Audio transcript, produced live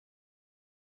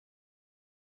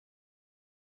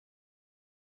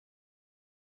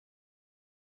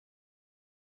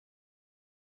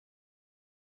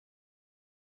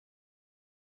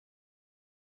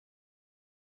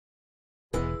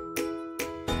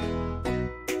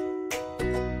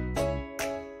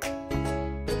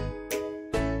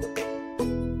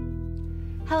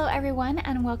everyone,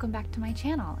 and welcome back to my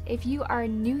channel. If you are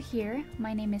new here,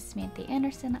 my name is Samantha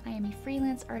Anderson. I am a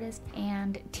freelance artist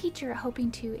and teacher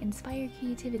hoping to inspire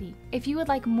creativity. If you would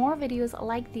like more videos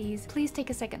like these, please take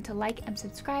a second to like and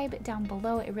subscribe down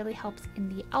below. It really helps in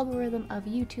the algorithm of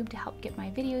YouTube to help get my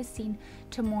videos seen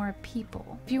to more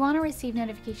people. If you want to receive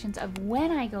notifications of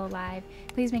when I go live,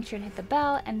 please make sure to hit the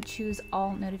bell and choose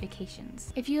all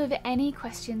notifications. If you have any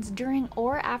questions during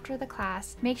or after the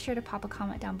class, make sure to pop a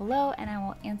comment down below and I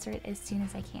will answer it as soon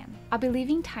as I can. I'll be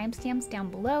leaving timestamps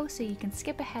down below so you can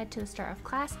skip ahead to the start of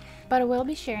class, but I will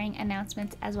be sharing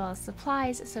announcements as well as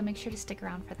supplies, so make sure to stick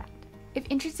around for that. If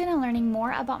interested in learning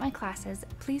more about my classes,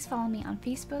 please follow me on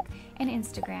Facebook and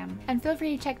Instagram. And feel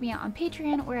free to check me out on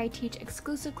Patreon, where I teach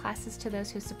exclusive classes to those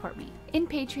who support me. In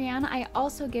Patreon, I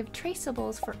also give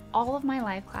traceables for all of my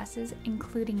live classes,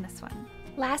 including this one.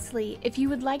 Lastly, if you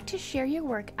would like to share your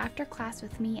work after class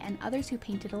with me and others who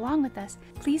painted along with us,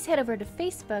 please head over to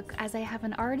Facebook, as I have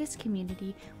an artist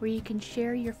community where you can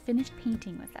share your finished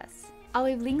painting with us. I'll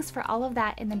leave links for all of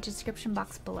that in the description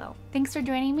box below. Thanks for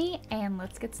joining me, and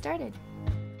let's get started.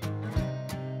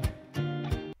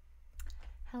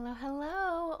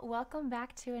 Hello. Welcome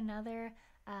back to another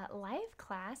live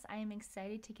class. I am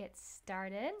excited to get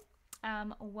started.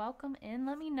 Welcome in.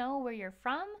 Let me know where you're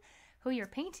from, who you're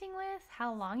painting with,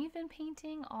 how long you've been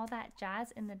painting, all that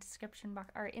jazz in the description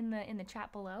box or in the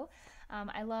chat below.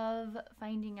 I love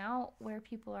finding out where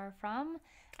people are from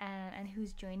and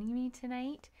who's joining me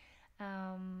tonight.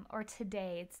 Or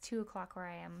today. It's 2 o'clock where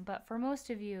I am, but for most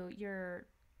of you, you're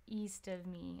east of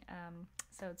me,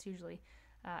 so it's usually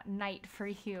night for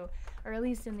you, or at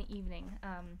least in the evening.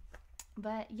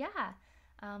 But yeah,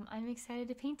 I'm excited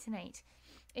to paint tonight.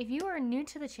 If you are new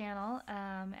to the channel,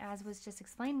 as was just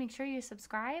explained, make sure you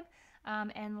subscribe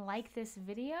and like this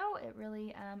video. It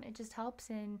really it just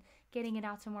helps in getting it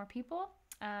out to more people.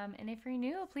 And if you're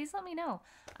new, please let me know.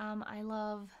 I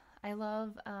love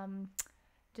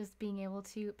just being able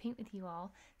to paint with you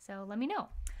all, so let me know.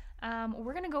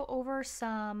 We're gonna go over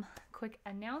some quick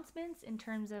announcements in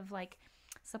terms of like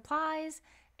supplies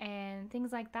and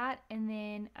things like that, and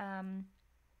then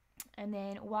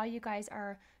while you guys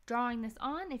are drawing this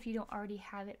on, if you don't already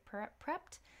have it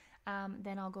prepped,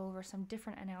 then I'll go over some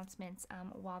different announcements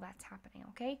while that's happening,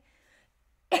 okay?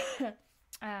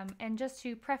 And just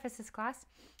to preface this class,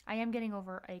 I am getting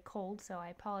over a cold, so I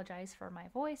apologize for my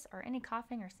voice or any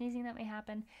coughing or sneezing that may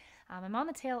happen. I'm on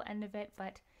the tail end of it,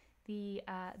 but the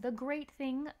great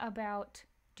thing about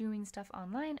doing stuff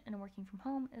online and working from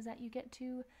home is that you get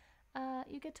to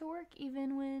work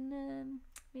even when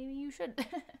maybe you should.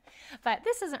 But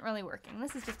this isn't really working.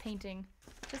 This is just painting,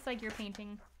 just like you're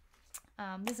painting.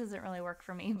 This doesn't really work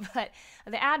for me, but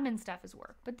the admin stuff is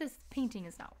work. But this painting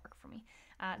is not work for me.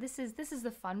 This is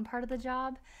the fun part of the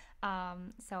job,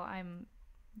 so I'm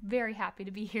very happy to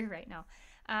be here right now.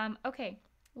 Okay,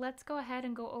 let's go ahead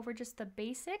and go over just the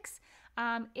basics.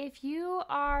 If you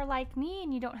are like me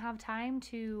and you don't have time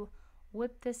to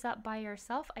whip this up by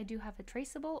yourself, I do have a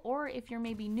traceable, or if you're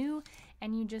maybe new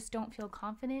and you just don't feel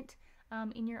confident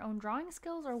in your own drawing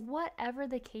skills, or whatever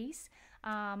the case,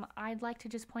 I'd like to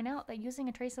just point out that using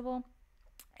a traceable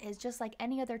is just like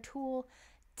any other tool,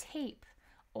 tape,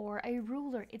 or a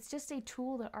ruler. It's just a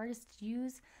tool that artists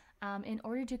use in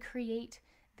order to create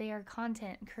their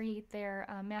content, create their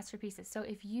masterpieces. So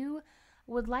if you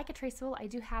would like a traceable, I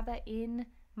do have that in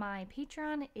my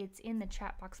Patreon. It's in the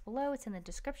chat box below. It's in the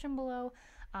description below.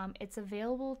 It's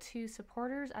available to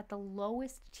supporters at the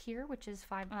lowest tier, which is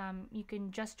 $5. You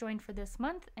can just join for this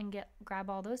month and grab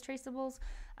all those traceables.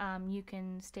 You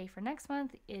can stay for next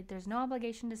month. There's no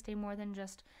obligation to stay more than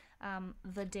just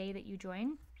the day that you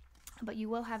join, but you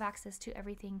will have access to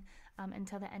everything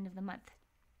until the end of the month.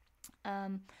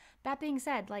 That being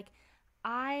said, like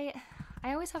I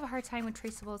always have a hard time with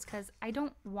traceables because I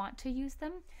don't want to use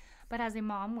them, but as a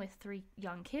mom with 3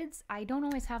 young kids, I don't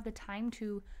always have the time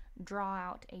to draw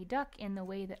out a duck in the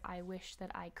way that I wish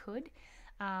that I could.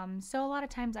 So a lot of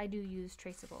times I do use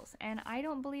traceables, and I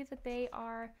don't believe that they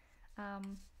are,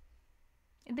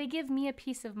 they give me a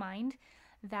peace of mind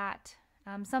that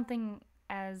something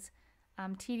as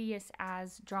tedious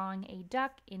as drawing a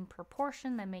duck in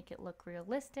proportion that make it look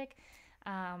realistic,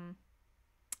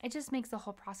 it just makes the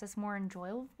whole process more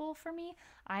enjoyable for me.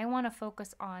 I want to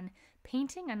focus on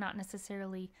painting and not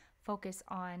necessarily focus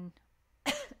on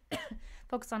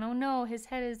oh no, his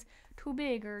head is too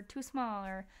big or too small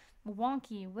or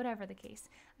wonky, whatever the case.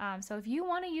 So if you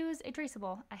want to use a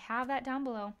traceable, I have that down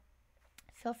below.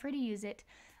 Feel free to use it.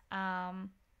 Yeah,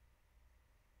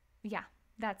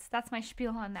 that's my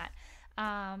spiel on that.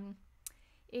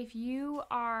 If you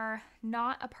are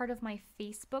not a part of my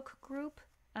Facebook group,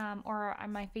 or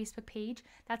on my Facebook page.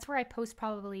 That's where I post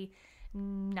probably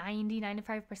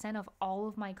 95% of all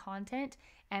of my content,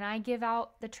 and I give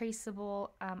out the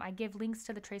traceable, I give links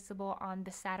to the traceable on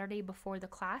the Saturday before the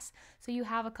class, so you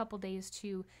have a couple days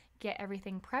to get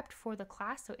everything prepped for the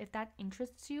class. So if that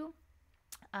interests you,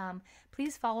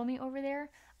 please follow me over there.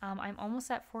 I'm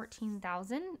almost at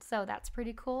 14,000, so that's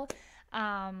pretty cool.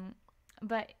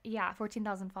 But yeah,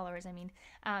 14,000 followers, I mean.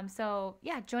 So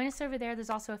yeah, join us over there. There's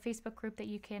also a Facebook group that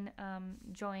you can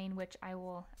join, which I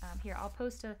will, here, I'll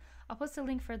post a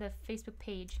link for the Facebook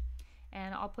page,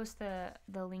 and I'll post the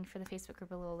link for the Facebook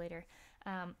group a little later.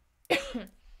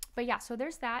 But yeah, so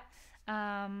there's that.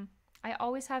 I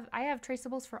have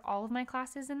traceables for all of my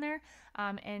classes in there.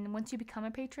 And once you become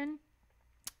a patron,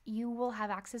 you will have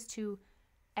access to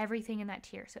everything in that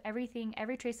tier. So every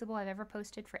traceable I've ever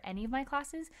posted for any of my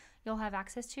classes, you'll have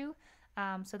access to.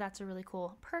 So that's a really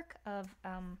cool perk of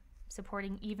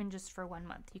supporting even just for 1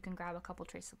 month. You can grab a couple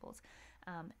traceables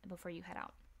before you head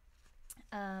out.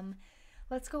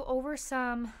 Let's go over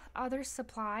some other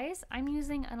supplies. I'm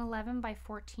using an 11 by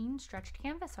 14 stretched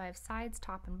canvas, so I have sides,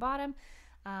 top, and bottom.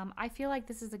 I feel like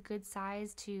this is a good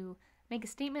size to make a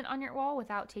statement on your wall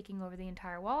without taking over the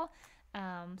entire wall.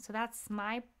 So that's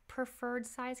my preferred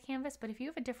size canvas, but if you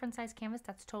have a different size canvas,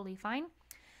 that's totally fine.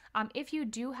 If you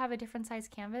do have a different size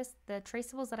canvas, the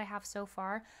traceables that I have so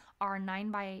far are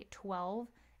 9 by 12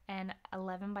 and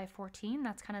 11 by 14.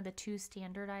 That's kind of the two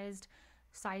standardized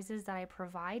sizes that I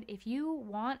provide. If you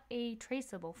want a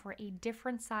traceable for a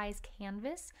different size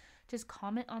canvas, just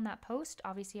comment on that post.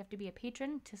 Obviously, you have to be a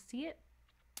patron to see it,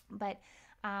 but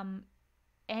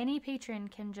any patron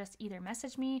can just either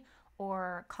message me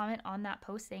or comment on that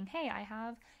post saying, hey, I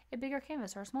have a bigger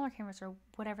canvas or a smaller canvas or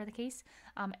whatever the case,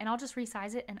 and I'll just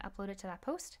resize it and upload it to that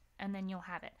post, and then you'll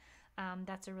have it.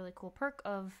 That's a really cool perk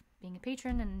of being a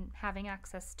patron and having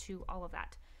access to all of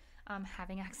that.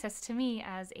 Having access to me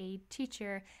as a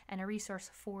teacher and a resource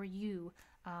for you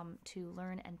to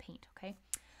learn and paint, okay?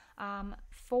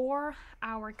 For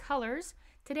our colors,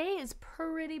 today is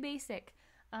pretty basic.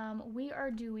 We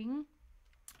are doing,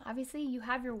 obviously you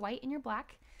have your white and your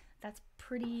black. That's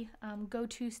pretty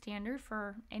go-to standard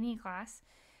for any class.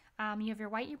 You have your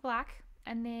white, your black,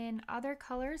 and then other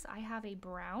colors, I have a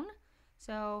brown.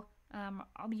 So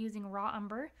I'll be using raw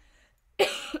umber.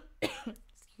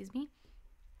 Excuse me.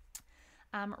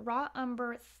 Raw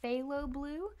umber phthalo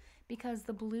blue, because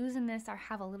the blues in this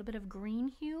have a little bit of green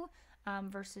hue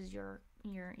versus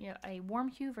a warm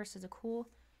hue versus a cool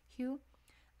hue.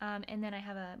 And then I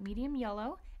have a medium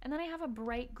yellow, and then I have a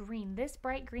bright green. This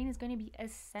bright green is going to be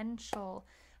essential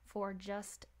for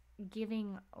just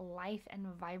giving life and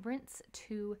vibrance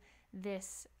to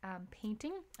this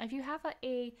painting. If you have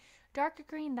a darker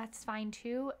green, that's fine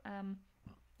too.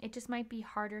 It just might be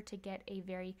harder to get a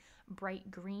very bright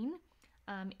green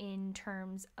in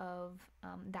terms of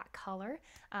that color.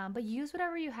 But use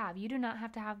whatever you have. You do not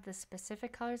have to have the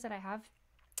specific colors that I have.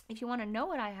 If you want to know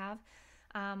what I have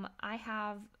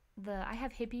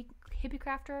Hippie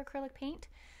Crafter acrylic paint.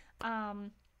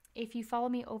 If you follow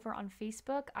me over on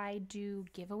Facebook, I do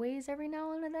giveaways every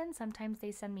now and then. Sometimes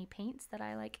they send me paints that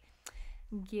I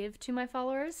give to my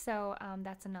followers, so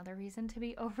that's another reason to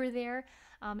be over there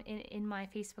in my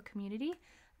Facebook community.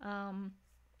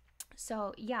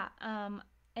 So yeah,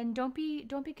 and don't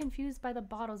be confused by the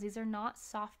bottles. These are not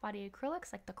soft body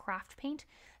acrylics like the craft paint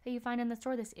that you find in the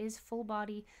store. This is full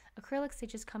body acrylics. They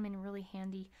just come in really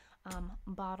handy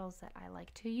bottles that I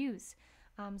like to use.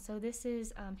 So this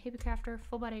is Hippie Crafter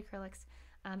full body acrylics,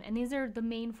 and these are the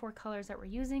main 4 colors that we're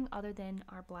using other than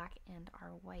our black and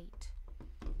our white.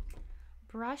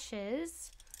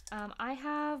 Brushes. I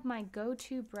have my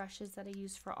go-to brushes that I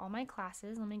use for all my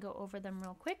classes. Let me go over them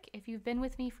real quick. If you've been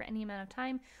with me for any amount of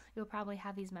time, you'll probably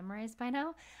have these memorized by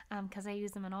now because I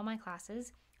use them in all my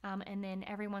classes. And then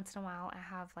every once in a while, I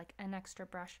have an extra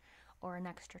brush or an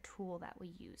extra tool that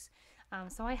we use.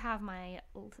 So I have my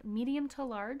medium to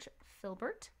large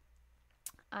filbert.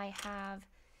 I have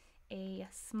a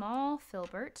small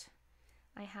filbert.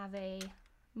 I have a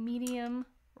medium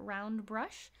round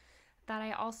brush that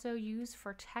I also use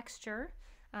for texture.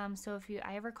 So if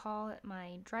I ever call it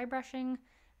my dry brushing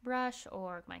brush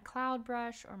or my cloud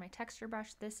brush or my texture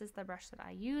brush, this is the brush that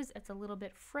I use. It's a little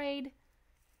bit frayed.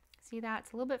 See that?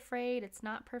 It's a little bit frayed. It's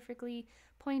not perfectly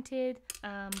pointed,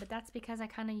 but that's because I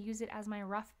kind of use it as my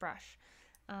rough brush.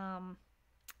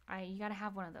 You gotta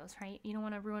have one of those, right? You don't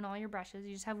want to ruin all your brushes.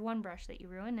 You just have one brush that you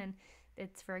ruin, and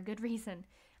it's for a good reason.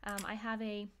 I have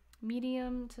a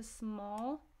medium to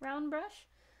small round brush,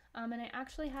 and I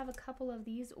actually have a couple of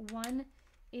these. One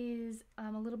is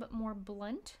a little bit more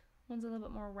blunt. One's a little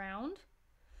bit more round.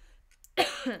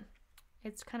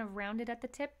 It's kind of rounded at the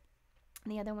tip,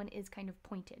 and the other one is kind of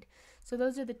pointed. So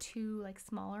those are the two like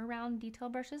smaller round detail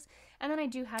brushes. And then I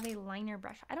do have a liner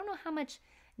brush. I don't know how much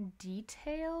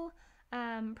detail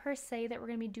per se that we're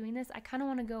going to be doing this. I kind of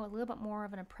want to go a little bit more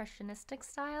of an impressionistic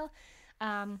style,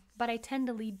 but I tend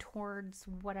to lead towards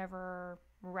whatever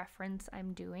reference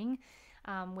I'm doing,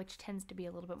 which tends to be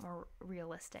a little bit more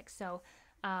realistic. So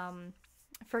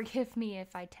forgive me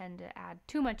if I tend to add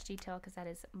too much detail, because that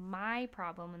is my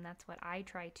problem, and that's what I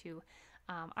try to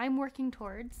I'm working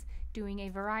towards doing a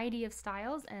variety of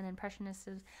styles. And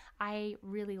impressionism, I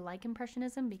really like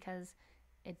impressionism because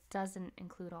it doesn't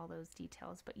include all those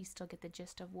details, but you still get the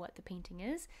gist of what the painting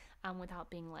is, without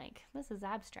being like, this is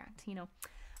abstract, you know.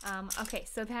 Okay,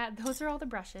 so those are all the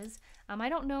brushes. I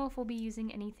don't know if we'll be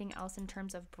using anything else in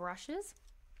terms of brushes,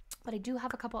 but I do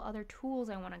have a couple other tools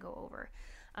I want to go over.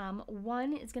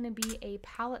 One is going to be a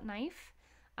palette knife.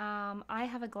 I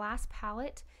have a glass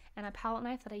palette and a palette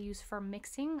knife that I use for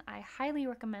mixing. I highly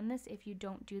recommend this if you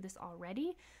don't do this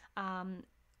already.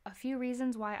 A few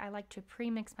reasons why I like to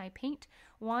pre-mix my paint.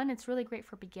 One, it's really great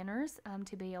for beginners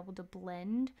to be able to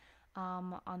blend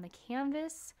on the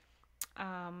canvas.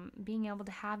 Being able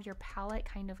to have your palette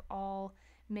kind of all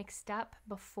mixed up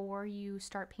before you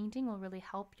start painting will really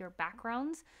help your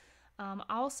backgrounds.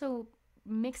 Also,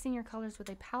 mixing your colors with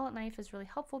a palette knife is really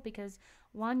helpful because,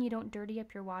 one, you don't dirty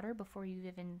up your water before you've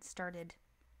even started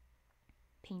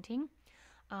painting,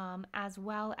 as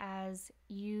well as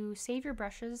you save your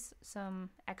brushes some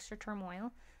extra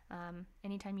turmoil.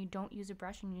 Anytime you don't use a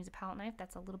brush and you use a palette knife,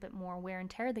 that's a little bit more wear and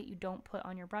tear that you don't put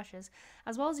on your brushes,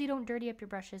 as well as you don't dirty up your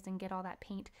brushes and get all that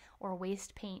paint or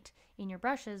waste paint in your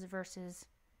brushes versus,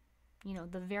 you know,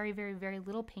 the very, very, very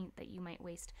little paint that you might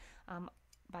waste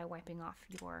by wiping off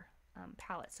your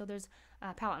palette. So there's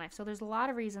a palette knife. So there's a lot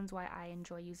of reasons why I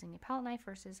enjoy using a palette knife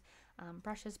versus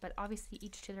brushes, but obviously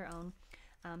each to their own.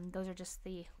 Those are just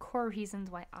the core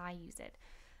reasons why I use it.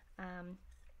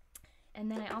 And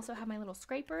then I also have my little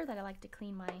scraper that I like to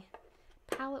clean my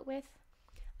palette with.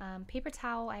 Paper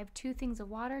towel, I have 2 things of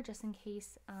water just in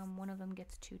case one of them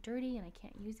gets too dirty and I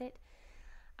can't use it.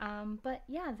 But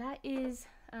yeah,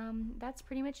 that's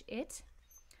pretty much it.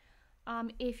 I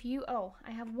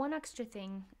have one extra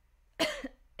thing,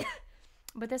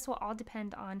 but this will all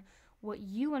depend on what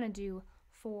you want to do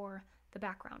for the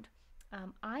background.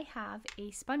 I have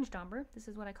a sponge dauber. This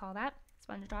is what I call that,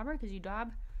 sponge dauber, because you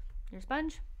daub your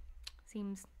sponge.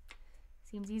 Seems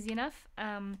easy enough.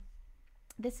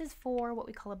 This is for what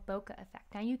we call a bokeh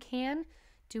effect. Now you can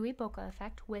do a bokeh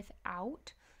effect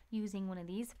without using one of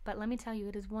these, but let me tell you,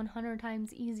 it is 100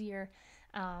 times easier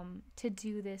to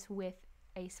do this with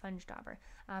a sponge dauber.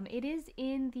 It is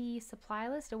in the supply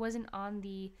list. It wasn't on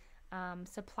the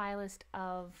supply list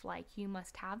of like you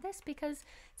must have this, because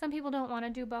some people don't want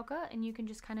to do bokeh, and you can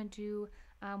just kind of do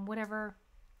whatever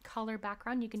color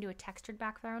background. You can do a textured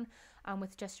background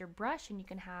with just your brush, and you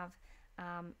can have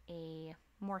a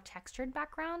more textured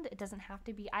background. It doesn't have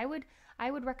to be. I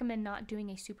would recommend not doing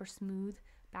a super smooth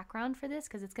background for this,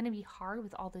 because it's going to be hard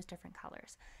with all those different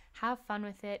colors. Have fun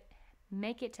with it.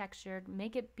 Make it textured,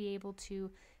 make it be able to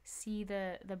see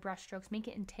the brush strokes, make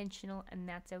it intentional, and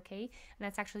that's okay. And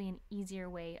that's actually an easier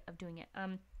way of doing it.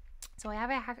 So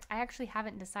I actually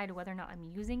haven't decided whether or not I'm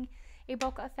using a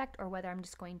bokeh effect or whether I'm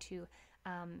just going to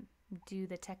do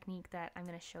the technique that I'm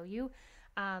going to show you.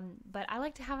 But I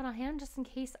like to have it on hand just in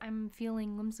case I'm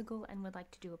feeling whimsical and would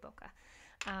like to do a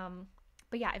bokeh.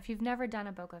 But yeah, if you've never done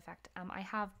a bokeh effect, I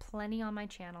have plenty on my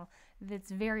channel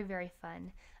that's very, very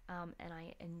fun, and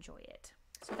I enjoy it.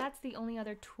 So that's the only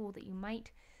other tool that you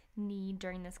might need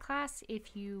during this class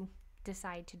if you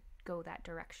decide to go that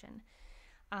direction.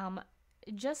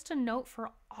 Just a note,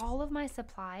 for all of my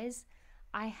supplies,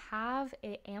 I have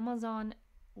an Amazon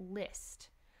list.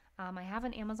 I have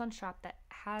an Amazon shop that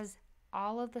has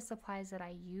all of the supplies that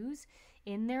I use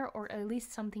in there, or at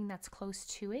least something that's close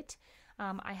to it.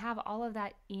 I have all of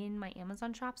that in my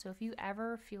Amazon shop. So if you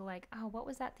ever feel like, oh, what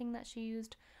was that thing that she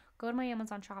used? Go to my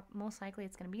Amazon shop. Most likely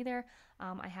it's going to be there.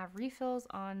 I have refills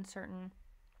on certain,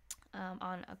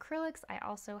 on acrylics. I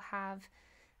also have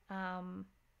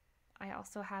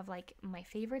like my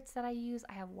favorites that I use.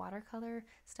 I have watercolor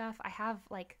stuff. I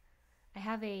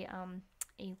have a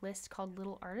list called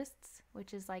Little Artists,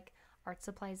 which is like art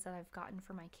supplies that I've gotten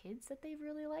for my kids that they've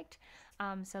really liked.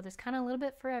 So there's kind of a little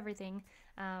bit for everything,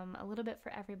 a little bit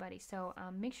for everybody. So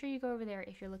make sure you go over there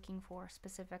if you're looking for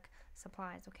specific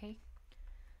supplies, okay?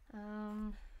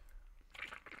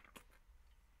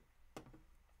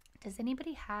 Does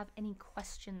anybody have any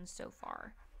questions so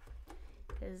far?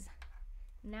 Because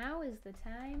now is the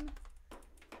time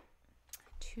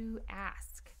to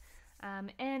ask.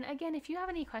 And again, if you have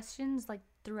any questions like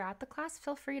throughout the class,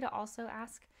 feel free to also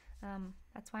ask.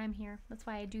 That's why I'm here. That's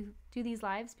why I do these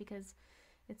lives, because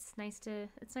it's nice to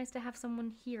have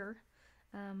someone here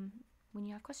when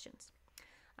you have questions.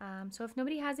 So if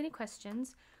nobody has any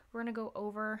questions, we're gonna go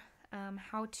over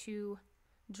how to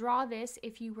draw this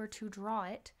if you were to draw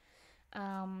it.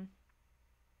 And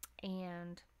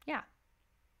yeah.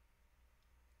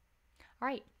 All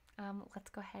right, let's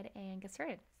go ahead and get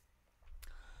started.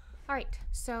 All right,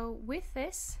 so with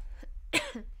this,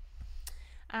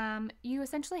 you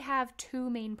essentially have two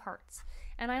main parts.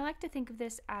 And I like to think of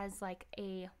this as like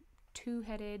a two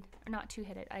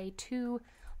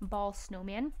ball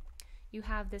snowman. You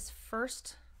have this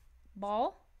first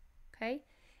ball, okay?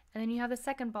 And then you have the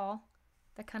second ball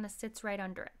that kind of sits right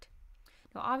under it.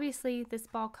 Now, obviously, this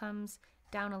ball comes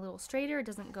down a little straighter. It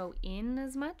doesn't go in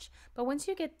as much. But once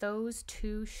you get those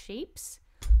two shapes,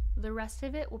 the rest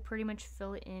of it will pretty much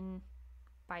fill in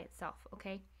by itself,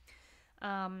 okay?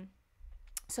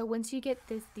 So once you get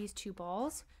these two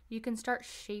balls, you can start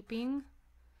shaping,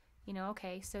 you know,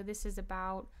 okay, so this is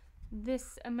about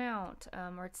this amount,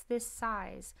 or it's this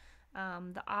size.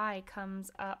 The eye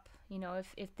comes up, you know,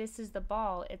 if this is the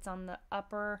ball, it's on the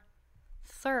upper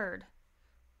third,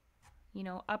 you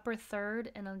know, upper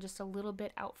third, and just a little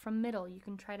bit out from middle. You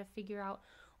can try to figure out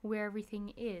where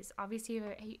everything is. Obviously,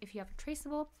 if you have a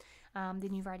traceable,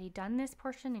 then you've already done this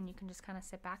portion and you can just kind of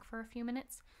sit back for a few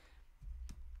minutes.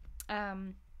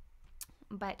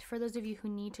 But for those of you who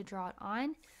need to draw it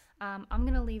on, I'm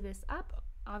going to leave this up.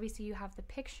 Obviously, you have the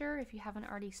picture. If you haven't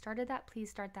already started that, please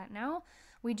start that now.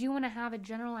 We do want to have a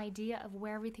general idea of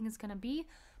where everything is going to be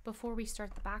before we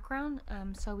start the background,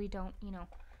 so we don't, you know,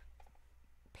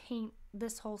 paint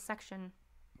this whole section,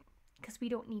 because we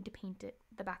don't need to paint it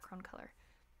the background color.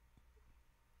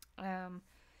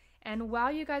 And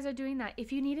while you guys are doing that,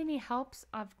 if you need any helps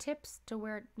of tips to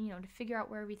where, you know, to figure out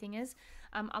where everything is,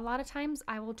 a lot of times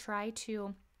I will try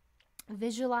to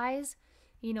visualize,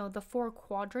 you know, the 4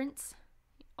 quadrants,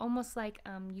 almost like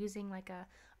using like a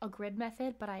grid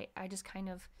method, but I just kind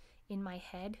of in my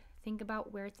head think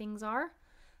about where things are.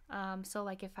 So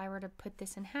like if I were to put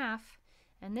this in half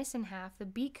and this in half, the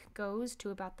beak goes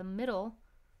to about the middle,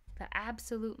 the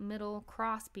absolute middle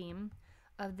cross beam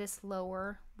of this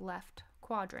lower left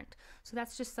quadrant. So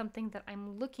that's just something that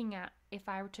I'm looking at if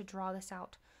I were to draw this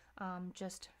out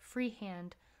just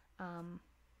freehand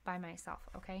by myself,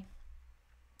 okay?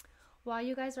 While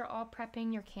you guys are all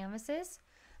prepping your canvases,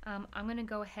 I'm going to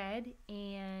go ahead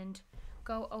and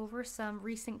go over some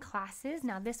recent classes.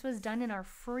 Now, this was done in our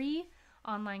free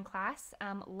online class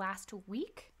last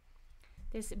week.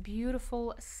 This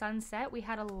beautiful sunset. We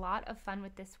had a lot of fun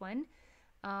with this one.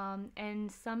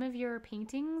 And some of your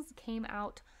paintings came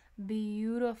out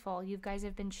beautiful. You guys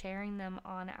have been sharing them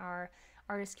on our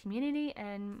artist community,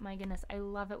 and my goodness, I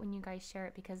love it when you guys share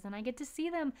it, because then I get to see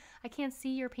them. I can't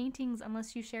see your paintings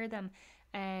unless you share them.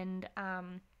 And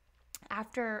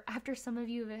after some of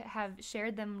you have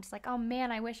shared them, just like, oh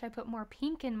man, I wish I put more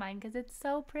pink in mine because it's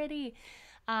so pretty.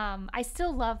 I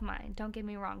still love mine, don't get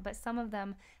me wrong, but some of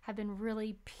them have been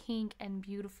really pink and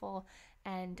beautiful,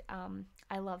 and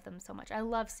I love them so much. I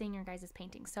love seeing your guys'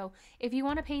 paintings. So if you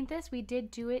want to paint this, we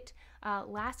did do it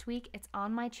last week. It's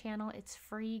on my channel. It's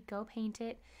free. Go paint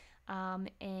it.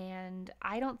 And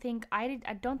I don't think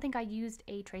I used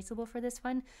a traceable for this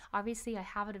one. Obviously, I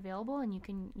have it available, and you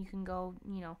can go,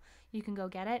 you know, you can go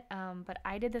get it. But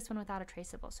I did this one without a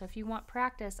traceable. So if you want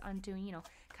practice on doing, you know,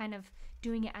 kind of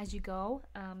doing it as you go,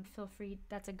 feel free.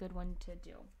 That's a good one to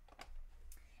do.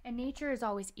 And nature is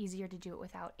always easier to do it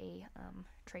without a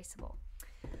traceable.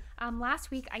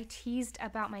 Last week I teased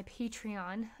about my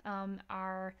Patreon,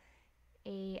 our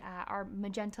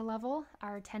magenta level,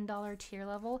 our $10 tier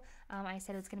level. I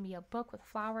said it's going to be a book with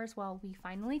flowers. Well, we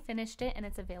finally finished it, and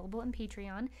it's available in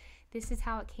Patreon. This is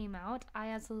how it came out. I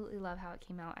absolutely love how it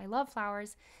came out. I love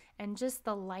flowers, and just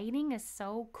the lighting is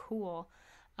so cool.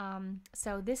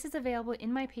 So this is available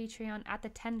in my Patreon at the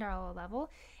 $10 level.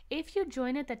 If you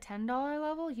join at the $10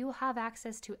 level, you'll have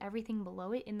access to everything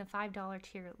below it in the $5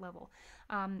 tier level.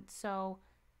 So,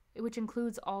 which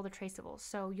includes all the traceables.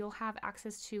 So you'll have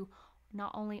access to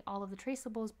not only all of the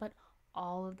traceables, but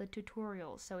all of the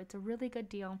tutorials. So it's a really good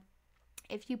deal.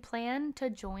 If you plan to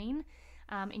join,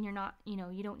 and you're not, you know,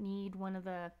 you don't need one of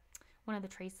the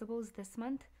traceables this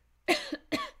month,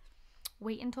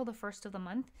 wait until the first of the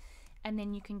month, and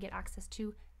then you can get access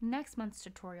to next month's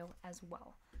tutorial as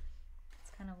well.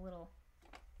 It's kind of a little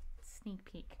sneak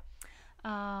peek.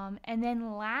 And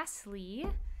then lastly,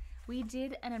 we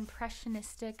did an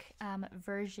impressionistic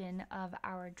version of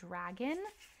our dragon.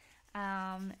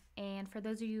 And for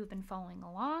those of you who have been following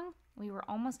along, We were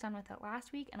almost done with it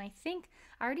last week, and I think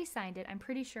I already signed it. I'm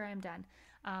pretty sure I'm done.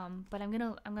 But I'm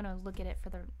gonna look at it for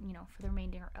the for the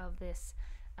remainder of this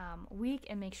week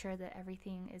and make sure that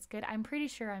everything is good. I'm pretty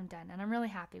sure I'm done, and I'm really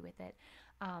happy with it.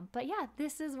 But yeah,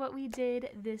 this is what we did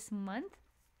this month.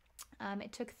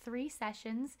 It took 3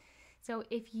 sessions. So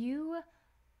if you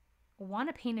want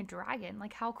to paint a dragon,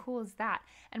 like how cool is that?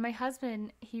 And my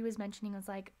husband, he was mentioning, was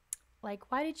like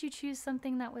why did you choose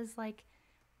something that was like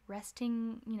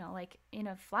resting, like in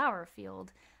a flower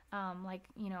field?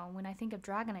 When I think of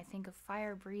dragon, I think of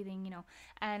fire breathing,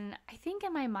 and I think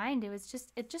in my mind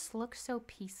it just looked so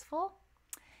peaceful.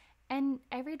 And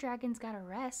every dragon's got to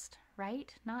rest,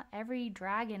 right? Not every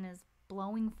dragon is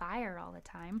blowing fire all the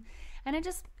time. And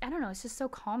I don't know, it's just so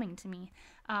calming to me.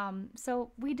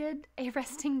 So we did a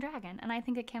resting dragon, and I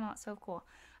think it came out so cool.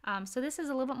 So this is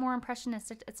a little bit more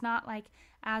impressionistic. It's not like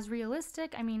as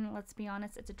realistic. I mean, let's be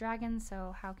honest, it's a dragon,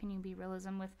 so how can you be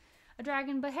realism with a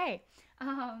dragon? But hey,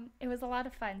 it was a lot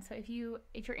of fun. So if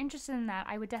you're interested in that,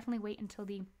 I would definitely wait until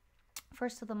the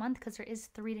first of the month, because there is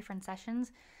 3 different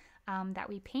sessions that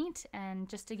we paint. And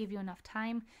just to give you enough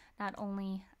time, not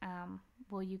only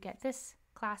will you get this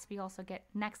class, but you also get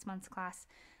next month's class,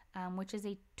 which is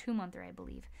a 2-monther, I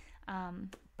believe.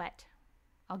 But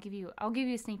I'll give you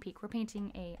a sneak peek. We're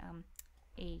painting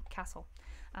a castle.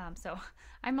 So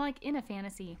I'm like in a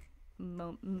fantasy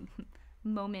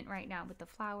moment right now with the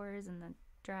flowers and the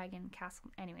dragon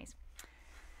castle. Anyways,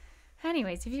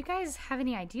 if you guys have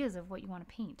any ideas of what you want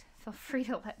to paint, feel free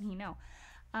to let me know.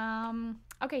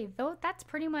 Okay, though that's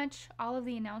pretty much all of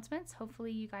the announcements.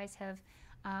 Hopefully you guys have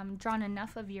drawn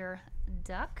enough of your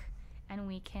duck, and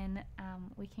we can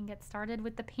get started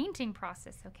with the painting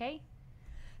process. Okay.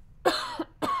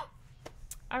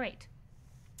 All right.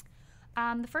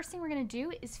 The first thing we're going to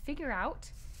do is figure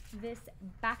out this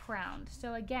background.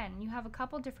 So again, you have a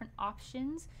couple different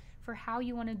options for how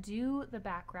you want to do the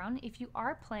background. If you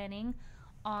are planning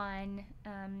on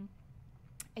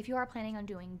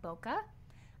doing bokeh,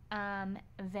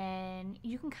 then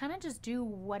you can kind of just do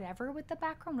whatever with the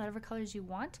background, whatever colors you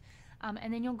want,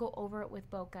 and then you'll go over it with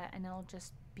bokeh, and it'll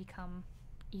just become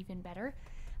even better.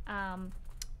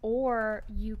 Or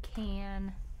you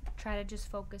can try to just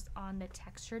focus on the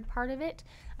textured part of it,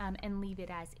 and leave it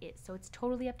as is. So it's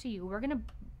totally up to you. We're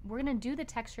gonna do the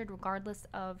textured regardless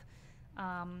of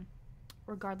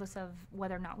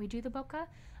whether or not we do the bokeh.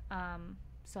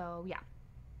 So yeah.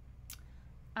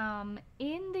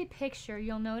 In the picture,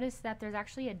 you'll notice that there's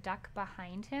actually a duck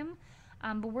behind him,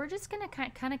 but we're just gonna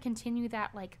kind of continue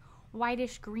that like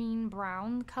whitish green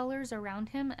brown colors around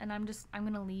him, and I'm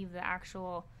gonna leave the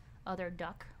actual other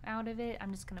duck out of it.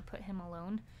 I'm just gonna put him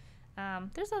alone.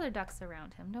 There's other ducks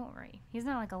around him, don't worry. He's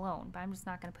not like alone, but I'm just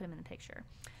not gonna put him in the picture.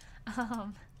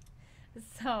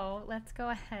 So let's go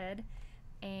ahead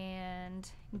and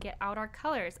get out our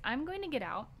colors. I'm going to get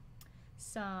out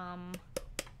some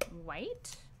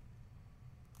white.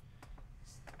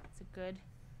 It's a good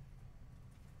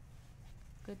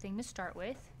thing to start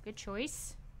with. Good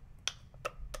choice.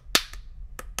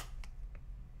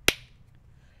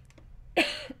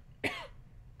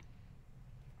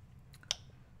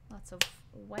 Lots of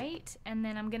white, and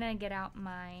then I'm gonna get out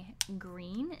my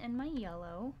green and my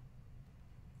yellow.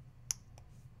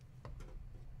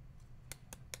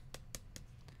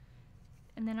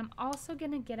 And then I'm also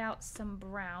gonna get out some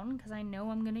brown, because I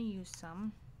know I'm gonna use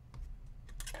some.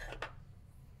 I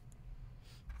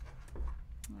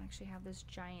actually have this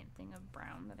giant thing of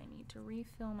brown that I need to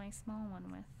refill my small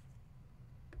one with.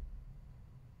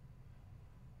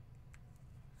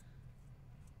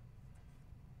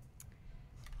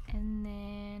 And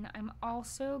then I'm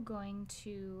also going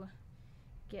to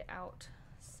get out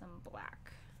some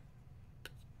black.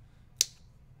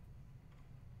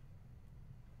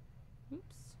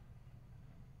 Oops.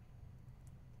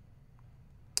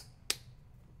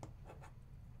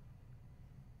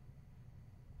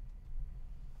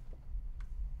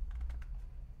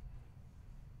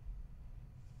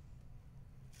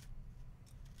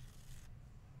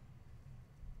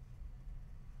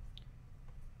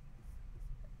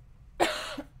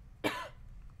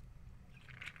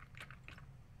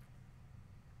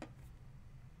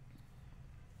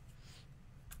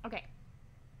 Okay,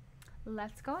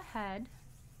 let's go ahead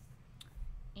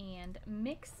and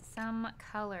mix some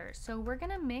colors. So we're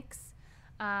gonna mix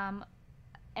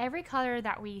every color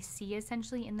that we see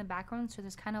essentially in the background. So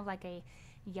there's kind of like a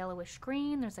yellowish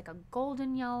green, there's like a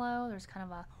golden yellow, there's kind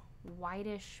of a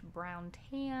whitish brown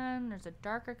tan, there's a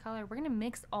darker color. We're gonna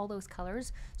mix all those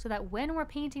colors so that when we're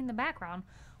painting the background,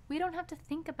 we don't have to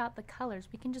think about the colors.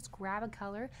 We can just grab a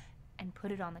color and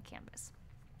put it on the canvas.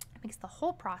 It makes the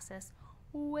whole process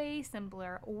way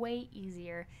simpler, way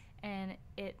easier, and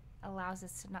it allows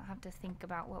us to not have to think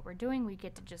about what we're doing. We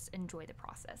get to just enjoy the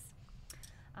process.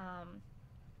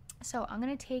 So I'm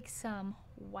going to take some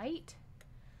white.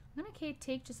 I'm going to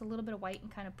take just a little bit of white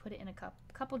and kind of put it in a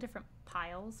couple different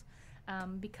piles,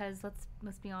 because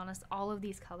let's be honest, all of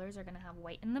these colors are going to have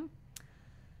white in them.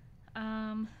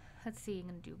 Let's see, I'm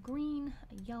going to do green,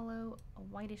 a yellow, a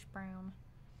whitish brown.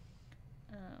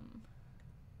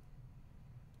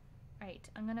 Alright,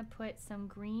 I'm going to put some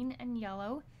green and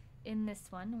yellow in this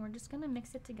one, and we're just going to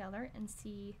mix it together and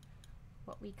see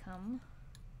what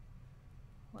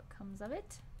comes of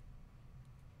it.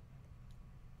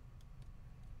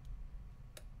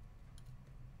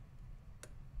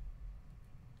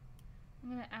 I'm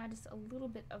going to add just a little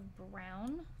bit of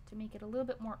brown to make it a little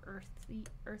bit more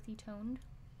earthy toned.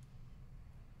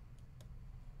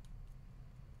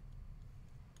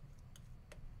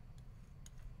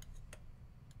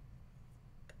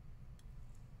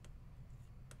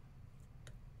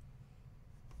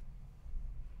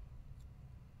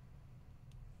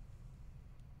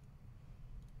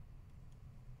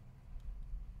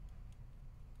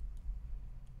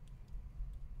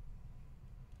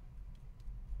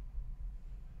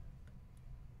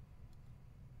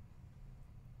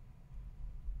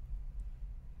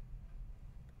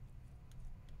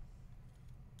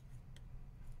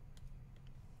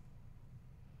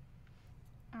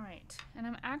 Alright, and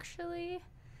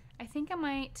I think I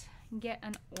might get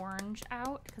an orange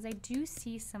out, because I do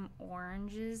see some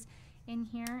oranges in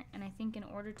here, and I think in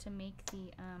order to make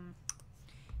the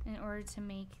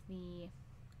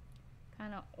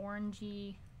kind of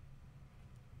orangey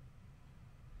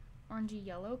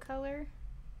yellow color,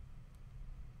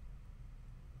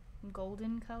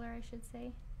 golden color I should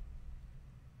say,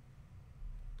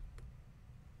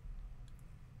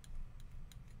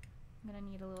 I'm gonna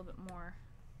need a little bit more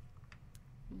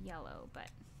yellow, but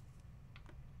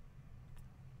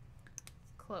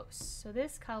close. So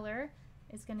this color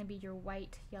is going to be your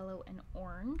white, yellow, and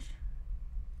orange.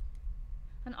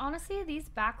 And honestly, these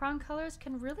background colors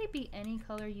can really be any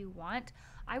color you want.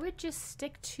 I would just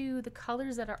stick to the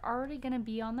colors that are already going to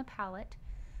be on the palette,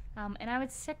 and I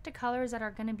would stick to colors that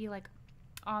are going to be like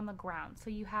on the ground. So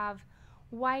you have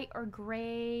white or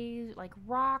gray like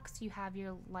rocks, you have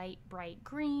your light bright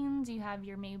greens, you have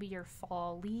maybe your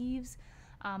fall leaves.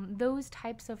 Those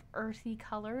types of earthy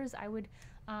colors I would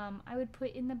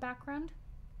put in the background,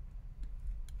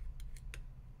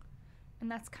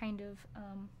 and that's kind of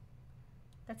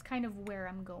where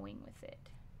I'm going with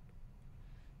it.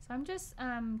 So I'm just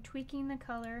tweaking the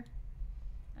color,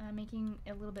 making it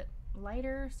a little bit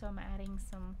lighter. So I'm adding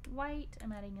some white,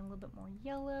 I'm adding a little bit more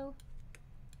yellow.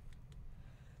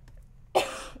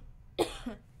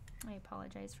 I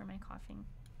apologize for my coughing.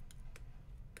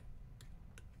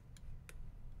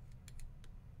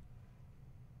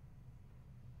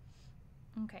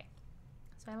 Okay,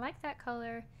 so I like that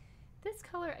color. This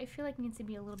color I feel like needs to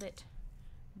be a little bit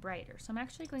brighter. So I'm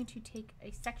actually going to take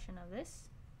a section of this.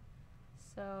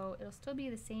 So it'll still be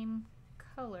the same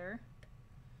color.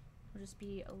 It'll just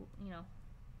be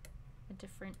a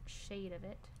different shade of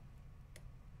it.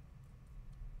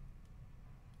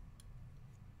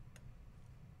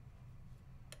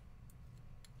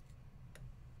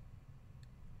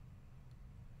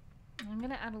 And I'm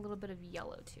gonna add a little bit of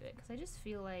yellow to it because I just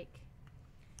feel like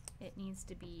it needs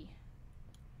to be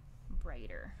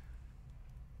brighter.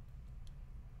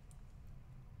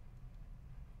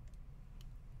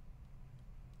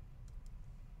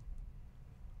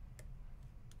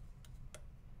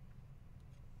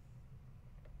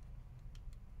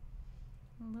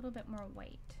 A little bit more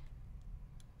white.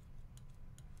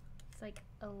 It's like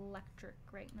electric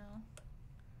right now.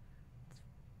 It's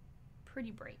pretty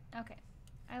bright. Okay,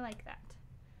 I like that.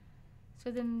 So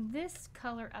then this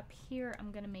color up here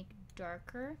I'm going to make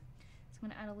darker. So I'm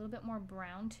going to add a little bit more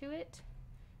brown to it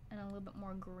and a little bit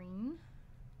more green.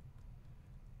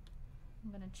 I'm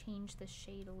going to change the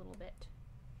shade a little bit.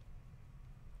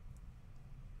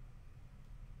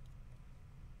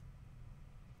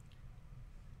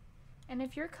 And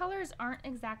if your colors aren't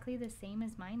exactly the same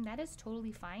as mine, that is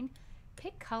totally fine.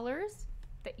 Pick colors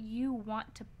that you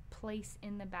want to place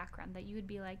in the background, that you would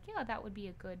be like, yeah, that would be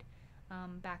a good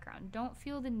background. Don't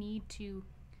feel the need to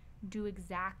do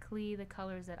exactly the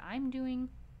colors that I'm doing,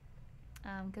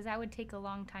 because that would take a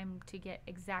long time to get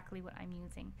exactly what I'm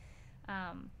using.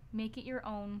 Make it your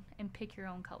own and pick your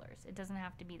own colors. It doesn't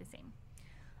have to be the same.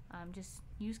 Just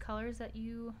use colors that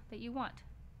you want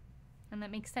and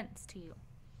that makes sense to you.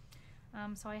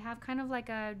 So I have kind of like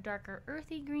a darker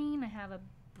earthy green, I have a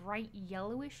bright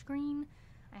yellowish green,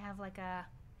 I have like a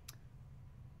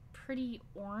pretty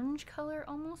orange color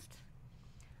almost.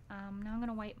 Now I'm going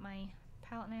to wipe my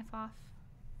palette knife off,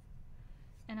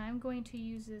 and I'm going to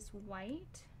use this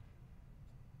white.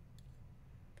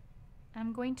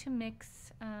 I'm going to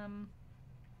mix a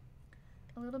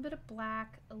little bit of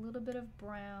black, a little bit of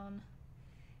brown,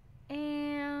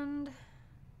 and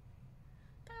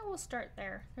I will start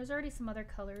there. There's already some other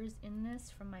colors in this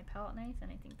from my palette knife,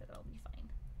 and I think that it'll be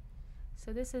fine.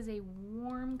 So this is a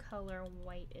warm color,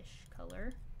 whitish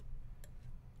color,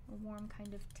 a warm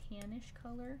kind of tannish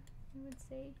color, I would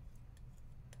say,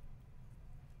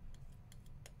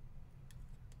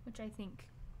 which I think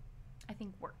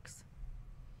works.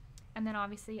 And then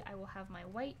obviously I will have my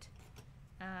white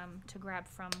to grab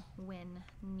from when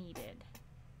needed.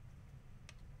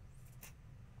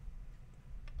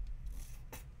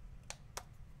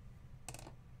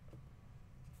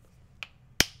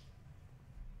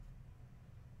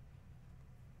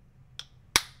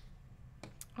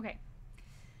 Okay,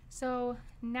 so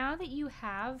now that you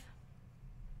have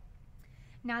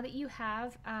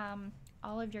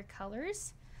all of your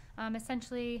colors,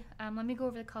 essentially, let me go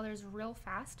over the colors real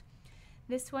fast.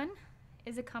 This one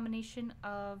is a combination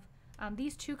of,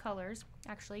 these two colors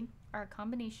actually are a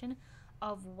combination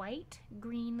of white,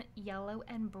 green, yellow,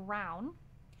 and brown.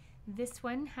 This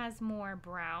one has more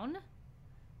brown,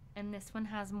 and this one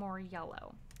has more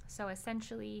yellow. So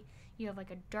essentially, you have like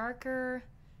a darker,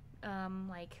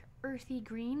 like earthy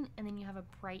green, and then you have a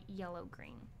bright yellow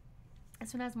green.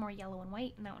 This one has more yellow and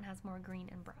white, and that one has more green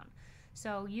and brown.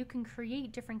 So you can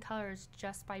create different colors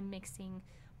just by mixing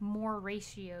more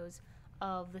ratios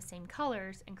of the same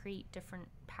colors and create different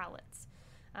palettes.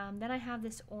 Then I have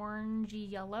this orangey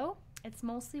yellow. It's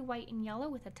mostly white and yellow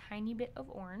with a tiny bit of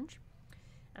orange.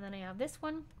 And then I have this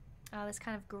one, this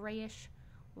kind of grayish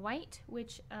white,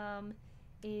 which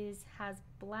has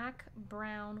black,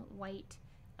 brown, white,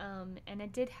 and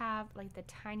it did have like the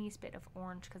tiniest bit of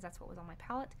orange because that's what was on my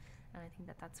palette, and I think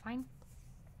that that's fine.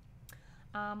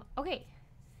 Okay,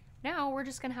 now we're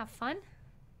just gonna have fun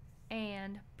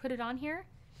and put it on here,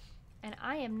 and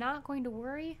I am not going to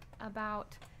worry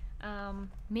about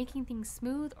making things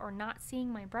smooth or not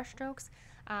seeing my brush strokes.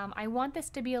 I want this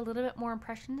to be a little bit more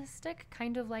impressionistic,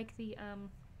 kind of like the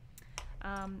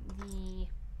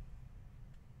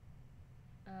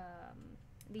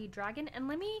dragon. And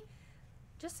let me,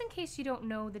 just in case you don't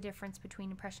know the difference between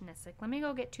impressionistic, let me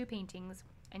go get two paintings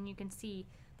and you can see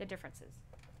the differences.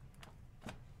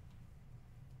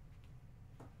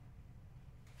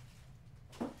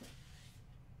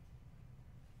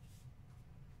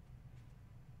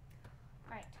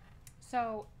 Alright,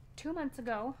 so 2 months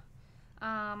ago,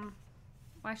 well,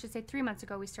 I should say 3 months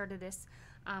ago we started this.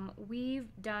 We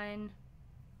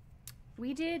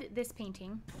did this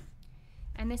painting,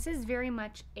 and this is very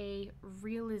much a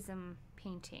realism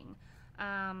painting.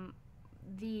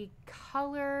 The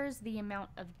colors, the amount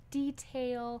of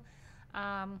detail,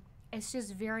 it's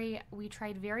just we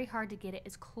tried very hard to get it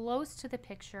as close to the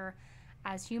picture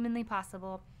as humanly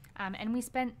possible, and we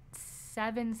spent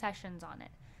 7 sessions on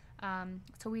it.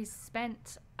 So we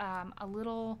spent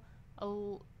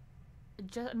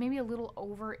maybe a little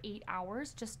over 8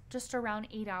 hours, just around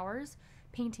 8 hours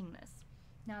painting this.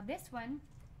 Now this one,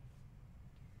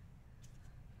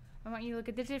 I want you to look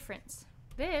at the difference.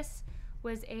 This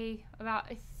was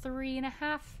about a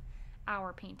 3.5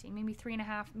 hour painting, maybe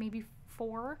 3.5, maybe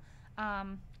 4,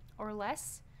 or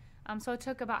less. So it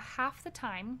took about half the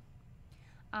time.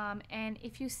 And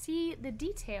if you see the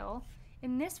detail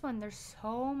in this one, there's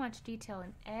so much detail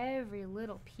in every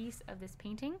little piece of this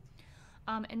painting.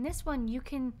 In this one, you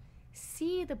can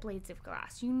see the blades of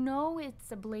grass. You know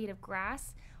it's a blade of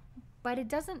grass, but it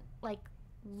doesn't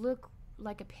look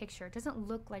like a picture. It doesn't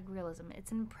look like realism.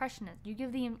 It's an impressionist. You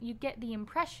get the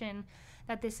impression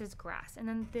that this is grass, and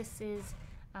then this is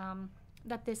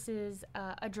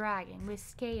a dragon with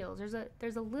scales.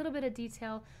 There's a little bit of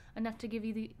detail enough to give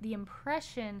you the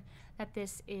impression that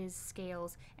this is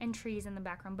scales and trees in the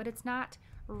background, but it's not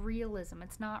realism.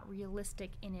 It's not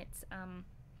realistic in its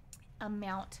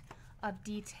amount of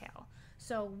detail.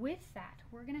 So with that,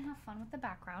 we're gonna have fun with the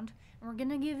background, and we're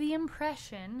gonna give the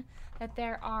impression that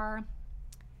there are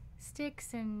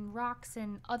sticks and rocks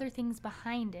and other things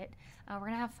behind it. We're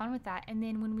gonna have fun with that, and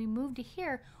then when we move to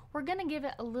here, we're gonna give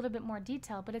it a little bit more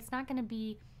detail, but it's not gonna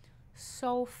be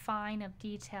so fine of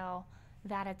detail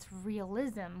that it's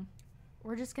realism.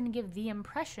 We're just gonna give the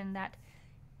impression that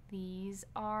these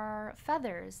are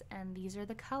feathers and these are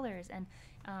the colors, and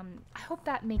I hope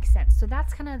that makes sense. So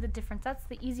that's kind of the difference. That's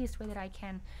the easiest way that I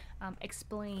can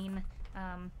explain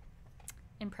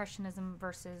impressionism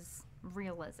versus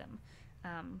realism.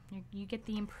 You get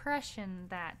the impression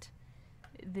that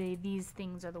these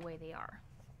things are the way they are.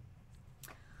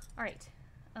 All right.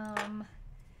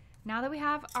 Now that we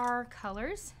have our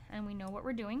colors and we know what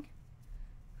we're doing,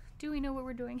 do we know what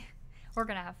we're doing? We're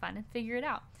gonna have fun and figure it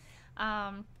out.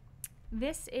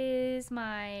 This is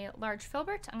my large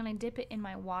filbert. I'm gonna dip it in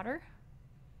my water,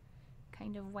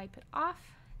 kind of wipe it off,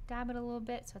 dab it a little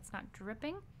bit so it's not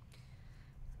dripping.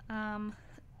 And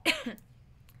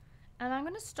I'm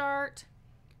gonna start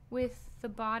with the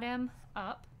bottom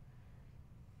up.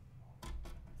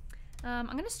 I'm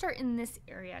gonna start in this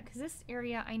area because this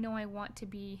area I know I want to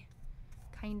be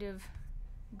kind of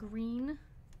green.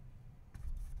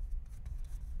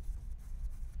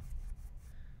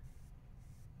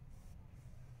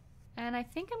 And I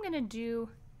think I'm gonna do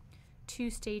 2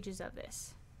 stages of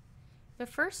this. The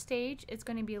first stage is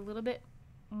going to be a little bit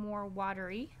more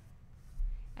watery,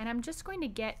 and I'm just going to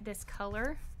get this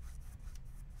color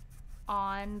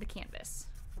on the canvas.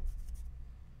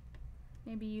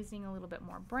 Maybe using a little bit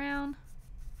more brown.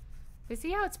 You see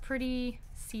how it's pretty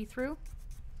see-through?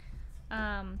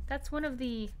 That's one of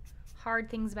the hard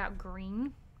things about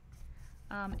green,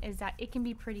 is that it can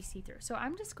be pretty see-through. So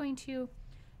I'm just going to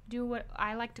do what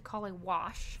I like to call a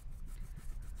wash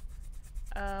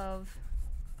of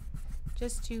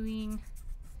just doing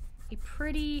a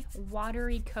pretty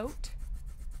watery coat,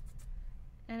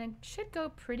 and it should go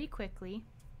pretty quickly.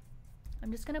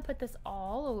 I'm just gonna put this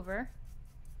all over,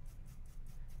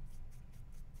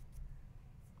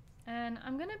 and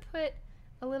I'm gonna put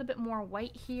a little bit more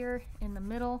white here in the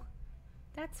middle.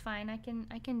 That's fine, I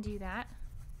can do that.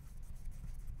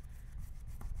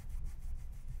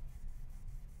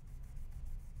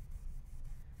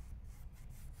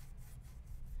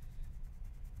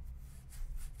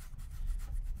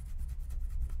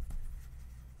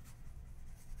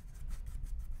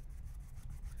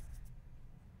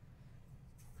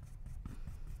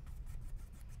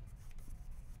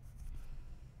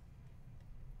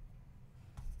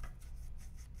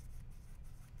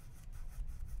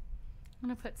 I'm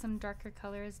gonna put some darker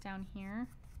colors down here.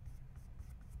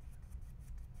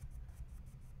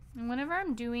 And whenever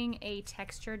I'm doing a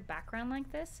textured background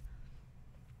like this,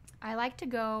 I like to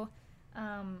go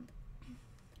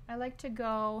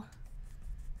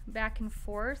back and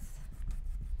forth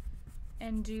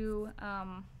and do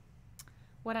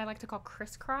what I like to call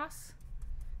crisscross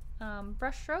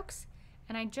brush strokes,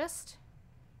 and I just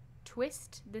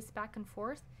twist this back and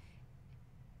forth,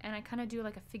 and I kind of do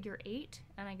like a figure 8,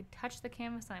 and I touch the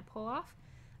canvas and I pull off,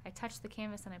 I touch the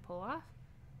canvas and I pull off,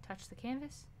 touch the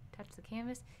canvas,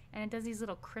 and it does these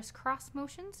little crisscross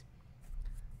motions.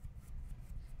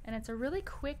 And it's a really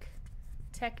quick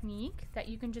technique that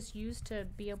you can just use to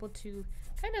be able to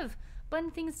kind of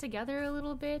blend things together a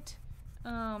little bit.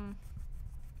 So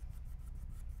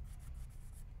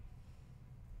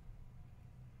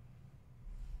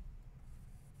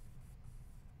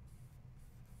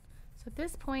at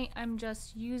this point, I'm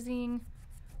just using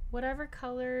whatever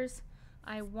colors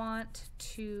I want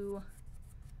to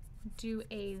do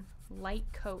a light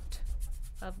coat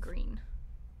of green.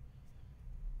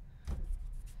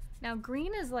 Now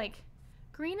green is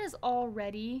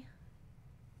already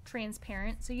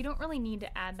transparent, so you don't really need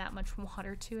to add that much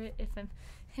water to it if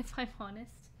I'm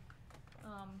honest,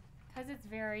 because it's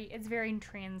very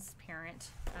transparent.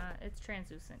 It's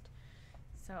translucent.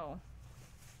 So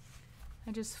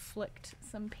I just flicked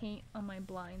some paint on my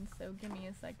blinds, so give me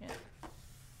a second.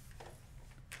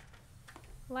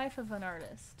 Life of an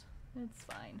artist. It's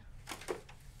fine.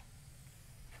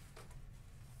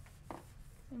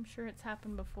 I'm sure it's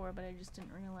happened before, but I just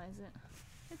didn't realize it.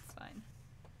 It's fine.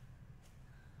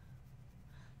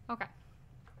 Okay.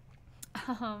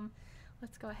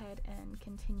 Let's go ahead and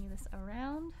continue this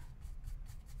around.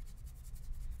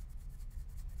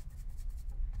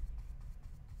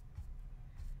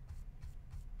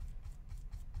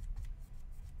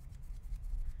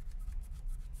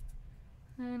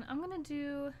 And I'm gonna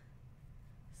do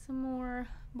some more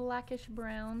blackish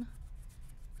brown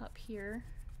up here.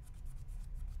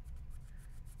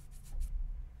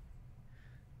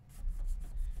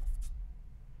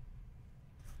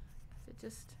 It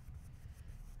just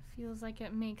feels like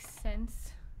it makes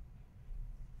sense.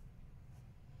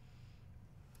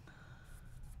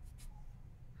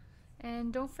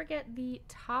 And don't forget the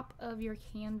top of your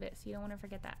canvas. You don't want to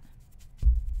forget that.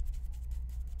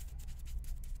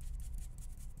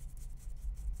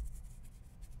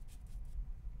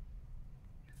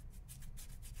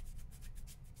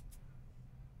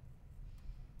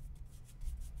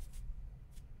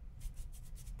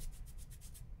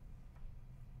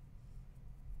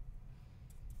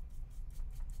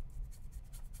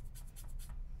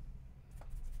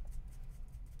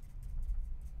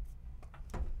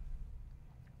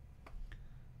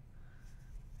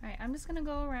 All right, I'm just gonna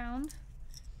go around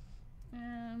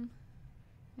and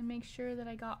make sure that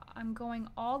I'm going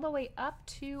all the way up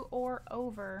to or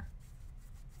over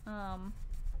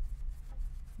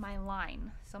my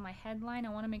line. So my headline, I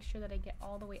want to make sure that I get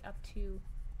all the way up to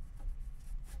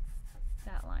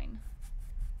that line.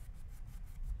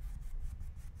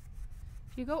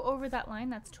 If you go over that line,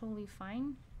 that's totally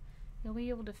fine. You'll be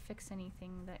able to fix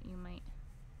anything that you might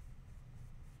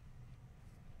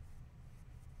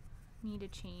need to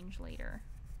change later.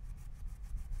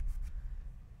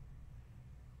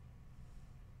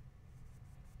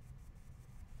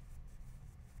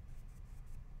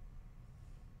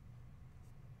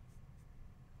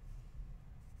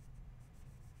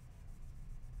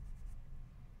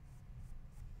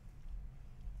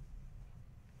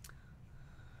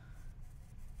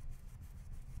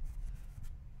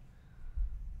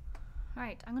 All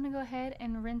right, I'm gonna go ahead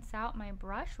and rinse out my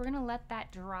brush. We're gonna let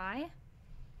that dry.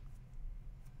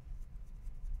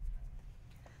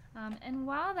 And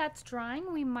while that's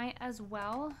drying, we might as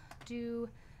well do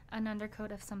an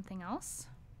undercoat of something else.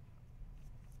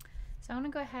 So I'm gonna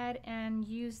go ahead and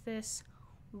use this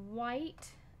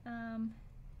white. I'm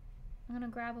gonna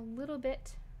grab a little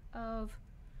bit of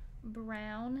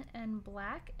brown and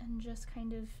black and just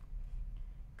kind of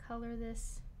color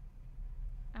this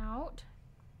out.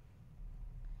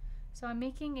 So I'm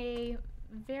making a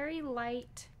very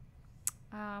light,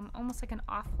 almost like an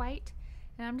off-white,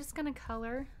 and I'm just gonna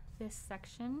color this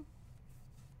section.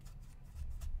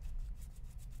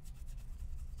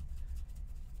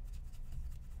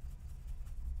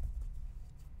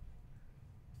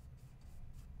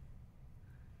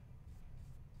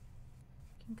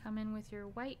 You can come in with your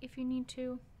white if you need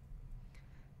to.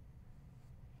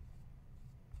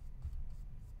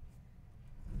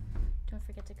 Don't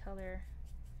forget to color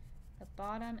the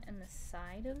bottom and the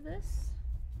side of this.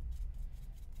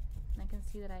 And I can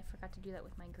see that I forgot to do that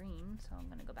with my green, so I'm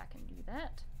gonna go back and do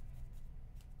that.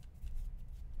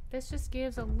 This just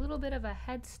gives a little bit of a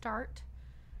head start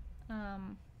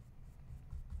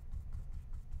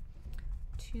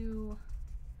to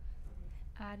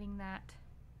adding that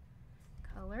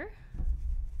color.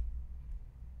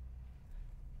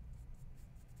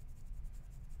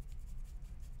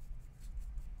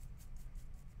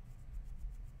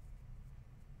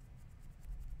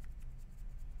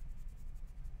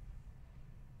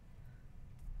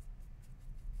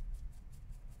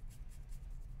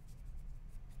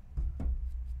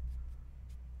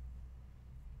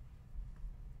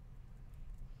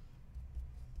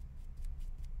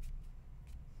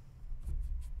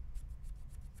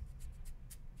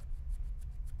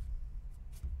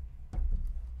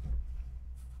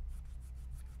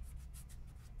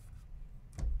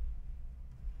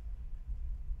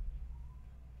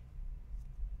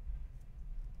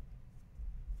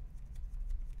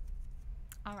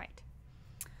 All right.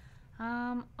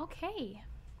 Okay.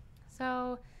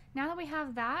 So now that we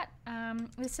have that,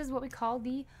 this is what we call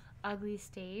the ugly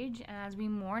stage. And as we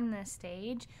mourn this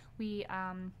stage, we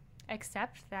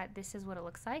accept that this is what it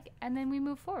looks like, and then we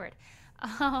move forward.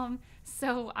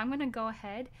 So I'm gonna go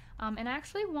ahead and I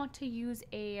actually want to use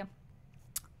a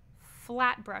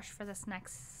flat brush for this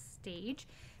next stage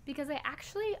because I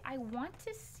want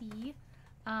to see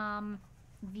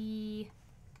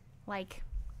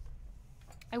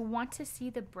I want to see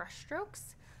the brush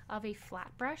strokes of a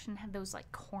flat brush and have those like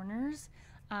corners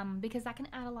because that can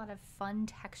add a lot of fun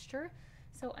texture.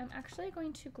 So I'm actually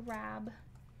going to grab,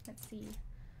 let's see,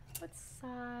 what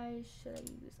size should I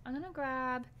use? I'm gonna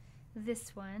grab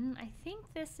this one. I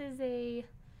think this is a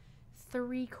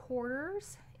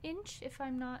 3/4 inch if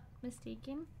I'm not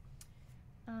mistaken.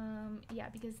 Yeah,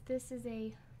 because this is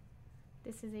a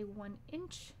 1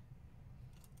 inch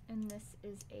and this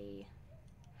is a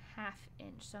 1/2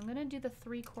 inch. So I'm gonna do the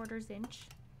 3/4 inch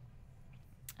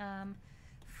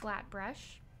flat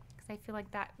brush because I feel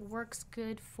like that works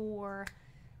good for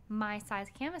my size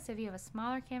canvas. If you have a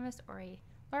smaller canvas or a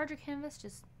larger canvas,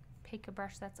 just pick a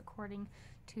brush that's according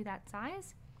to that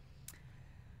size.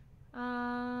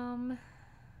 Yeah,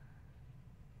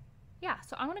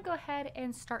 so I'm gonna go ahead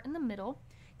and start in the middle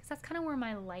because that's kind of where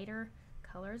my lighter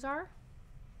colors are.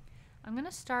 I'm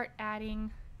gonna start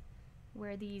adding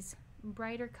where these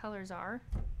brighter colors are,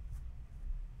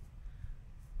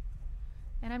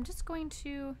 and I'm just going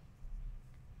to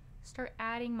start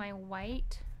adding my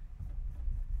white,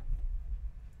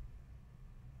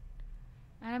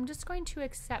 and I'm just going to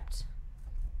accept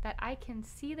that I can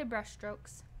see the brush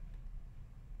strokes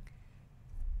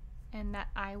and that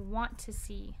I want to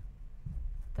see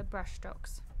the brush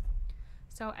strokes.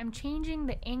 So I'm changing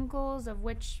the angles of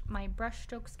which my brush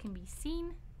strokes can be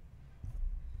seen.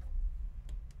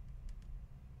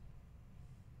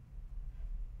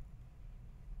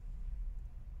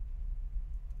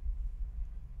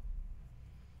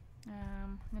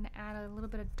 I'm going to add a little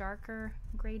bit of darker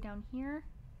gray down here.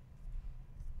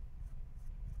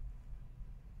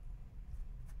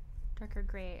 Darker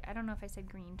gray. I don't know if I said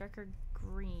green. Darker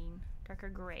green. Darker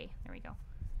gray. There we go.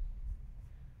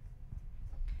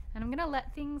 And I'm going to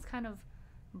let things kind of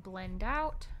blend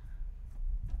out.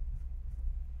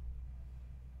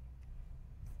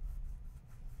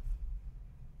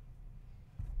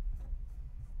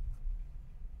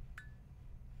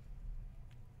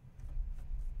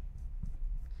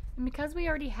 And because we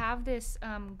already have this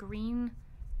green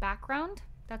background,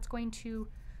 that's going to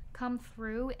come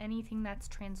through anything that's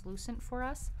translucent for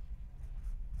us.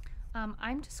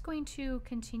 I'm just going to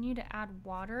continue to add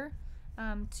water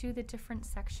to the different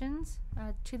sections,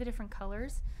 to the different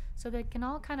colors, so they can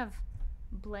all kind of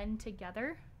blend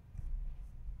together.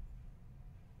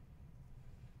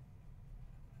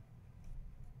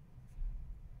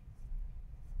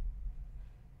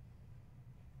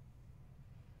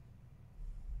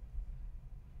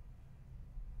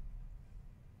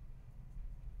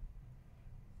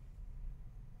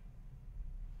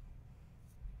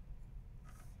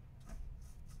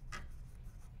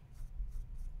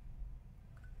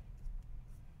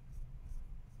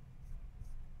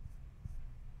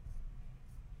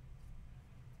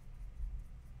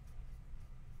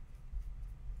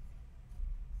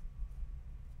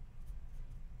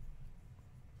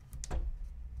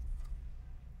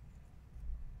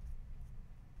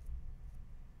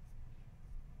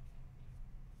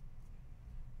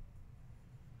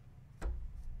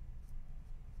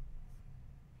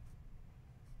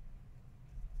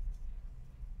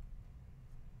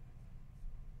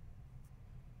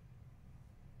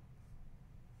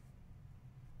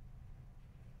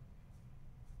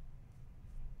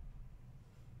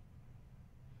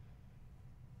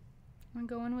 I'm going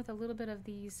to go in with a little bit of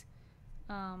these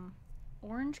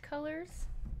orange colors.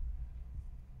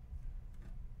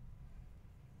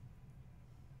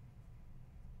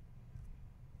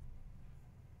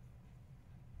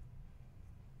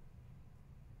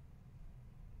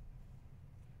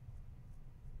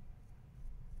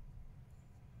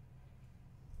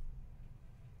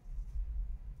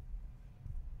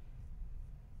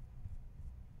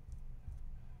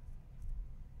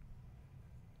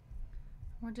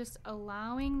 We're just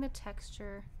allowing the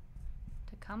texture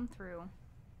to come through.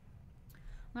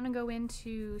 I'm going to go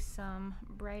into some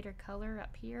brighter color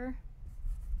up here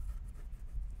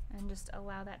and just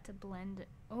allow that to blend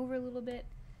over a little bit,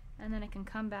 and then I can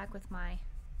come back with my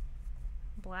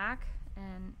black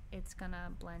and it's going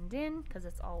to blend in because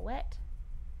it's all wet.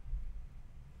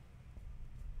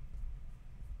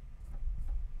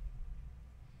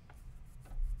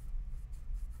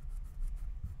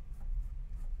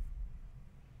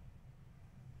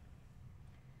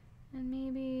 And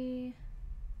maybe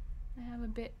I have a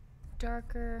bit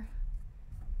darker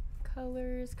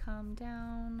colors come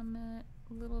down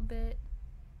a little bit.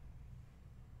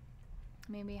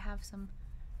 Maybe have some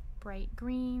bright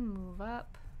green move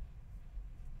up.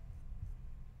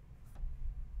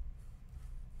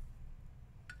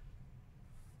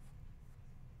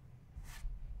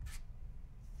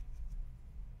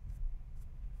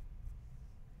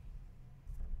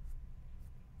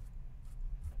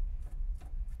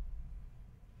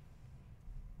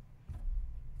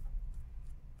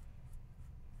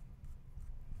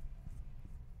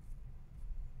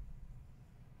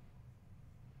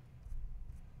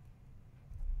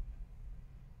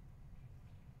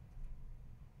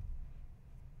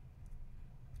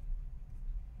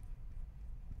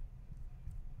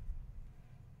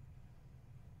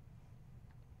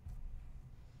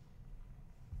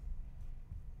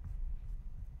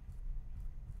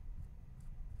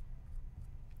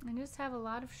 I just have a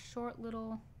lot of short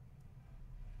little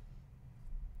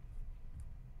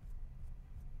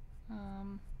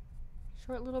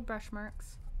brush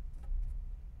marks.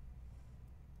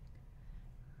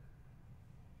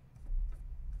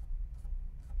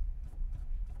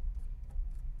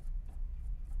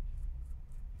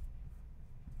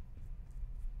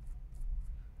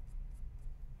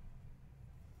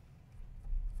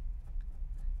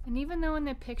 And even though in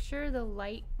the picture the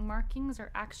light markings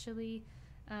are actually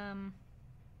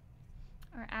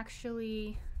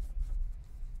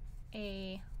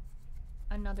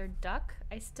another duck,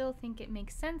 I still think it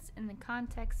makes sense in the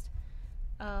context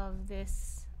of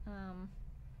this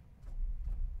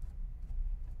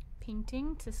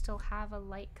painting to still have a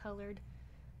light colored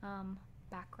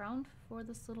background for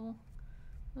this little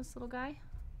guy.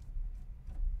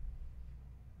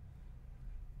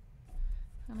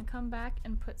 I'm going to come back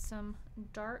and put some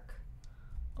dark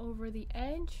over the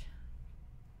edge.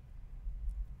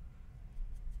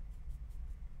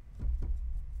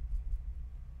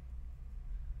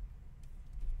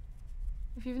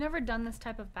 If you've never done this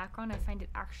type of background, I find it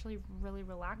actually really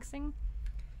relaxing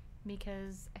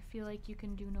because I feel like you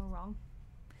can do no wrong.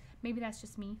 Maybe that's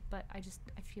just me, but I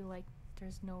feel like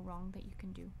there's no wrong that you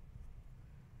can do.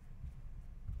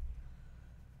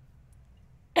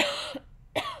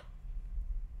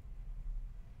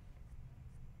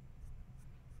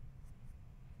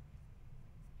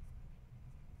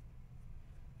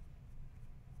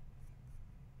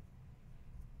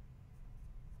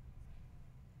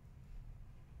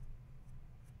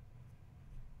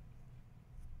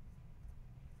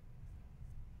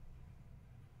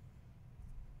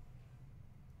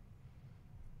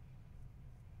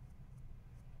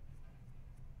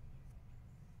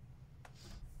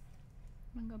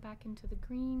 I'm gonna go back into the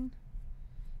green,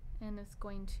 and it's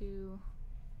going to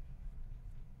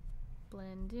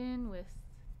blend in with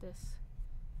this.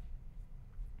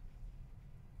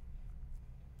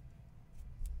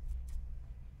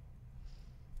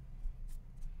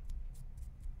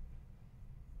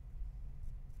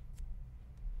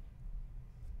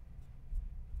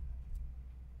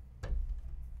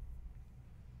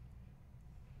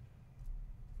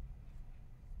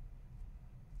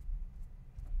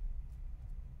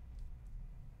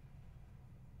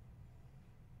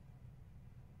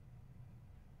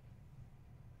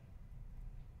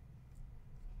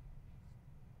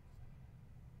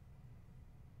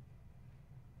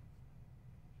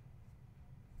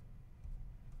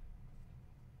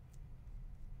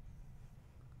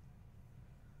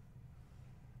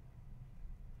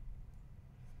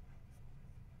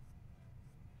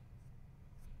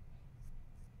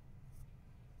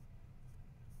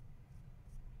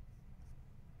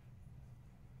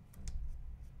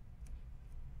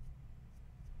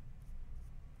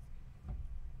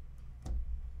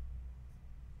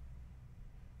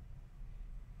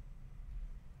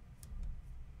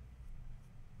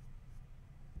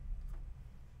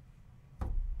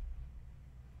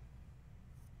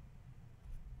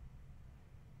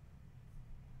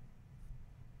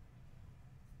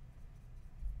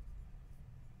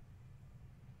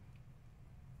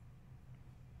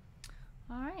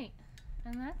 All right,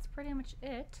 and that's pretty much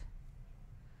it.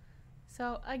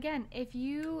 So again, if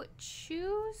you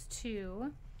choose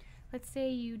to, let's say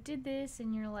you did this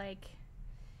and you're like,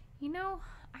 you know,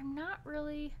 I'm not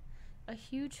really a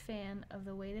huge fan of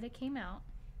the way that it came out.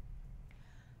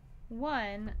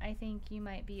 One, I think you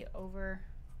might be overanalyzing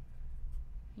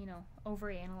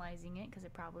it because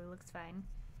it probably looks fine.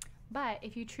 But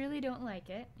if you truly don't like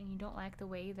it and you don't like the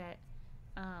way that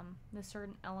the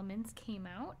certain elements came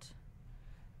out,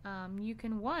 you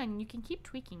can keep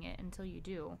tweaking it until you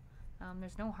do.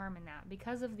 There's no harm in that.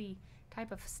 Because of the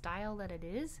type of style that it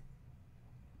is,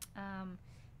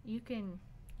 you can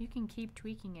keep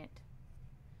tweaking it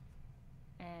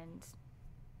and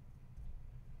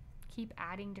keep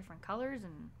adding different colors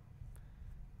and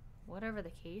whatever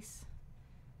the case,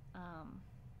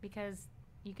 because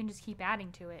you can just keep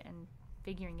adding to it and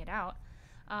figuring it out.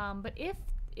 But if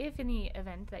in the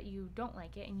event that you don't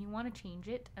like it and you want to change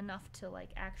it enough to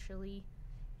like actually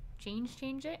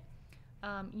change it,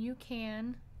 you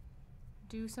can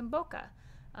do some bokeh.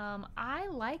 I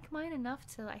like mine enough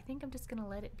to, I think I'm just gonna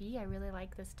let it be. I really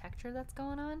like this texture that's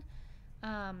going on.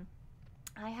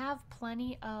 I have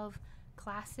plenty of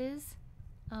classes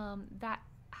that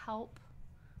help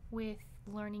with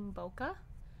learning bokeh.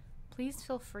 Please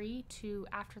feel free to,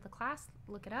 after the class,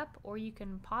 look it up, or you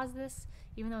can pause this.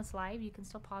 Even though it's live, you can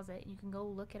still pause it. You can go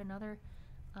look at another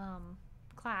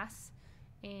class,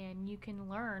 and you can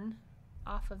learn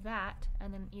off of that,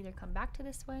 and then either come back to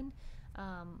this one,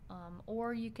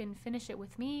 or you can finish it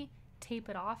with me, tape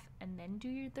it off, and then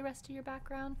do the rest of your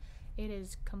background. It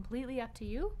is completely up to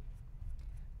you.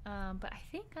 But I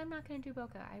think I'm not going to do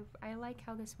bokeh. I like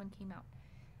how this one came out.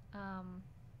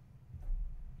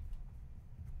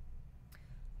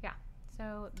 Yeah,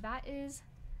 so that is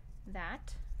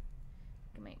that.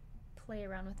 I might play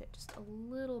around with it just a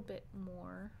little bit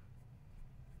more.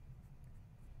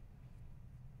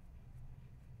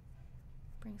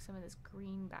 Bring some of this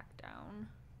green back down.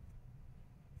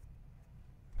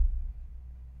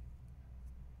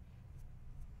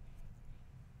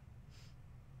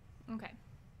 Okay,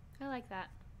 I like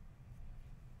that.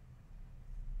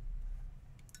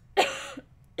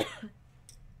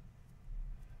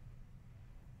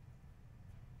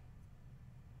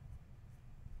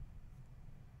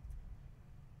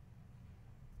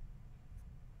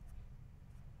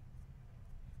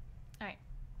 Alright,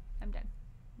 I'm done.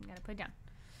 I'm gonna put it down.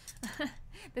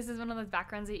 This is one of those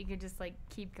backgrounds that you could just like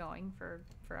keep going for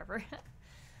forever.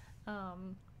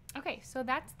 Okay, so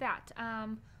that's that.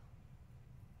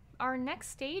 Our next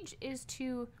stage is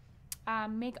to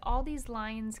make all these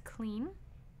lines clean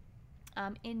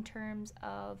in terms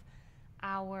of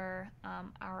our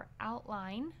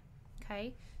outline.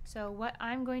 Okay, so what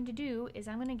I'm going to do is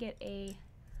I'm going to get a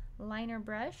liner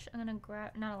brush. I'm going to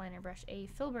grab, not a liner brush, a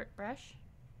filbert brush.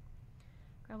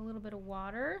 Grab a little bit of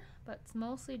water, but it's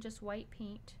mostly just white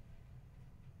paint.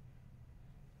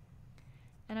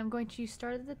 And I'm going to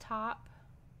start at the top.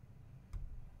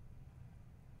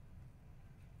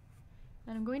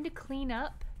 And I'm going to clean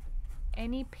up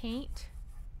any paint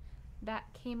that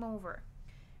came over.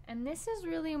 And this is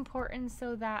really important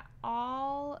so that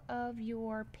all of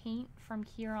your paint from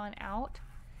here on out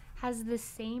has the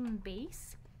same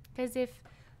base. Because if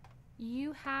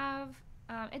you have,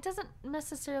 it doesn't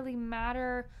necessarily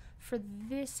matter for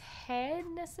this head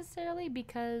necessarily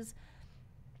because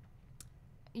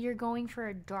you're going for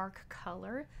a dark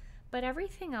color, but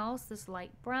everything else, this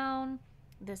light brown,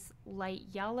 this light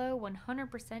yellow,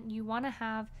 100%, you want to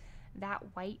have that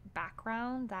white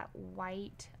background, that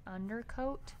white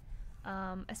undercoat,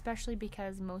 especially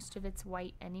because most of it's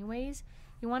white anyways.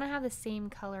 You want to have the same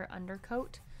color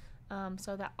undercoat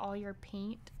so that all your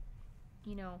paint,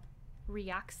 you know,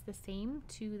 reacts the same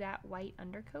to that white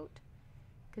undercoat.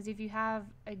 Because if you have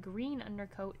a green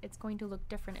undercoat, it's going to look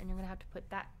different and you're going to have to put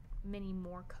that many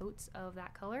more coats of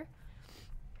that color.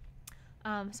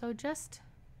 So just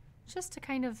to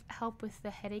kind of help with the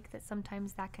headache that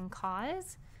sometimes that can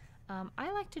cause,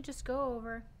 I like to just go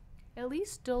over, at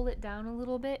least dull it down a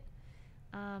little bit,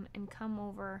 and come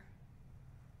over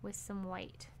with some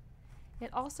white. It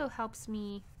also helps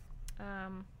me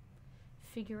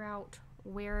figure out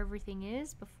where everything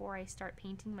is before I start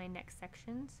painting my next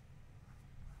sections.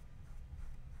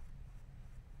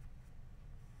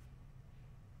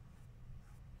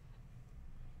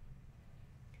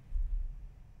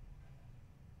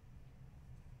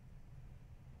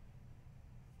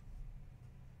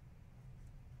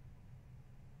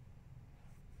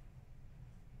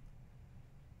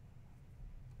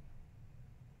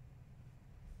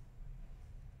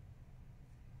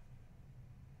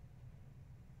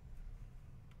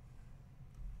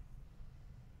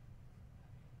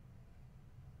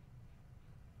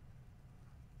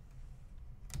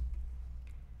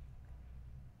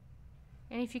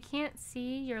 And if you can't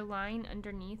see your line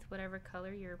underneath whatever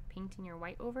color you're painting your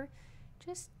white over,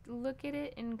 just look at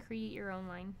it and create your own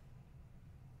line.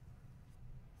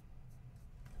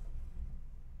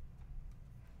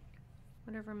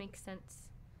 Whatever makes sense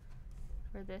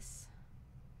for this.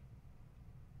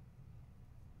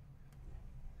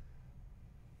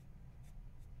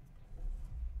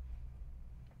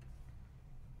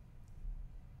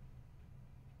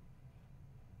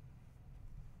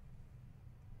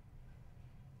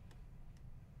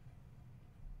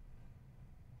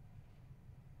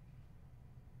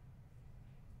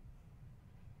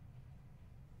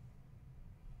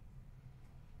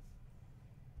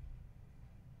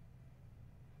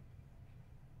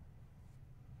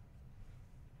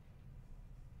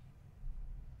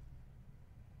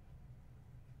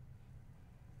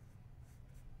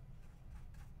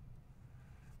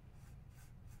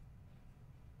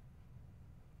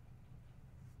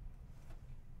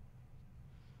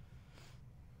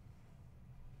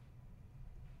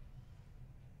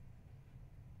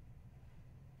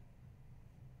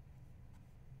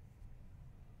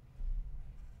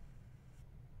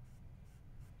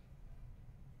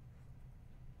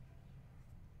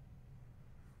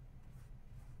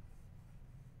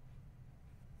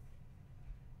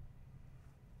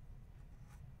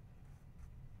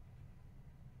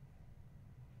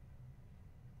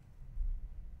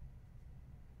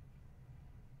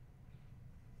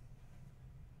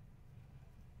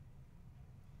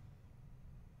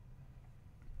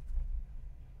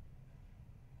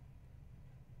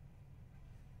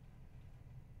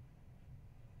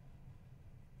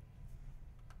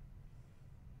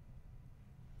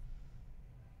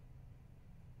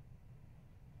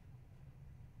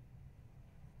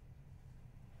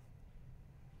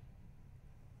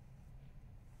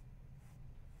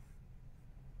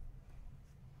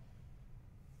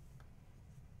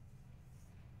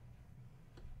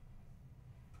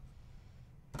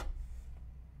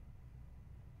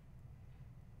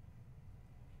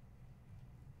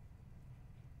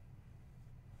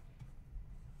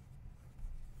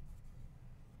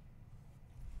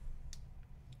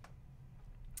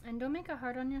 And don't make it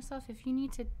hard on yourself. If you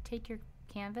need to take your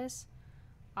canvas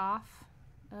off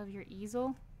of your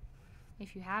easel,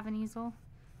 if you have an easel,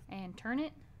 and turn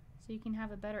it so you can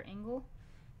have a better angle,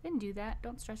 then do that.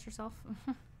 Don't stress yourself.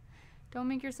 Don't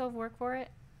make yourself work for it.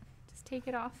 Just take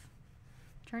it off,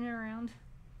 turn it around.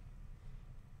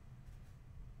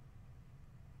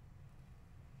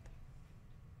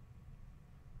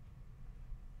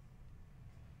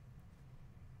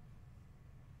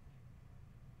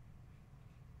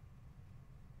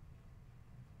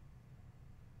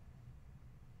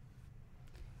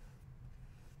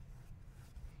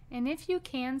 And if you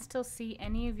can still see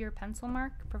any of your pencil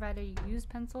mark, provided you use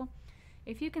pencil,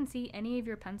 if you can see any of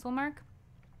your pencil mark,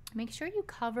 make sure you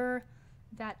cover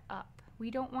that up.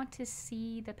 We don't want to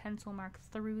see the pencil mark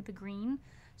through the green,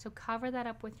 so cover that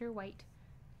up with your white,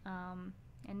 and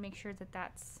make sure that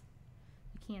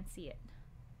you can't see it.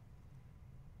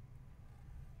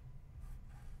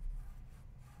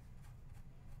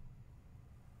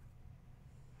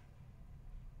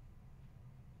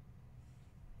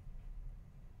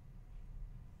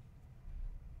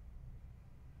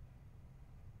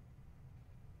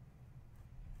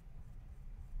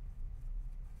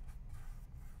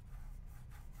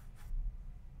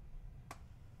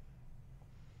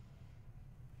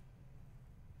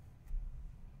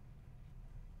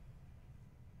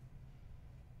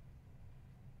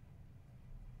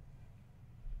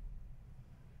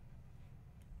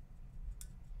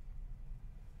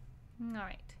 All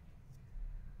right.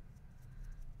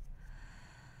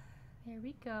 There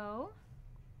we go.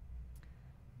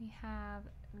 We have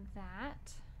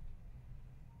that.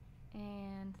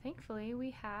 And thankfully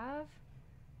we have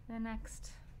the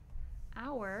next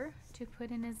hour to put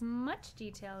in as much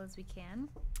detail as we can.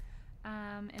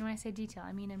 And when I say detail,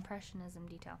 I mean impressionism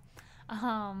detail,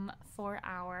 for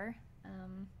our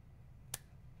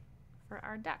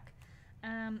duck.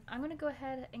 I'm gonna go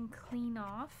ahead and clean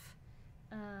off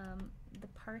the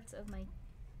parts of my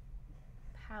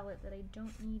palette that I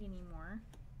don't need anymore.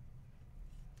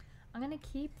 I'm gonna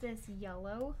keep this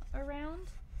yellow around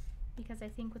because I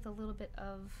think with a little bit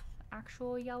of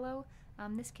actual yellow,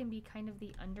 this can be kind of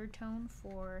the undertone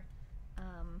for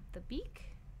the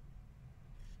beak,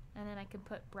 and then I can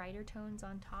put brighter tones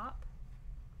on top.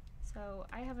 So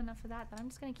I have enough of that I'm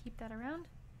just gonna keep that around.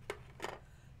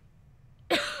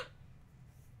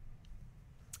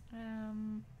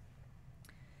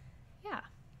 Yeah.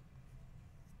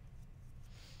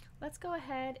 Let's go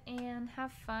ahead and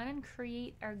have fun and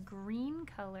create our green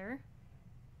color.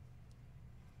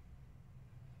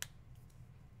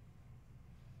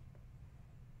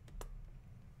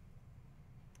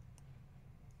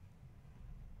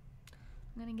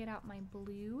 I'm gonna get out my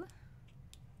blue.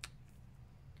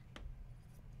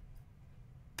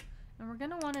 And we're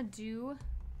gonna wanna do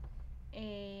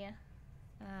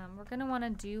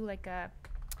like a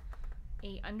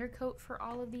undercoat for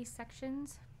all of these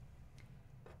sections,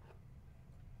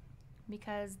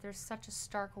 because there's such a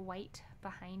stark white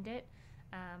behind it.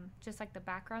 Just like the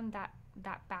background,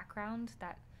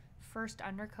 that first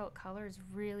undercoat color is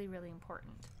really, really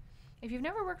important. If you've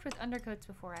never worked with undercoats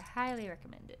before, I highly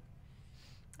recommend it.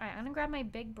 All right, I'm gonna grab my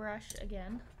big brush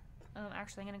again.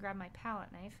 Actually, I'm gonna grab my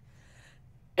palette knife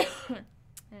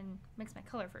and mix my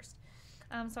color first.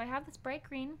 So I have this bright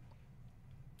green.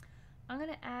 I'm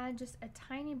gonna add just a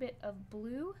tiny bit of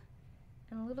blue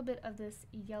and a little bit of this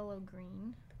yellow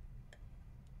green.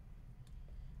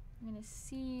 I'm gonna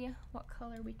see what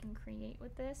color we can create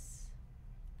with this.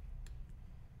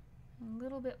 A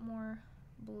little bit more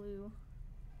blue.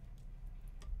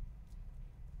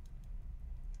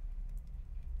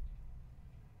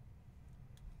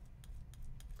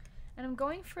 And I'm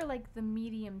going for like the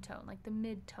medium tone, like the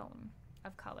mid-tone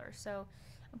of color. So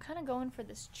I'm kind of going for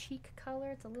this cheek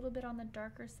color. It's a little bit on the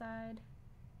darker side.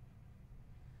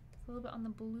 It's a little bit on the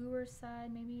bluer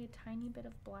side, maybe a tiny bit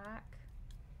of black.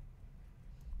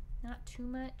 Not too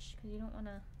much, because you don't want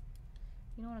to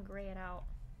gray it out.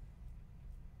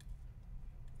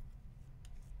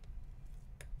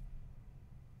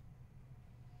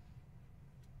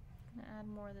 I'm gonna add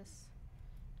more of this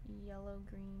yellow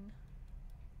green.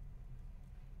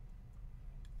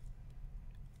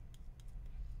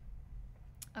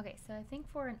 Okay, so I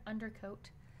think for an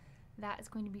undercoat, that is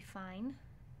going to be fine.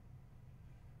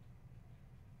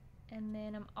 And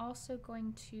then I'm also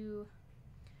going to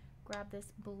grab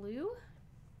this blue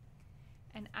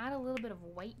and add a little bit of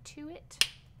white to it.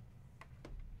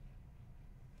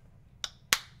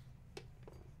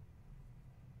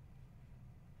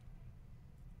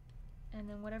 And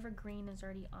then whatever green is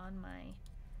already on my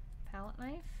palette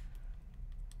knife.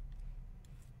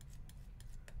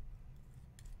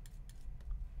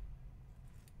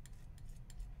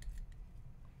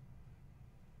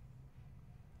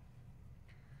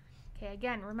 Okay,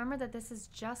 again, remember that this is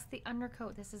just the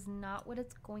undercoat. This is not what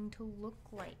it's going to look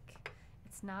like.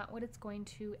 It's not what it's going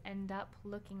to end up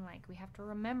looking like. We have to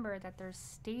remember that there's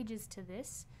stages to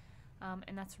this,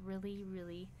 and that's really,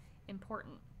 really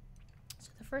important.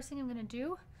 So the first thing I'm gonna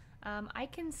do, I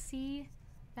can see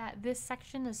that this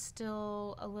section is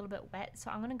still a little bit wet,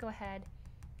 so I'm gonna go ahead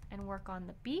and work on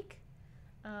the beak.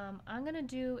 I'm gonna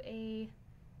do a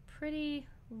pretty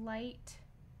light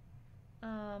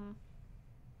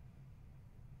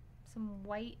some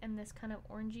white and this kind of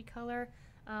orangey color.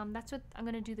 That's what I'm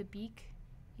gonna do the beak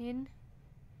in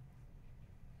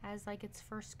as like its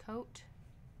first coat.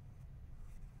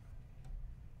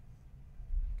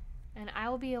 And I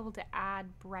will be able to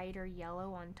add brighter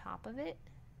yellow on top of it.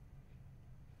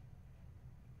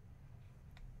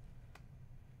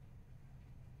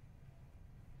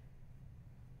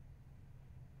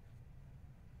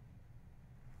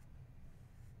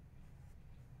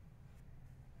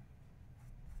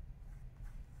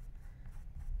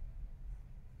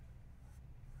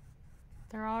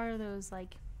 There are those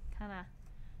like kind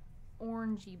of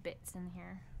orangey bits in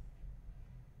here.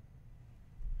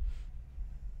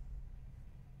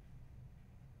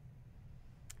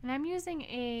 And I'm using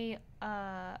a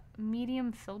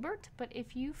medium filbert, but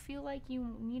if you feel like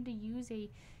you need to use a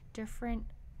different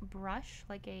brush,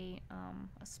 like a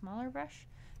smaller brush,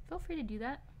 feel free to do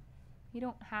that. You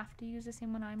don't have to use the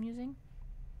same one I'm using.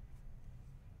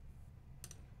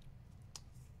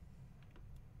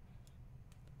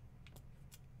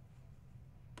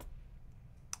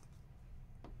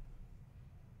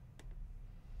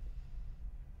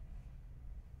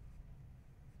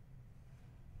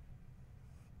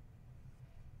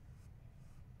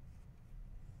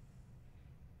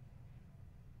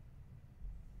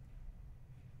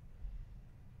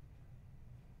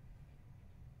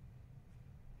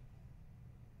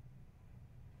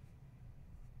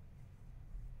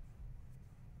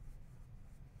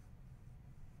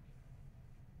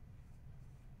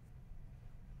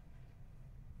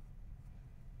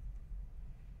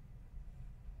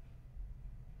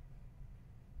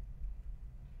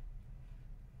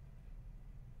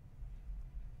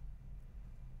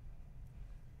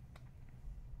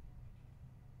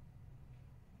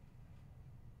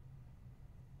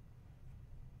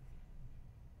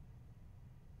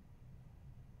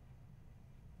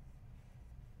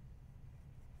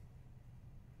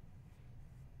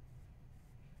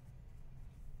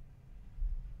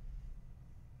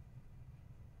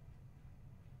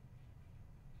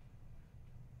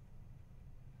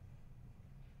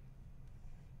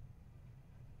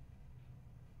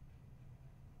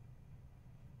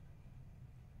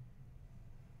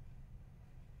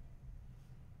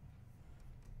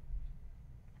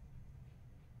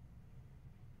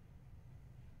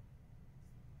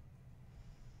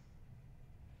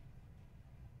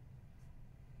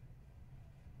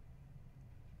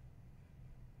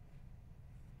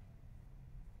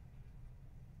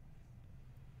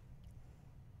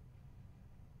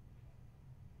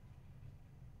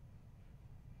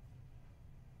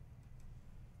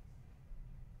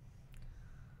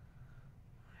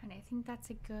 And I think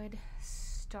that's a good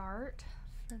start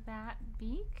for that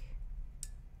beak.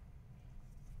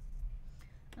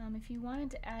 If you wanted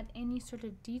to add any sort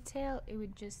of detail, it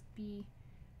would just be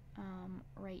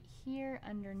right here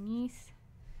underneath.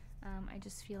 I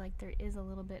just feel like there is a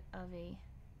little bit of a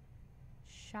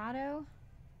shadow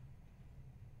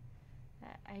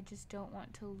that I just don't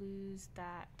want to lose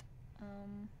that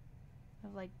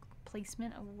of like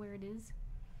placement of where it is.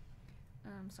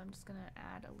 So I'm just gonna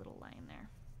add a little line there.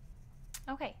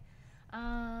 Okay,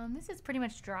 this is pretty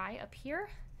much dry up here,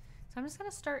 so I'm just gonna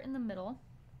start in the middle,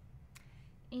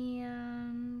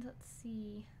 and let's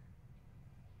see,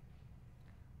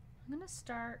 I'm gonna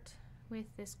start with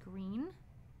this green,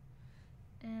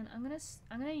 and I'm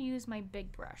gonna use my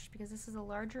big brush because this is a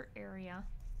larger area.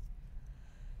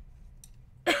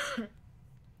 I'm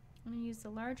gonna use the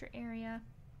larger area,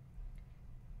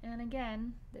 and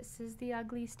again, this is the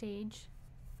ugly stage.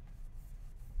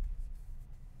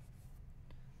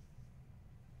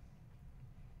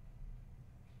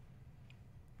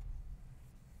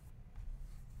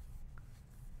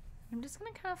 I'm just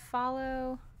gonna kind of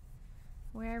follow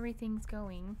where everything's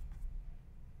going.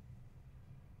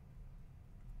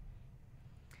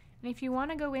 And if you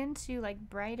want to go into like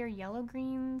brighter yellow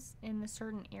greens in the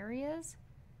certain areas,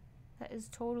 that is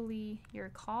totally your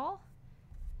call.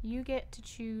 You get to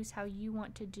choose how you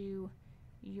want to do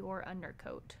your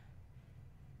undercoat.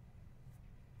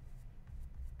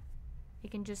 It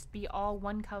can just be all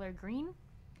one color green.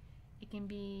 It can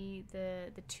be the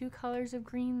two colors of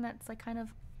green that's like kind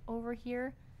of over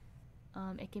here.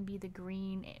 It can be the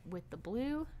green with the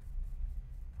blue.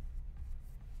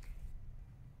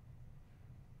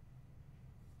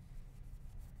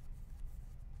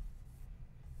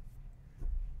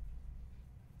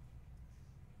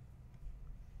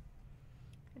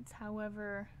 It's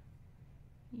however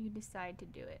you decide to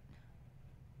do it.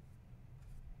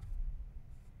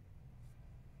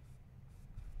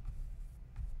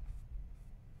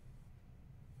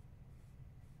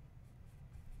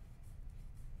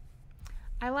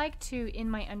 I like to, in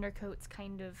my undercoats,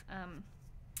 kind of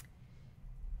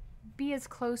be as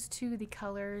close to the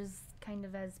colors kind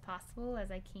of as possible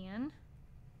as I can.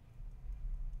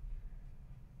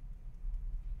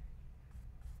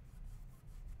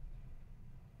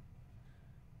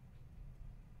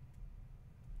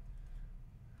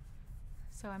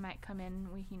 So I might come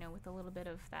in with, you know, with a little bit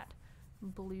of that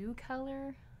blue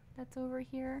color that's over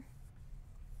here.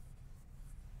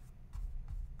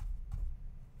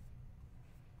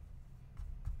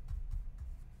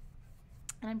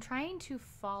 And I'm trying to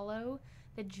follow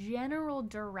the general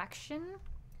direction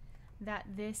that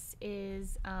this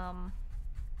is,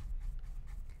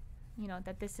 you know,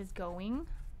 that this is going.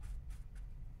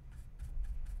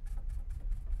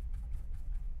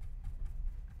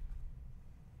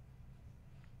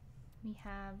 We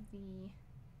have the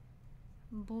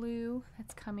blue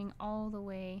that's coming all the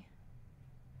way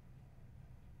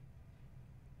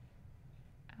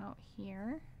out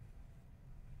here.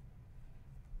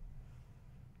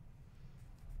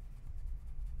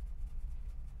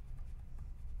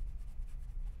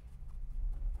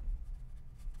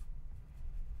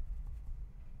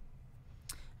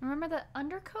 Remember that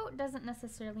undercoat doesn't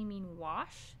necessarily mean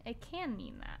wash. It can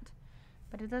mean that,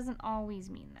 but it doesn't always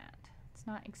mean that. It's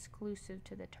not exclusive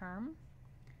to the term.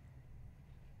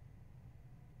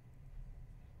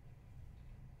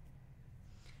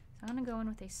 So I'm going to go in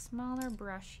with a smaller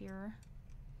brush here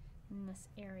in this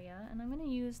area, and I'm going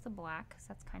to use the black because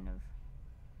that's kind of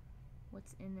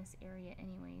what's in this area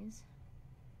anyways.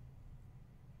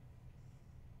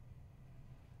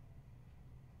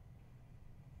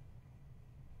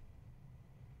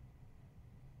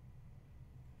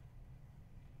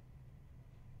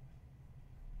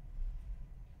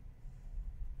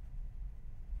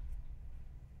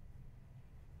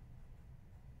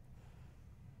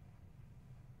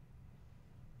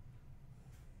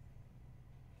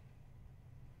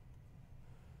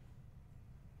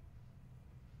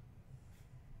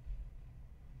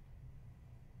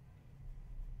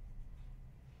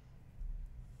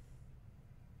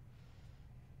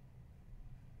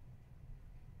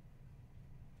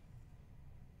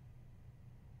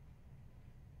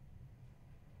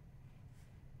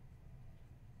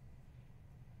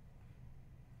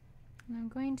 And I'm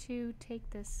going to take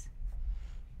this,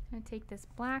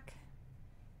 black.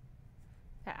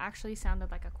 That actually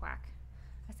sounded like a quack.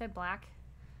 I said black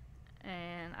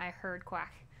and I heard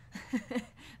quack.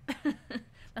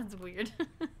 That's weird.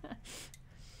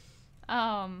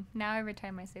 Now every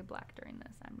time I say black during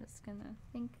this, I'm just gonna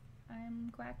think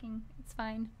I'm quacking. It's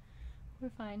fine. We're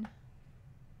fine.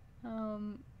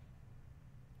 I'm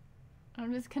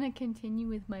just gonna continue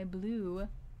with my blue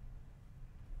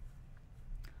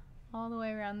all the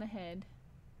way around the head.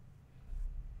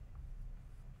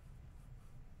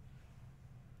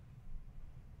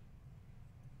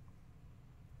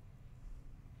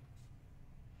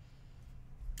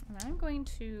 And I'm going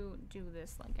to do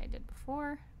this like I did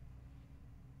before.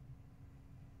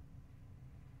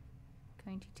 I'm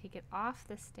going to take it off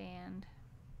the stand.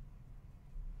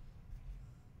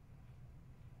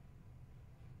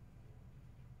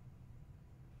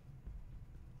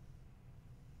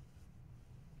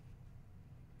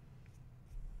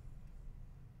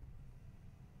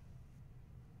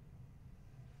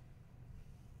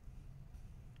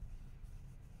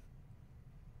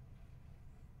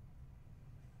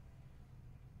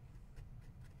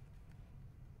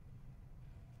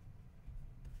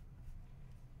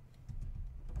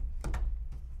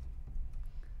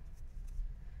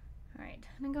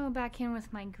 I'm gonna go back in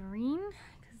with my green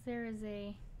because there is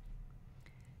a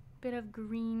bit of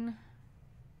green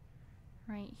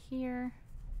right here.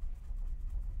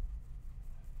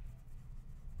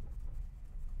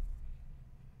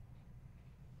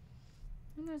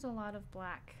 And there's a lot of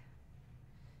black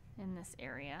in this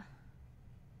area.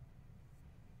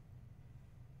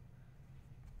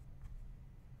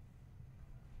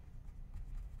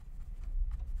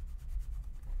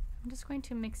 I'm just going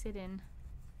to mix it in.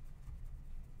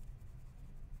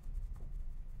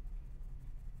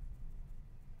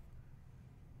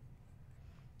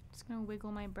 Just going to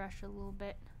wiggle my brush a little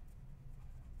bit.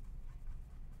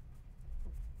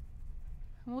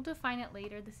 And we'll define it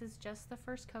later. This is just the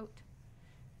first coat.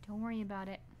 Don't worry about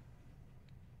it.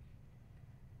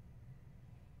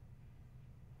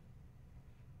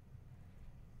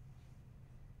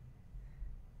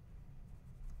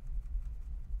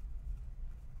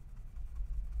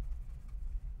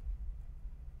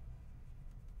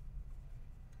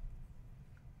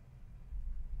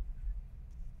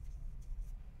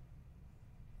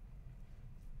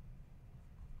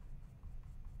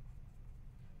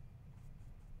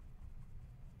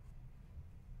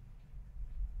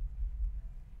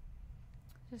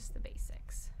 just the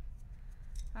basics.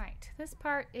 All right, this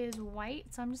part is white,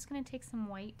 so I'm just gonna take some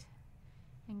white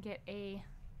and get a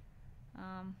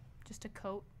just a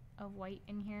coat of white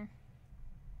in here.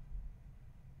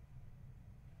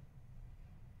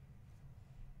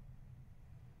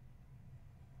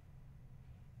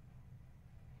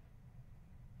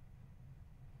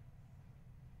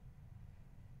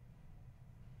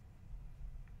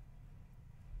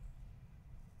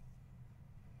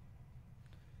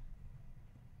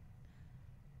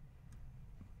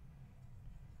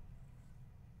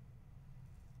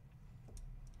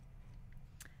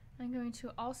 I'm going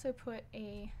to also put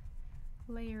a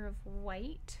layer of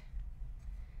white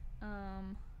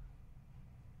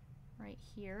right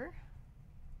here.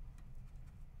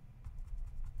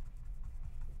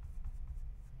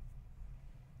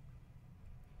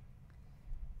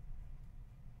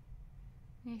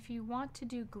 And if you want to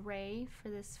do gray for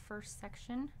this first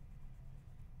section,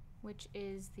 which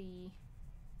is the,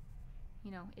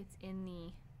 it's in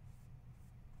the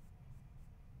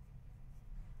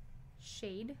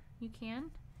shade, you can,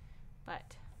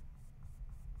 but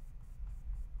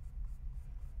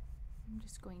I'm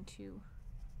just going to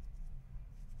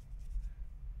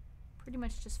pretty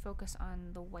much just focus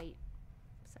on the white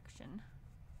section.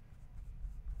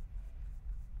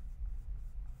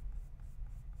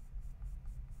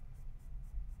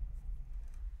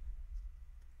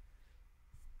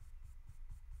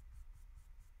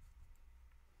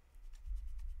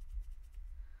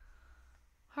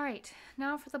 All right,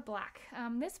 now for the black.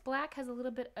 This black has a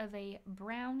little bit of a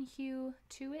brown hue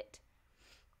to it.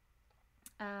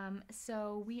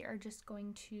 So we are just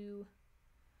going to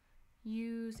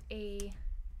use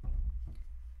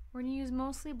we're gonna use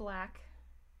mostly black.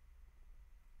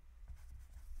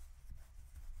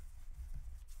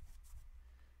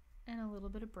 And a little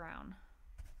bit of brown.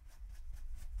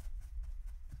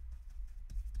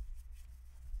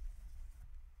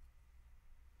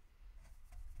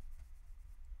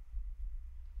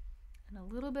 And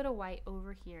a little bit of white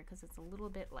over here because it's a little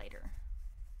bit lighter.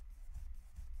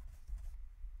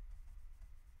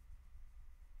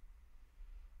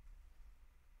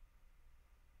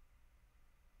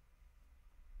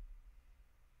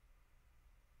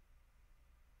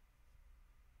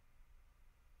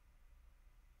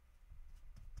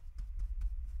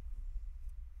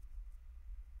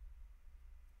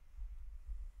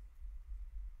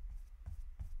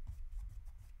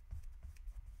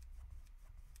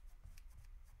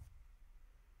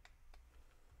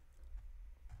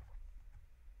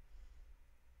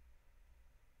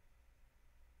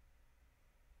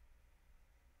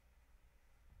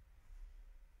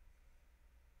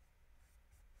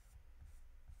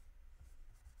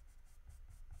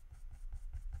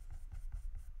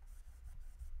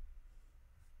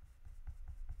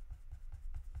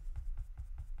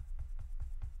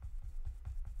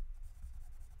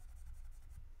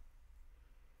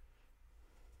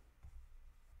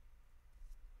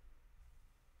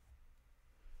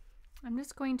 I'm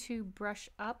just going to brush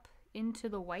up into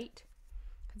the white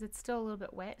because it's still a little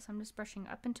bit wet, so I'm just brushing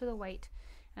up into the white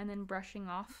and then brushing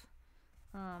off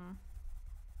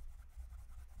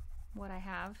what I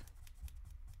have.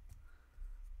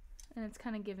 And it's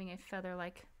kind of giving a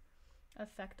feather-like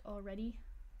effect already.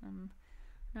 I'm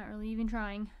not really even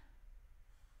trying.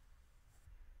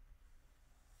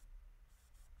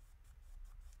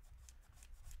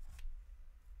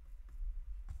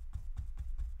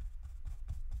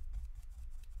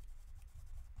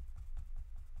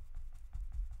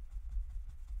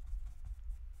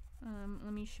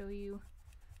 Let me show you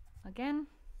again.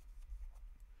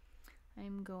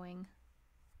 I'm going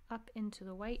up into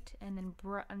the white and then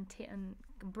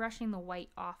brushing the white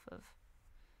off of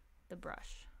the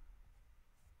brush.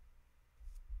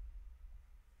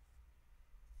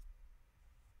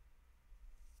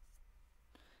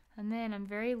 And then I'm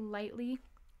very lightly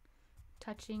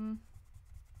touching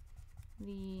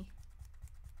the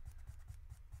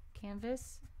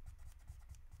canvas,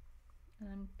 and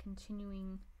I'm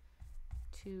continuing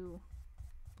to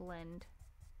blend.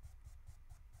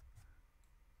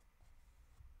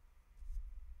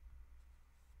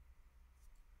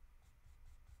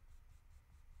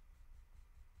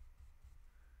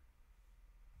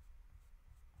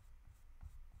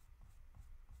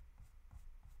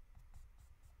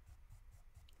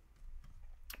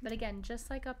 But again, just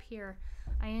like up here,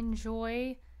 I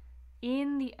enjoy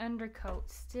in the undercoat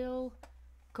still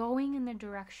going in the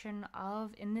direction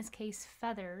of, in this case,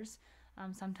 feathers.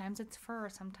 Sometimes it's fur,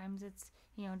 sometimes it's,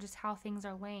 just how things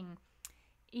are laying.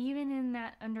 Even in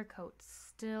that undercoat,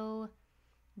 still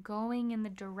going in the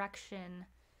direction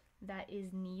that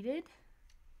is needed.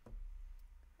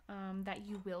 that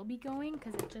you will be going,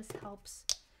 because it just helps.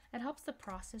 It helps the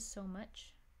process so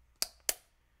much.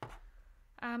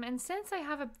 And since I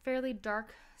have a fairly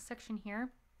dark section here,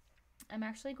 I'm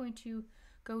actually going to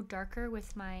go darker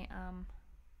with my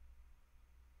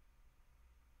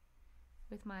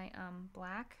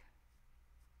black,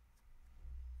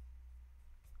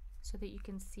 so that you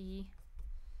can see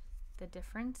the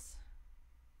difference.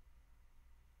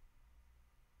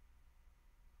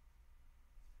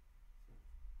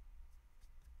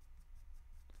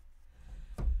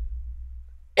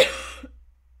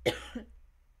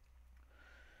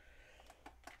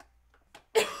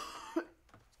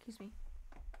 Excuse me.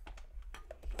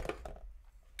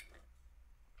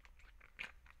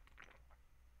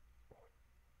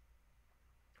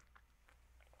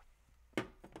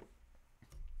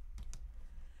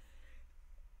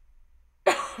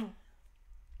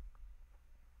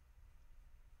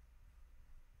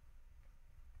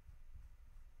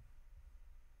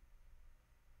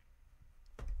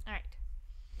 All right.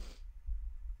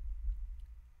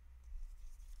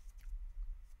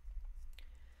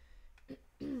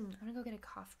 I'm gonna go get a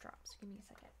cough drop, so give me a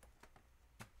second.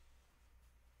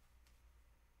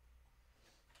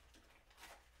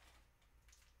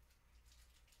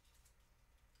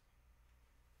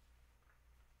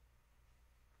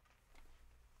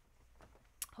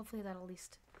 Hopefully that'll at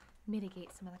least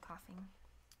mitigate some of the coughing.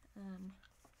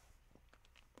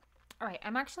 All right,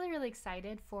 I'm actually really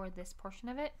excited for this portion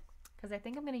of it, because I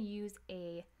think I'm gonna use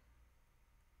a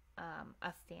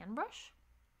fan brush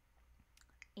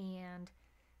and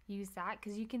use that,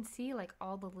 because you can see like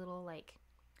all the little like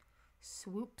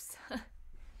swoops,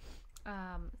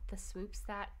 the swoops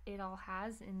that it all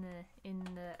has in it.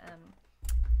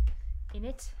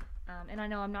 And I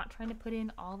know I'm not trying to put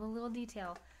in all the little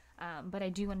detail, but I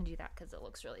do want to do that because it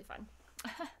looks really fun.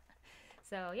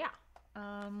 So yeah.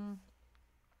 All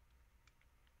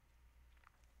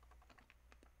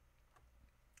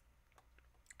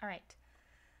right.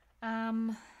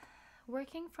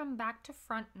 Working from back to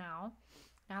front now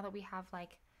that we have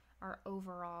like our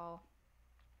overall,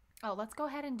 let's go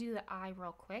ahead and do the eye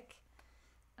real quick.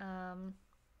 And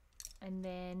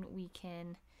then we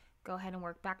can go ahead and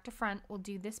work back to front. We'll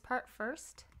do this part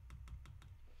first,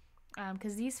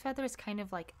 because these feathers kind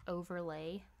of like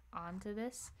overlay onto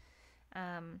this,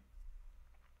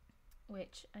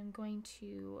 which I'm going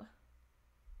to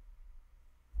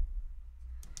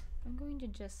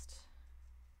just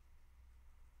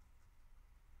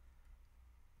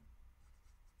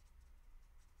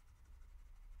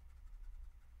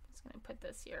going to put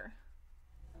this here.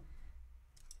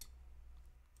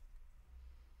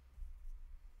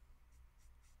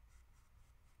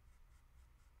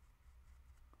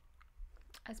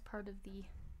 As part of the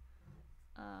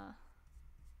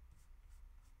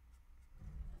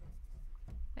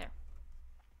there.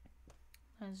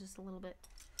 That was just a little bit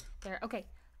there. Okay,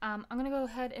 I'm gonna go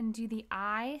ahead and do the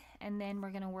eye, and then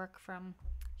we're gonna work from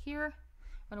here.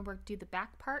 We're gonna do the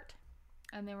back part,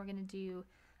 and then we're gonna do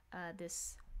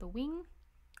the wing.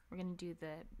 We're gonna do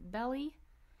the belly,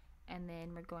 and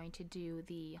then we're going to do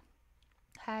the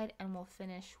head, and we'll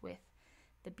finish with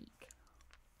the beak.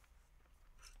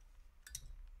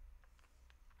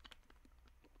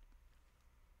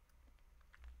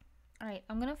 All right,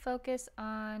 I'm gonna focus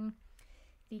on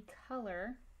the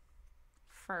color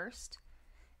first,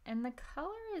 and the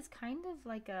color is kind of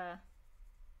like a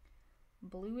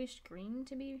bluish green,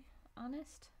 to be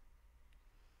honest.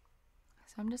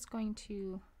 So I'm just going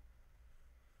to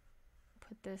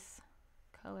put this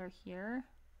color here,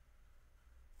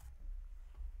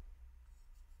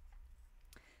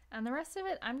 and the rest of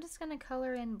it I'm just gonna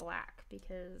color in black,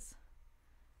 because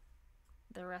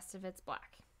the rest of it's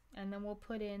black. And then we'll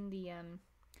put in the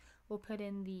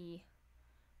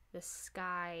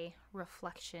sky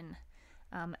reflection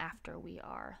after we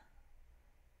are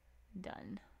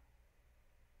done.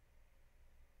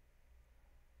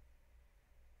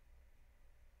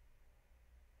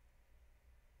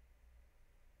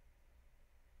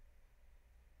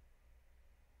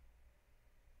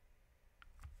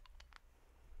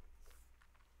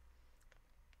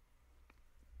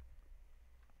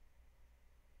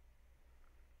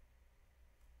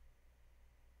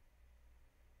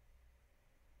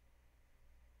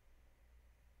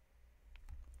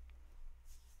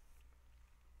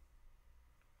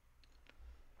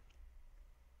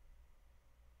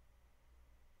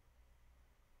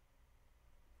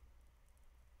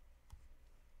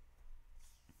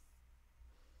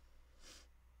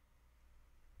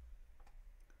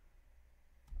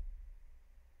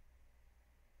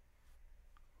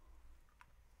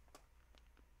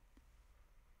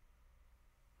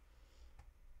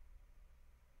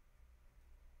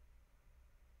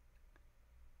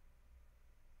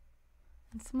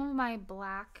 some of my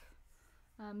black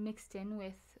mixed in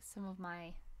with some of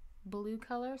my blue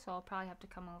color, so I'll probably have to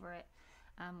come over it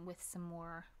with some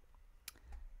more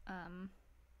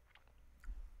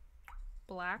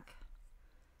black.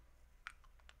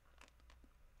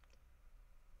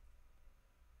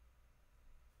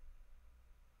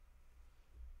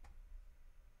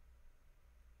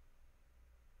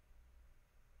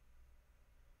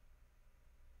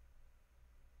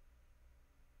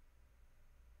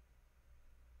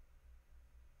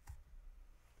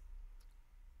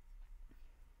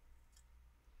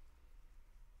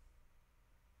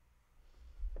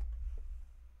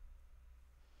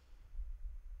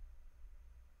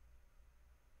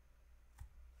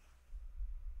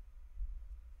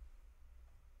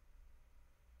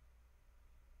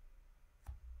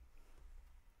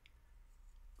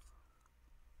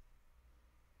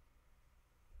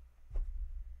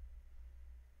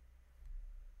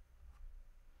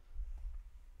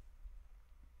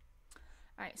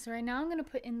 Alright, so right now I'm going to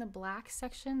put in the black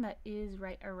section that is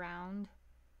right around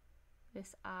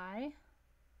this eye.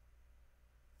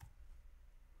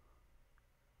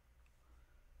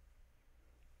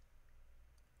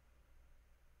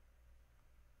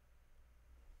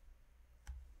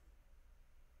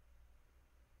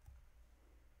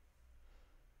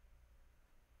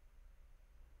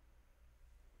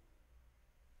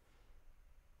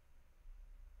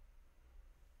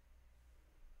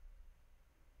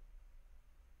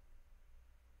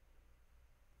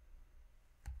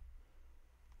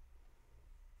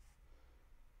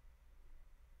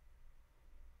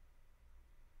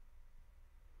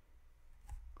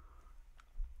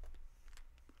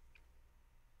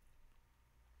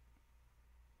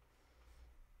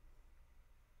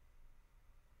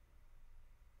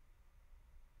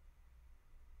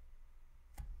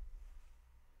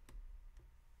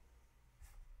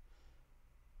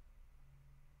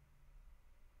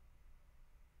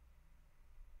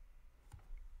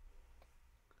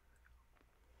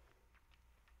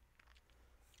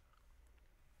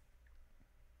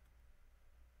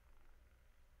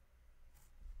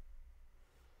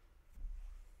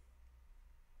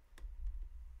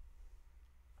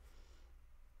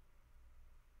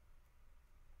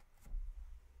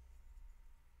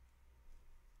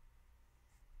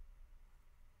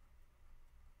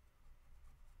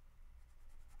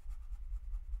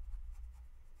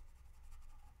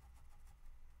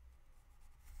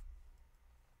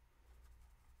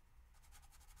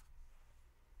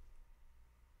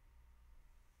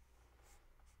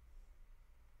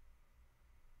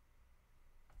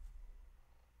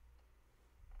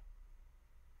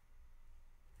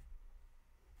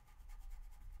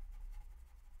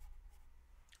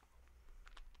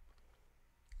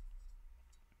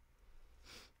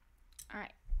 All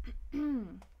right.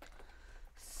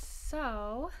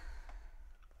 So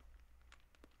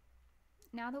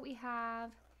now that we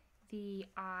have the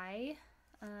eye,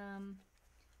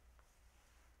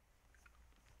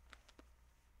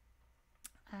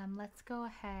 let's go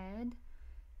ahead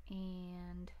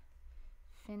and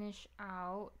finish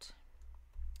out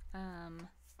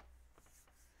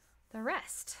the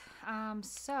rest.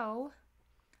 So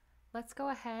let's go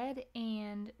ahead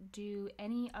and do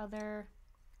any other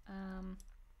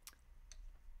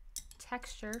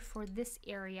texture for this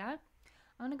area.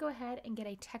 I'm gonna go ahead and get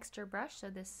a texture brush. So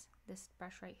this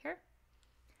brush right here.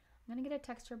 I'm gonna get a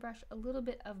texture brush, a little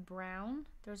bit of brown.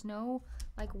 There's no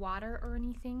like water or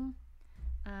anything.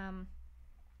 And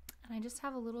I just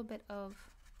have a little bit of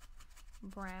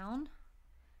brown.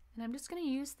 And I'm just gonna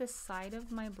use this side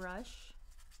of my brush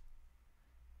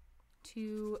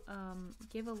to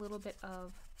give a little bit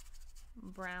of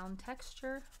brown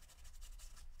texture.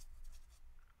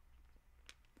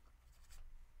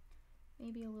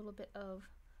 Maybe a little bit of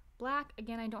black.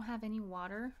 Again, I don't have any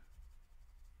water.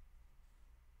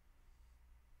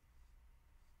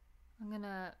 I'm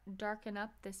gonna darken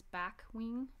up this back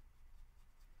wing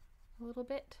a little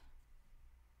bit.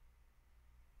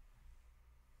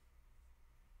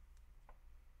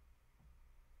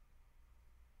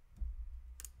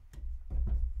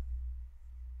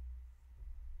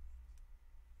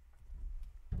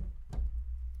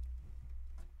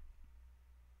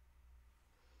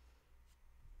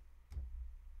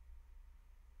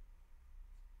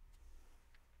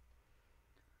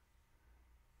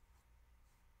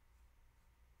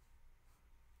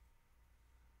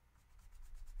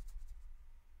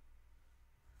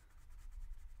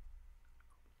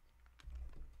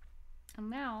 And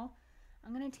now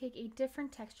I'm going to take a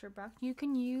different texture brush. You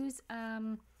can use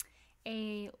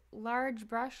a large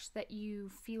brush that you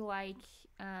feel like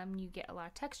you get a lot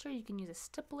of texture. You can use a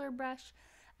stippler brush.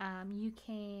 You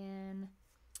can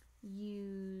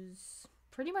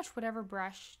pretty much whatever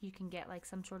brush you can get like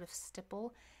some sort of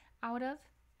stipple out of.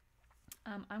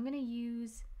 I'm going to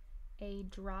use a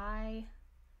dry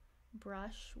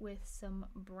brush with some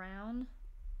brown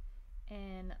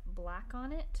and black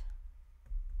on it.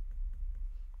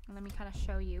 And let me kind of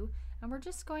show you. And we're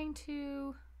just going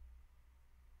to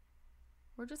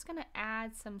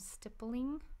add some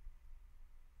stippling.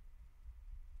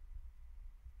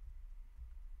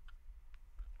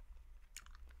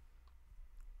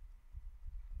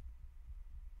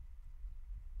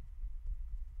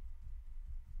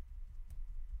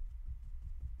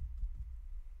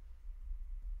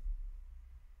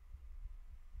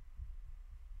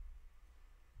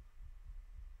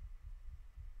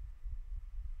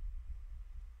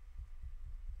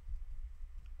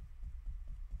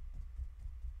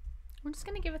 We're just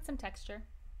going to give it some texture.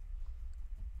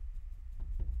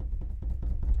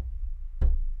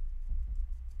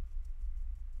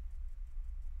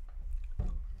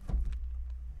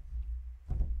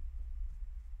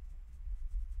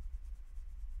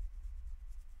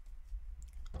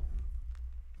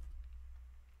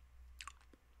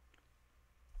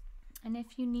 And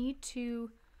if you need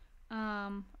to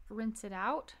rinse it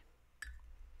out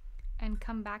and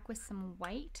come back with some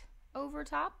white over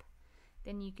top,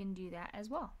 then you can do that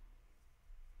as well.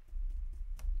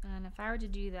 And if I were to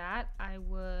do that, I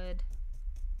would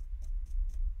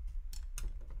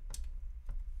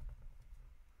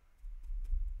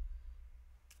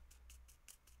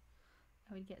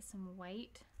get some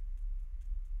white.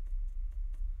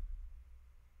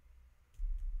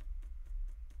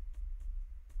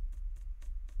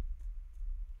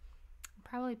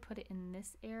 Probably put it in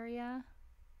this area,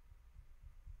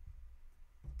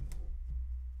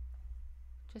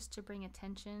 just to bring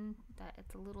attention that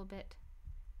it's a little bit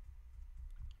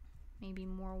maybe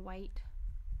more white.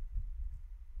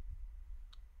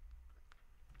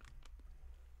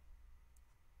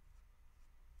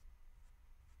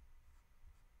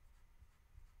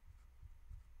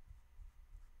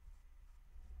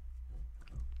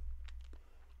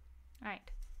 All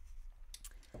right,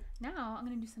 now I'm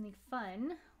going to do something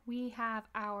fun. We have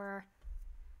our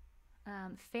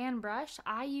fan brush.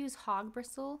 I use hog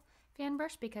bristle fan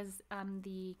brush because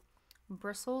the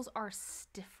bristles are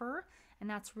stiffer, and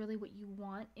that's really what you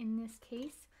want in this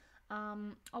case.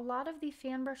 A lot of the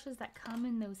fan brushes that come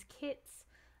in those kits,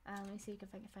 let me see if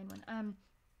I can find one.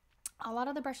 A lot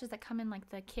of the brushes that come in like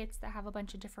the kits that have a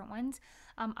bunch of different ones,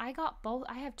 I got both.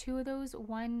 I have two of those.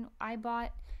 One I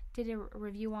did a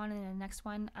review on, and the next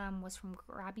one was from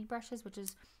Grabby brushes, which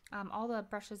is all the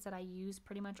brushes that I use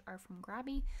pretty much are from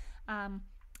Grabby.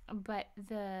 But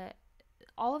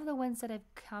all of the ones that have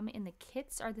come in the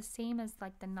kits are the same as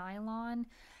like the nylon,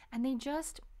 and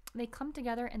they clump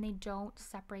together and they don't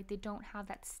separate. They don't have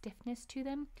that stiffness to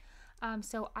them.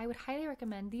 So I would highly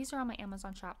recommend, these are on my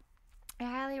Amazon shop. I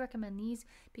highly recommend these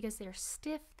because they're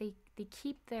stiff. They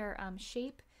keep their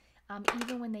shape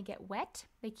even when they get wet.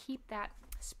 They keep that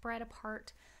spread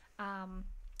apart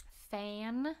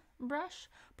fan brush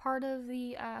part of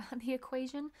the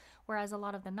equation, whereas a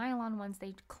lot of the nylon ones,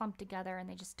 they clump together and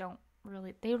they just don't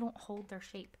hold their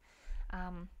shape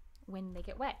when they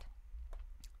get wet.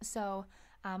 So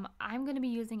I'm going to be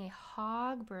using a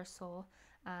hog bristle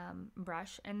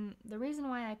brush, and the reason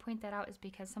why I point that out is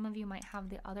because some of you might have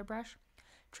the other brush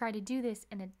try to do this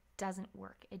and it doesn't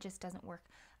work. It just doesn't work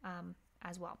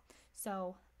as well.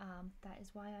 So that is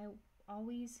why I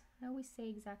always say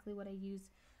exactly what I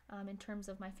use in terms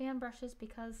of my fan brushes,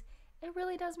 because it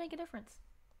really does make a difference.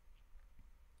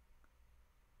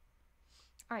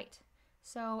 All right,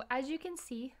 so as you can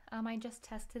see, I just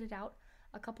tested it out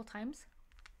a couple times.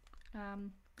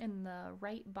 In the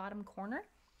right bottom corner,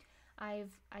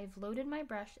 I've loaded my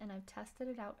brush and I've tested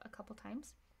it out a couple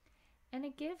times, and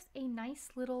it gives a nice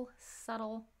little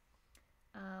subtle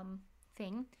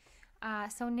thing.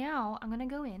 So now I'm gonna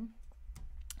go in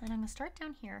and I'm gonna start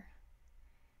down here,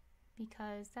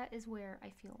 because that is where I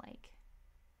feel like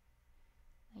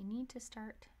I need to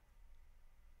start.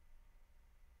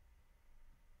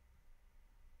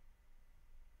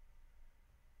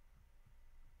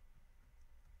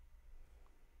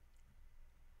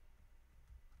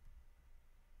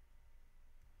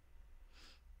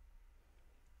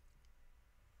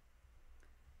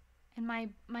 And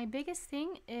my biggest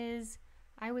thing is,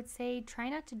 I would say, try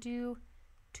not to do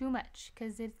too much,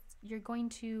 because you're going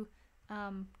to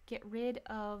get rid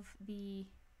of the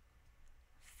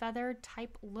feather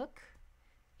type look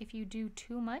if you do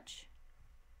too much.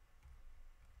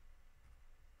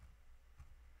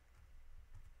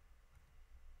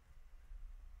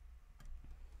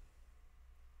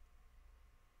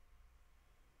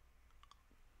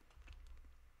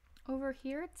 Over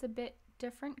here it's a bit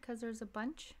different because there's a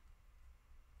bunch.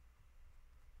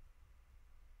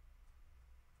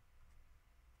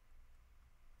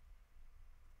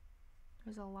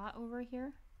 There's a lot over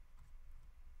here.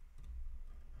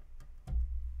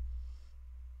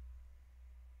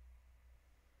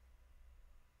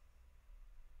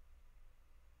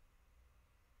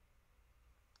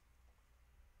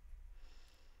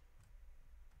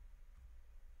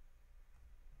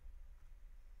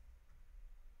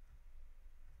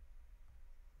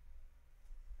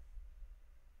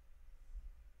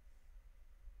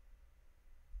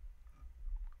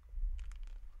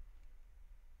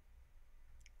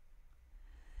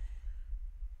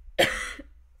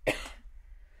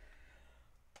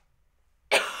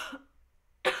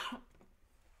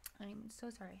 I'm so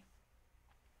sorry.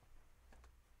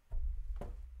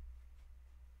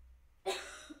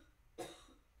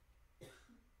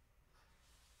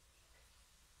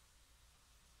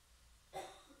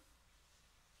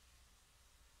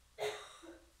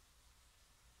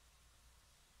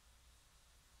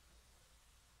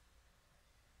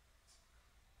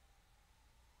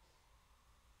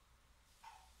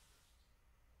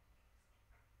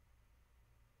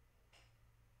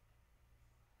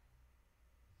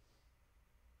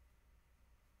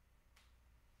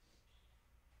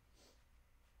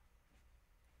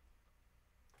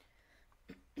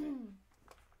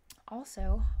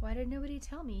 Also, why did nobody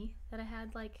tell me that I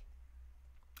had like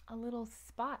a little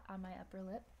spot on my upper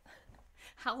lip?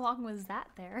 How long was that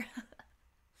there?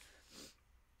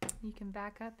 You can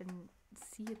back up and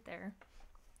see it there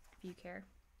if you care.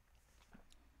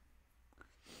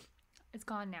 It's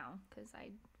gone now because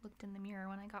I looked in the mirror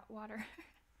when I got water.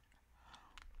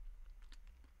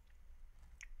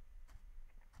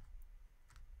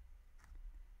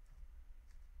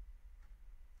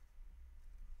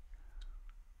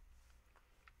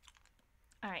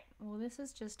 Alright, well this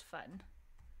is just fun.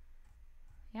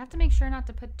 You have to make sure not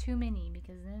to put too many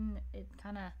because then it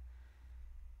kind of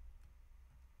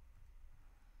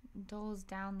dulls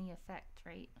down the effect,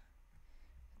 right?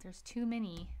 If there's too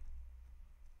many,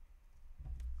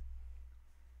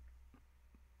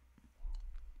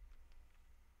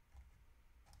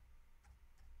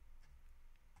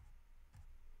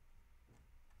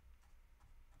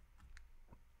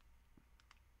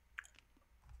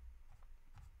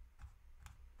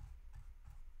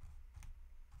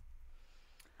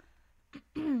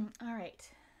 all right.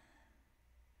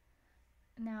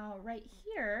 Now right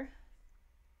here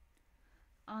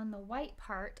on the white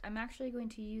part, I'm actually going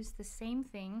to use the same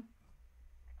thing.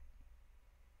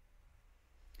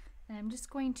 And I'm just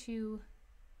going to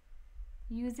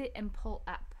use it and pull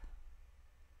up.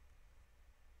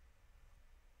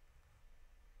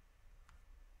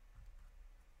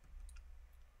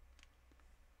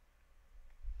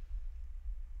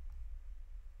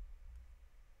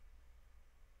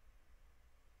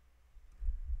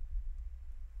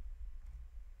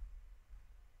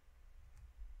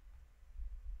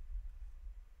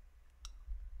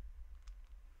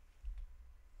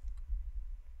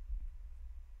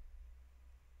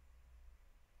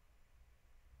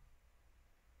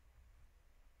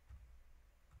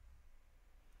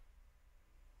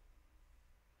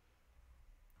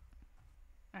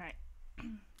 All right,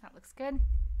 that looks good.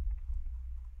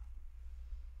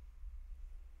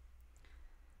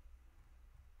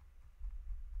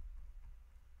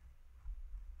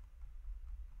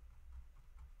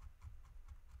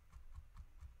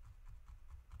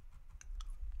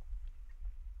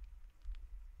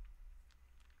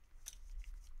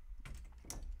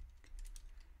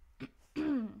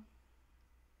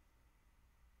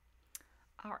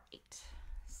 All right,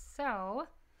 so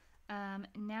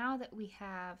now that we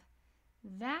have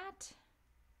that,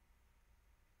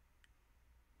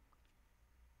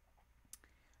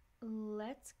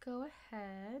 let's go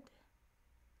ahead.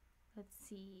 Let's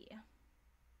see.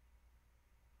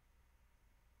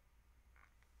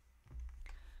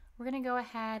 We're gonna go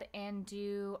ahead and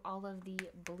do all of the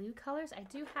blue colors. I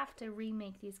do have to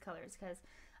remake these colors because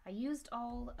I used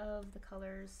all of the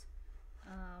colors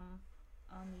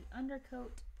on the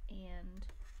undercoat and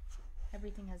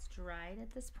everything has dried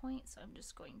at this point, so I'm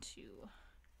just going to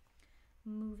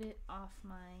move it off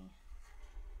my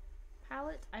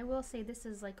palette. I will say this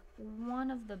is like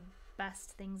one of the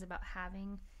best things about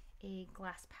having a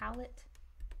glass palette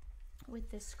with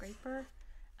this scraper,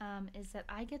 is that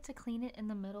I get to clean it in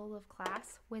the middle of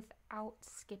class without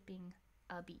skipping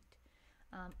a beat.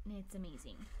 And it's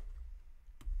amazing.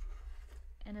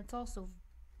 And it's also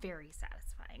very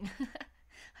satisfying.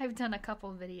 I've done a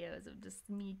couple videos of just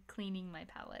me cleaning my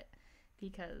palette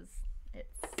because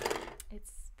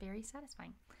it's very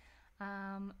satisfying.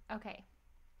 Okay.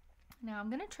 Now I'm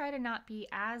going to try to not be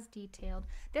as detailed.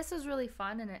 This was really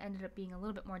fun, and it ended up being a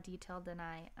little bit more detailed than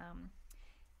I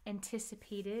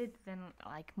anticipated,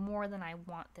 more than I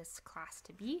want this class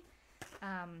to be.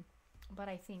 But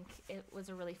I think it was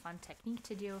a really fun technique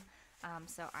to do,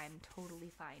 so I'm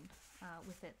totally fine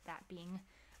with that being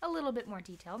a little bit more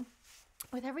detailed.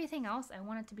 With everything else, I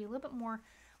want it to be a little bit more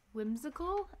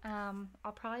whimsical.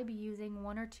 I'll probably be using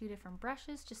 1 or 2 different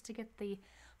brushes just to get the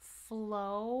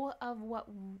flow of what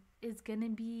is gonna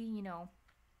be, you know,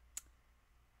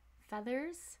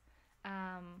 feathers.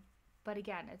 But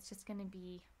again, it's just gonna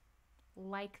be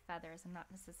like feathers and not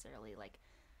necessarily like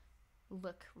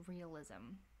look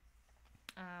realism.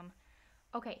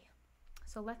 Okay,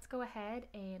 so let's go ahead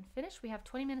and finish. We have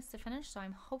 20 minutes to finish, so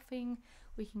I'm hoping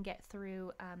we can get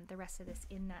through the rest of this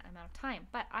in that amount of time.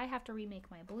 But I have to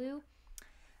remake my blue,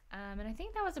 and I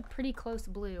think that was a pretty close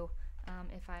blue,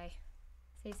 if I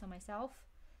say so myself.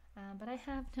 But I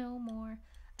have no more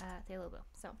phthalo blue,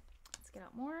 so let's get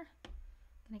out more.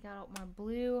 Gonna get out more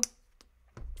blue.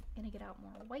 Gonna get out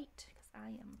more white because I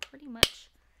am pretty much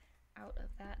out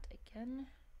of that again.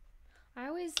 I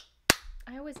always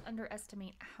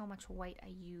underestimate how much white I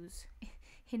use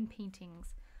in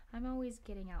paintings. I'm always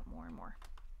getting out more and more.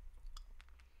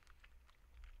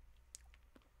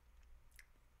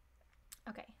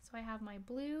 Okay, so I have my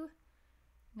blue.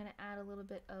 I'm gonna add a little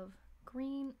bit of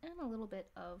green and a little bit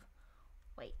of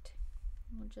white.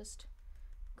 We'll just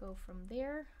go from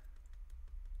there.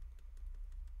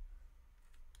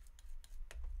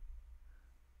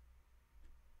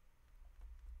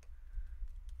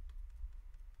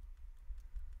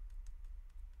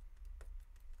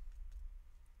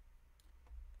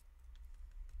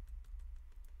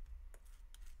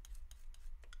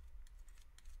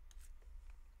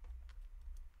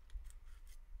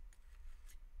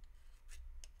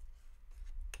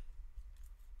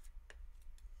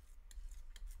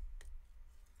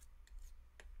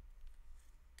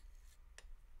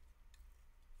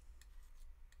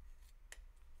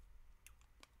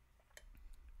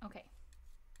 Okay,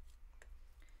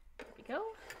 there we go.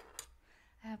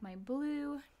 I have my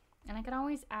blue, and I can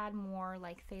always add more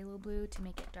like phthalo blue to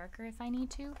make it darker if I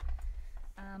need to.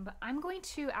 But I'm going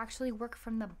to actually work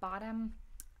from the bottom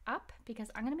up because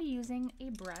I'm going to be using a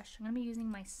brush. I'm going to be using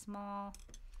my small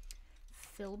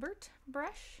filbert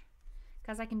brush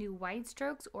because I can do wide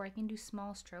strokes or I can do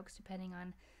small strokes depending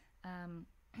on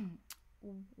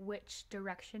which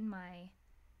direction my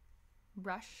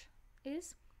brush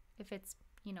is. If it's,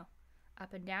 you know,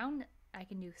 up and down, I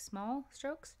can do small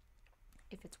strokes.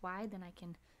 If it's wide, then I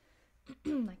can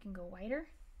I can go wider.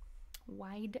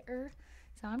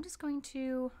 So I'm just going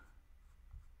to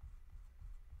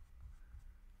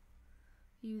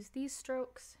use these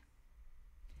strokes,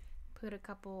 put a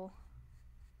couple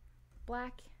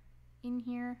black in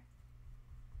here.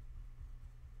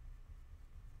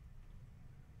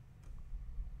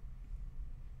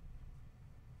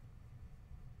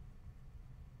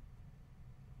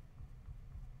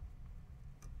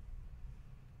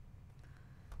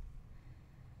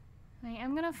 I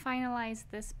am gonna finalize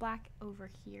this black over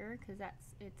here because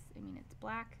it's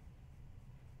black.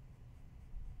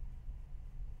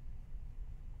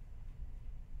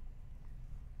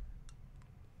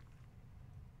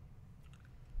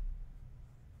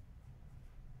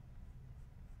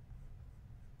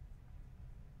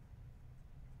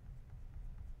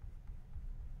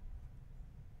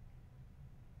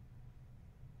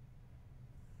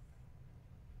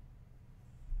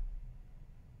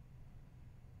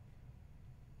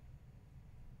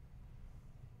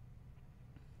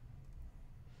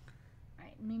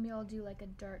 Maybe I'll do like a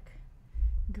dark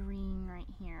green right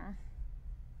here.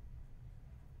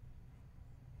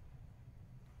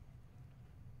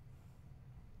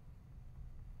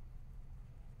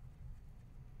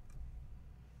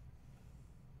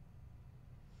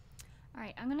 All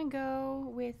right, I'm gonna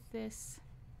go with this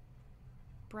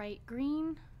bright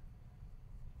green.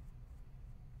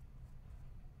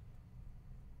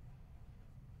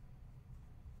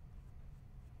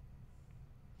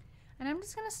 And I'm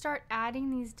just going to start adding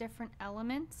these different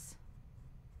elements.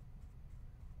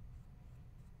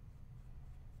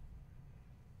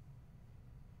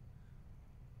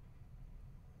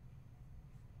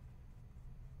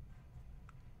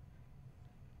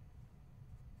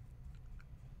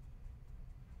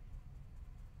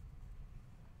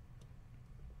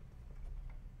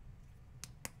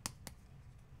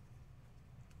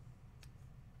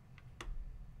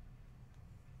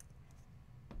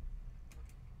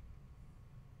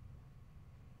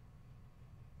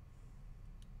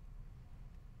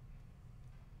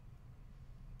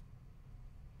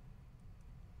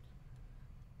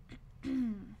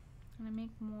 I'm gonna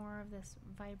make more of this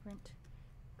vibrant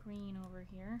green over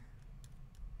here.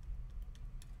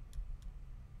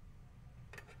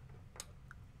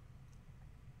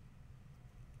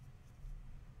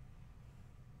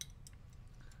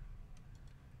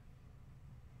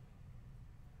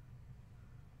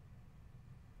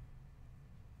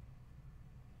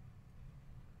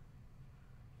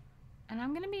 And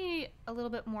I'm going to be a little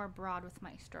bit more broad with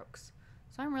my strokes.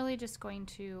 So I'm really just going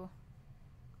to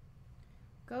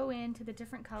go into the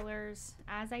different colors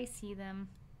as I see them.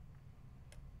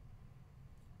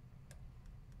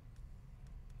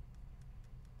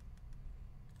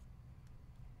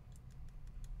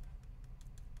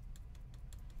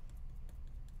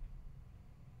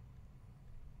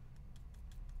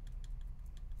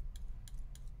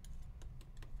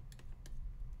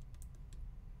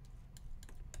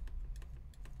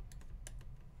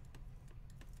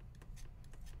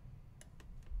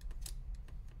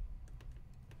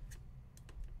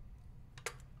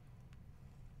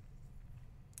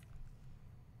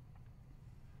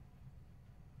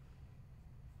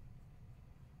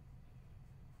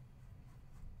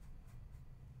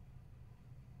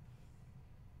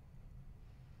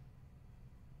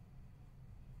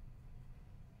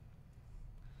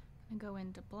 And go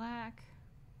into black.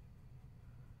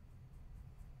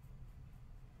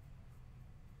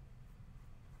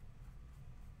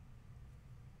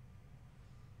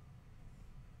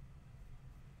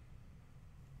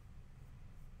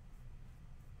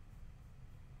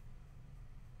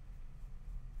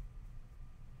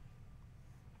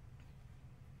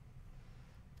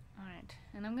 Alright,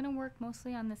 and I'm going to work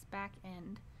mostly on this back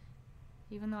end.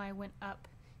 Even though I went up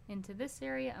into this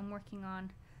area, I'm working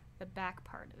on the back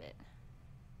part of it.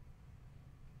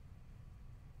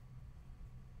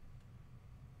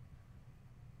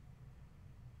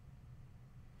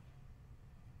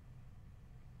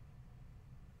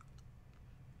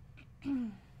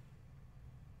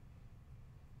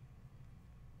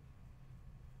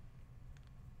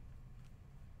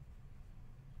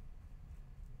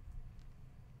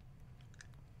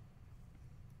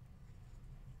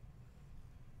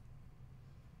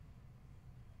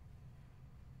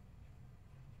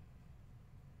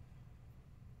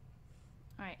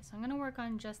 Alright, so I'm going to work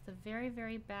on just the very,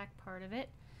 very back part of it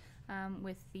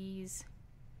with these,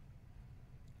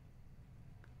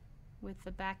 with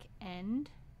the back end,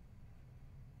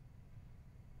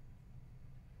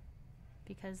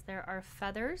 because there are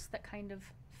feathers that kind of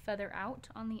feather out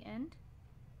on the end.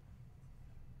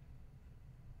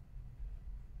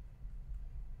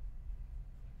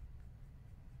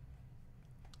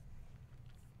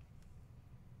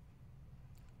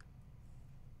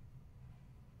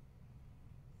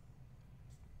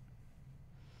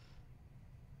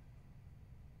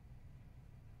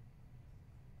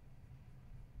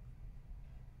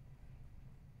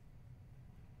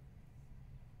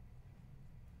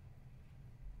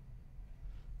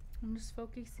 I'm just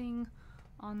focusing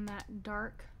on that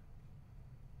dark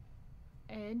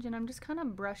edge, and I'm just kind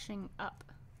of brushing up,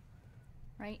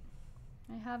 right?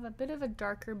 I have a bit of a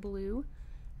darker blue,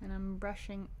 and I'm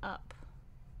brushing up.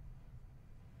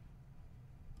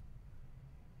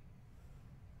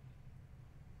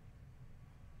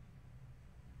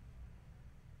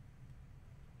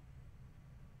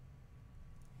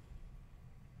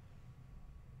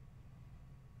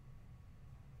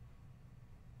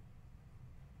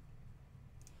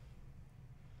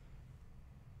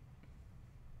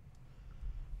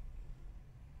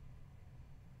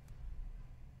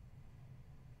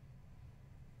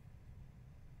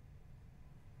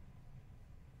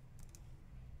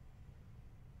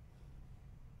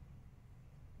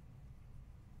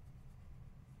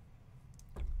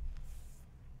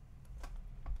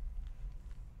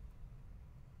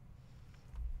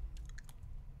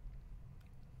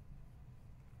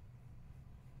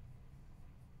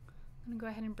 I'm going to go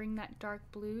ahead and bring that dark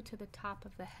blue to the top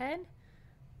of the head,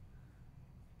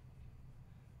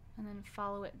 and then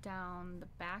follow it down the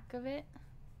back of it.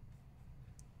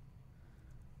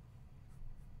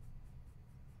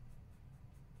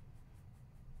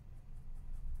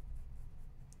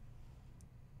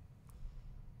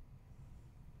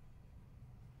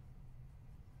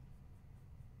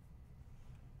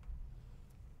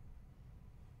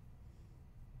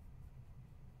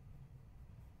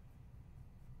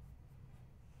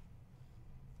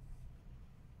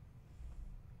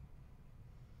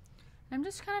 I'm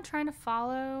just kind of trying to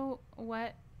follow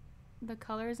what the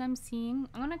colors I'm seeing.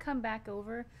 I'm gonna come back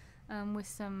over with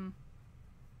some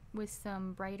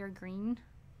brighter green.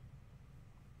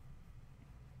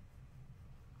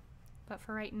 But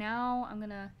for right now, I'm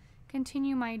gonna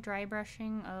continue my dry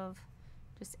brushing of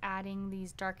just adding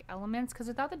these dark elements, because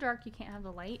without the dark you can't have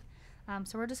the light.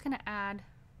 So we're just going to add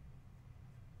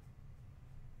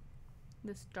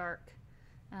this dark,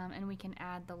 and we can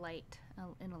add the light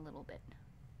in a little bit.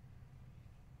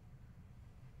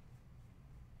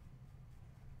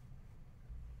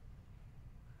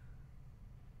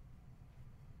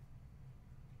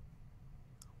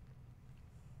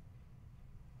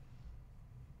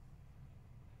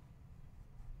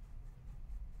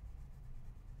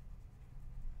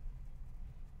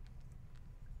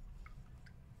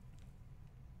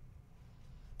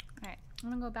 Alright, I'm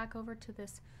going to go back over to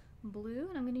this blue,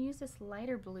 and I'm going to use this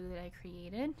lighter blue that I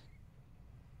created.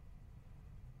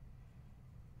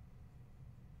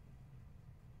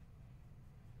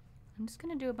 I'm just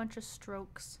going to do a bunch of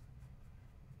strokes.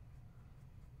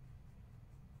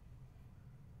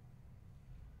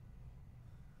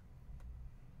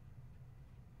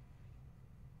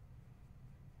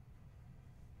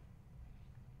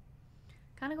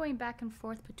 Kind of going back and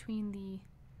forth between the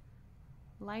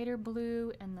lighter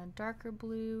blue and the darker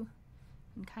blue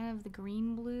and kind of the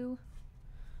green blue.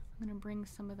 I'm going to bring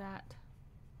some of that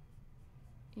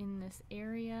in this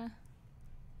area.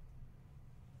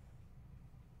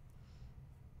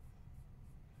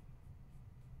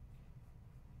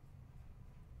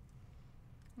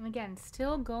 And again,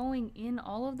 still going in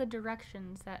all of the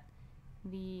directions that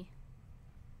the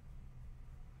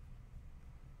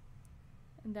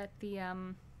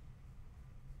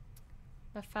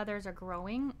feathers are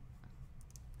growing.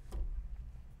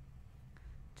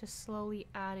 Just slowly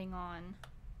adding on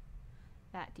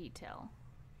that detail.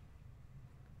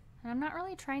 And I'm not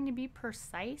really trying to be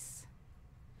precise.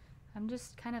 I'm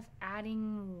just kind of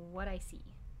adding what I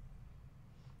see.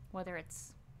 Whether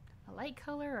it's a light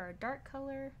color or a dark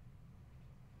color.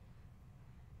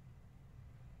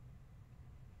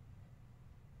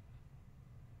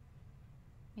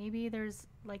 Maybe there's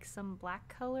like some black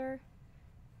color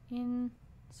in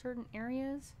certain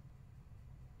areas.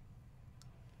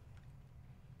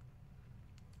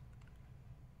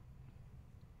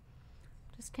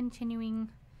 Just continuing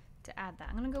to add that.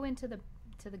 I'm going to go into the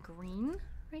green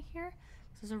right here.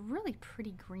 So there's a really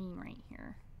pretty green right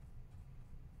here.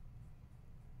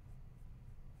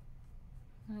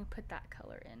 I'm going to put that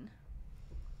color in.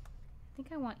 I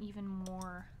think I want even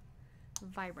more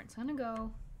vibrant. So I'm going to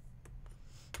go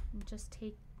and just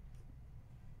take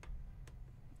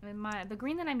the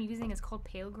green that I'm using is called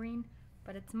pale green,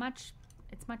 but it's much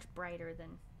brighter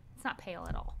than, it's not pale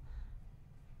at all.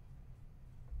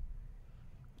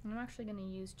 And I'm actually going to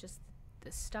use just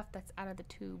the stuff that's out of the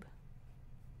tube,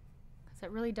 because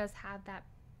it really does have that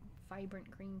vibrant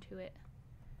green to it.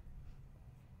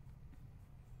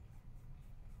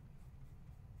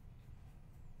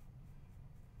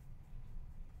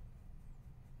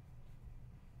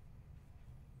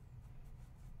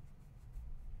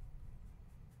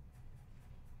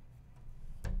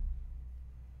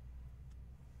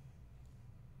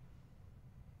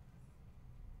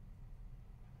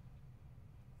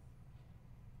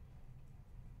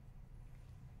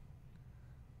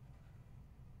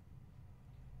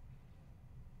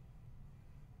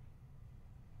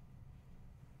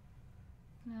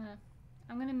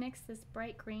 I'm going to mix this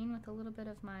bright green with a little bit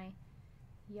of my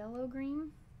yellow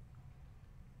green,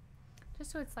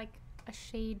 just so it's like a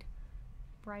shade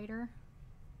brighter.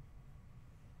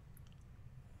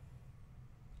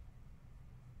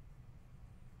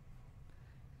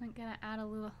 I'm going to add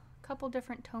a couple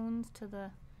different tones to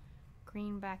the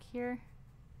green back here.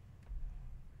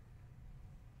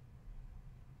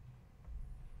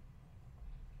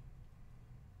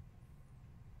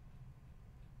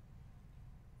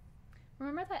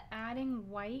 Remember that adding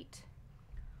white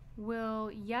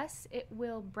will, yes, it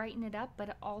will brighten it up, but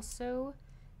it also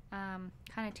kind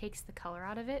of takes the color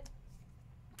out of it.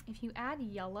 If you add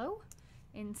yellow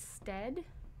instead,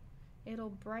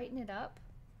 it'll brighten it up,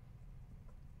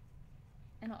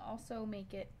 and it'll also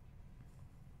make it,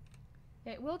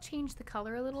 it will change the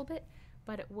color a little bit,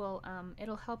 but it will,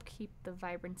 it'll help keep the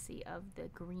vibrancy of the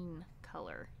green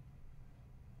color.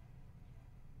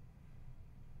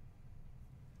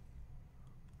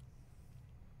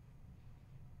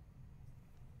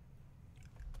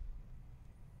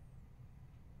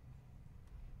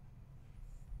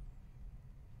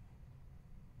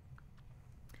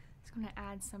 I'm going to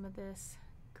add some of this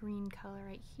green color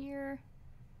right here.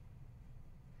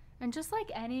 And just like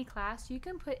any class, you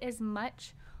can put as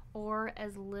much or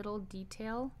as little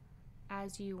detail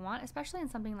as you want, especially in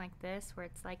something like this where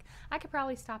it's like, I could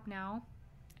probably stop now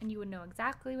and you would know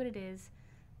exactly what it is.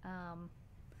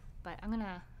 But I'm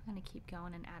gonna keep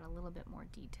going and add a little bit more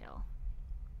detail.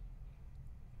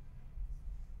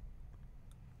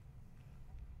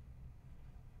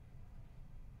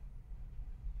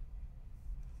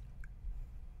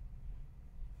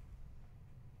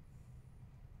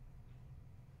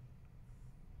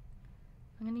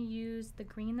 I'm going to use the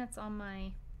green that's on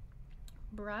my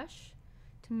brush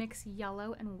to mix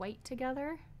yellow and white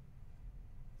together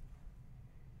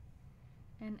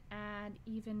and add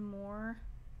even more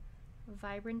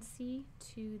vibrancy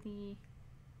to the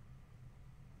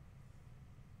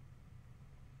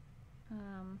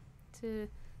to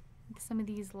some of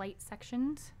these light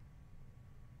sections.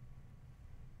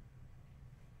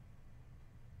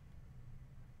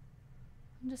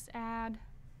 And just add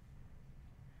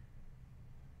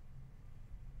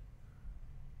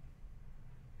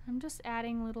I'm just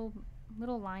adding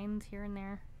little lines here and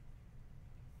there.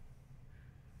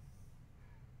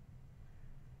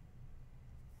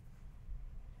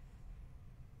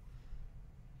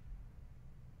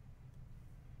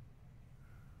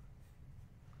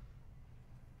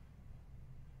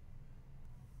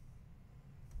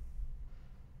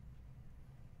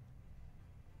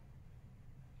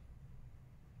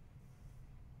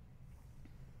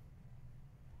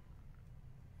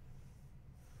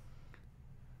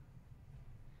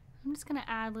 I'm just going to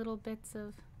add little bits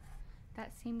of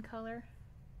that same color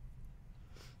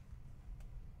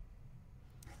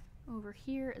over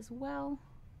here as well.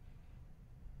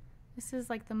 This is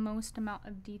like the most amount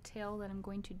of detail that I'm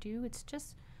going to do. It's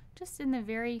just in the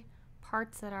very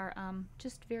parts that are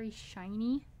just very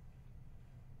shiny.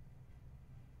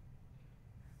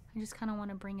 I just kind of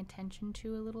want to bring attention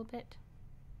to a little bit.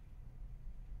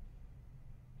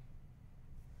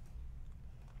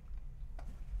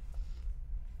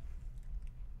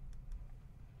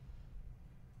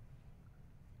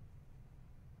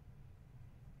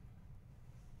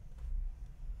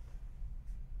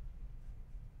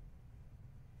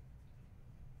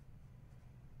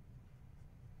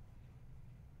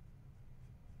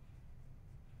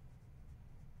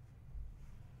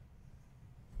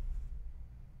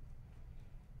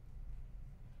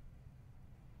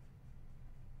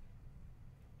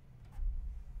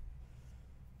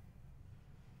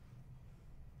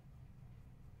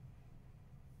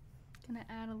 Gonna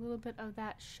add a little bit of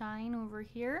that shine over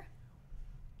here.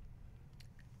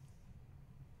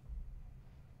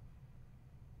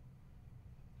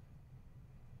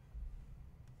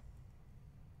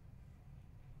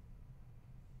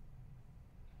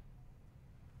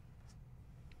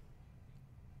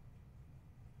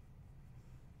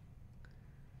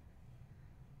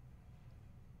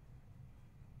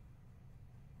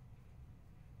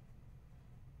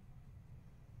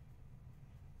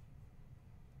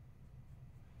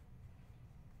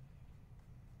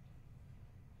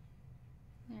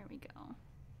 There we go.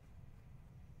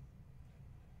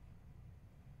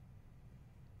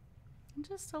 And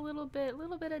just a little bit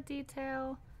of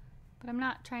detail, but I'm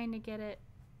not trying to get it,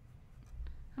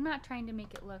 I'm not trying to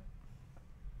make it look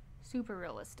super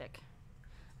realistic.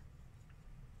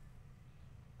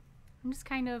 I'm just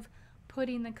kind of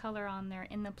putting the color on there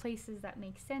in the places that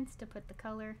make sense to put the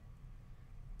color,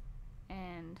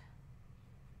 and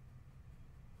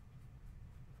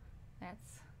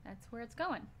that's where it's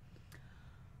going.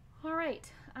 All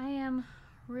right, I am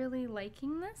really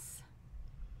liking this,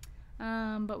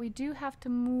 but we do have to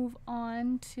move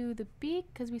on to the beak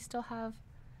because we still have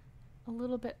a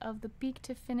little bit of the beak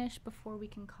to finish before we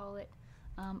can call it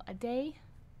a day.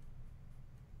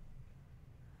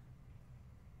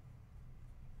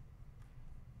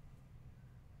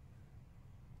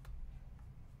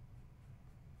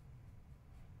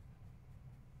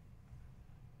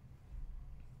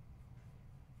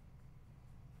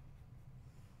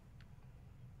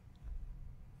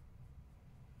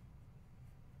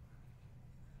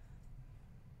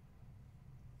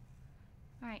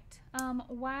 Alright,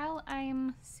 while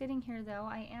I'm sitting here though,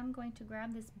 I am going to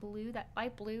grab this blue, that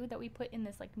light blue that we put in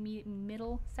this like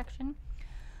middle section.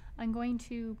 I'm going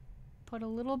to put a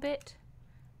little bit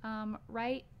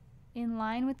right in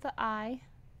line with the eye.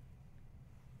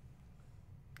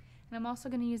 And I'm also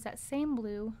going to use that same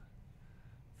blue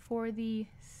for the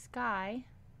sky.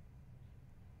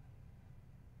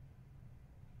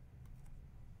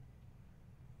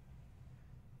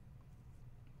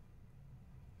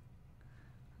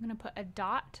 I'm going to put a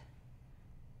dot.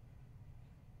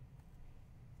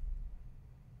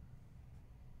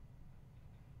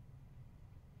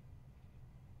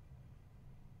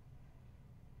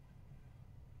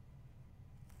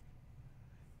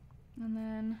 And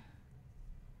then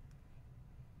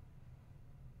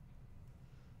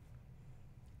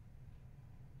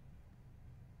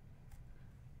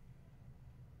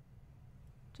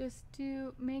just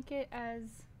to make it as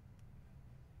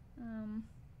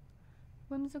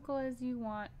whimsical as you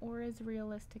want, or as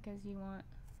realistic as you want.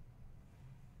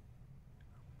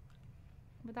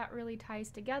 But that really ties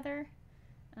together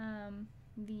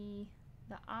the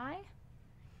eye,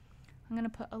 I'm going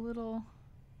to put a little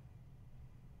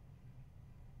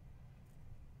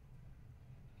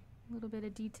bit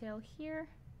of detail here.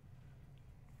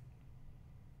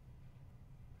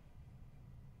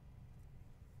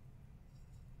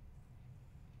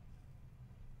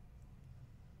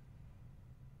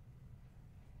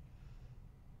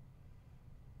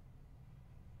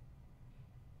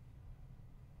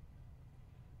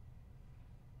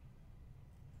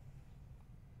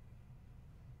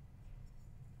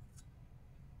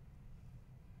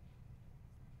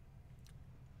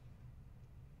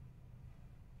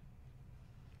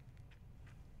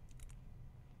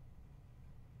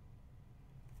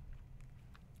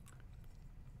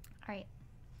 All right,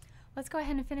 let's go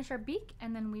ahead and finish our beak,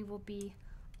 and then we will be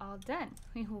all done.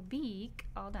 We will be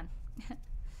all done.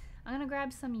 I'm gonna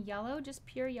grab some yellow, just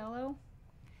pure yellow,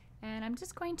 and I'm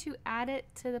just going to add it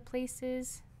to the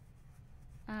places.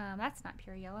 That's not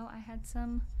pure yellow. I had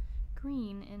some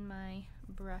green in my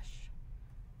brush.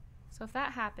 So if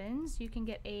that happens, you can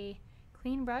get a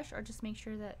clean brush, or just make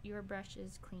sure that your brush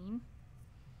is clean,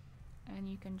 and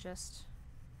you can just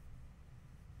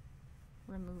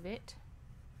remove it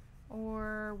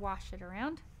or wash it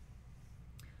around.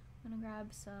 I'm gonna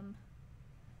grab some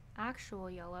actual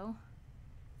yellow,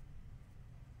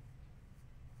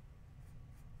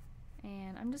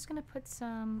 and I'm just gonna put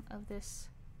some of this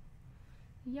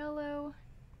yellow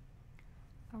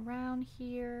around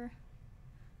here.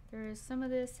 There's some of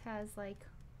this has like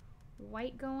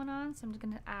white going on, so I'm just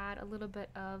gonna add a little bit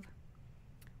of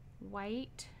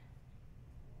white,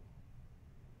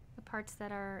 the parts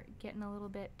that are getting a little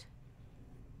bit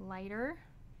lighter.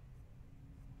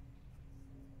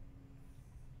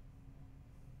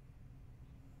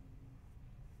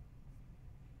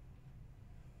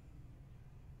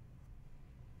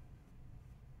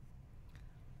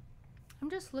 I'm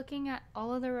just looking at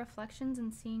all of the reflections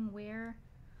and seeing where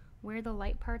the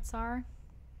light parts are.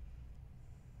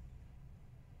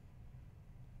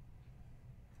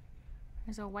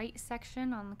 There's a white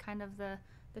section on kind of the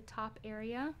top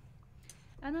area.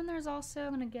 And then there's also,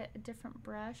 I'm going to get a different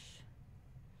brush,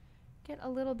 get a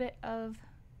little bit of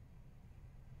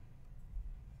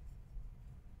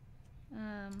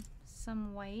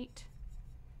some white,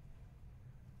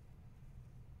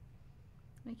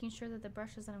 making sure that the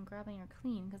brushes that I'm grabbing are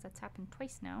clean, because that's happened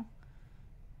twice now.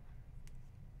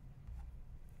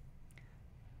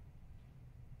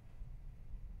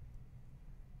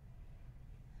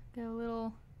 Get a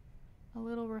little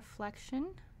reflection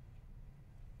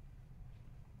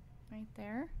right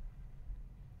there.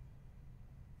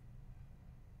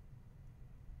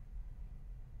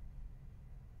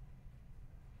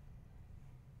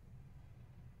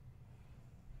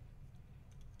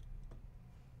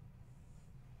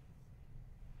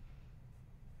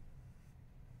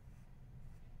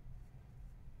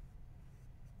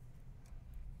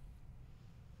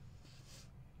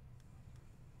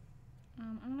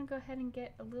 I'm going to go ahead and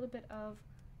get a little bit of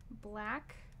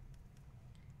black,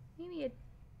 maybe a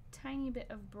tiny bit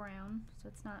of brown, so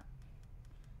it's not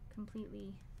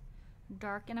completely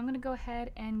dark. And I'm going to go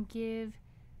ahead and give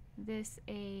this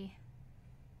a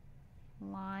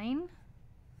line.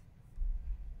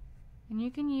 And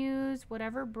you can use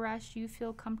whatever brush you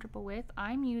feel comfortable with.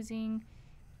 I'm using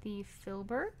the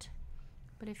Filbert,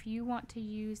 but if you want to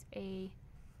use a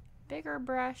bigger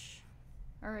brush,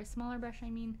 or a smaller brush, I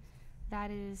mean, that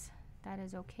is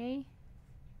okay.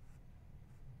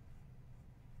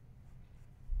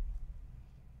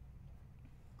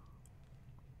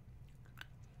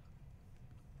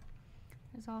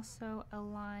 There's also a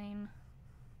line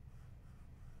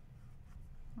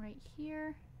right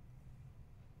here.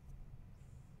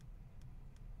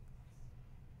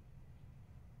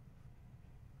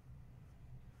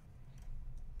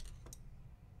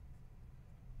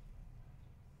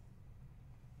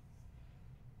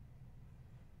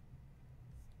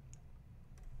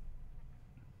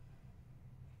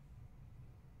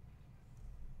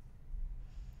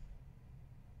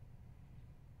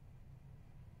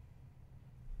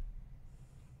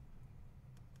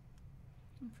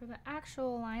 And for the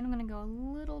actual line, I'm going to go a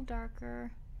little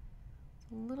darker,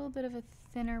 a little bit of a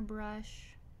thinner brush.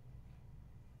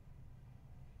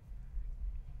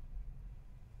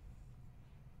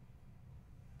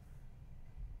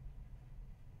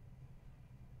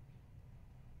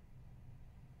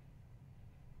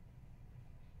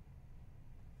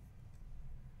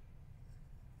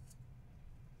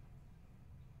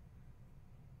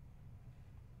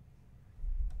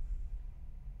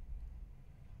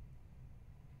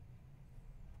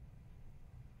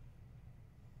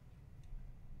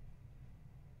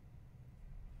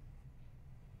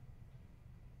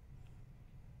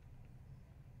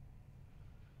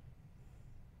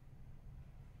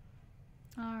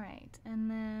 All right, and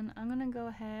then I'm gonna go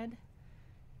ahead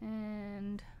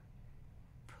and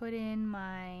put in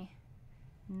my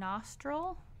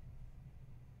nostril.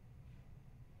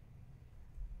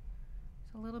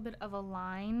 So a little bit of a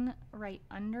line right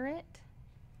under it.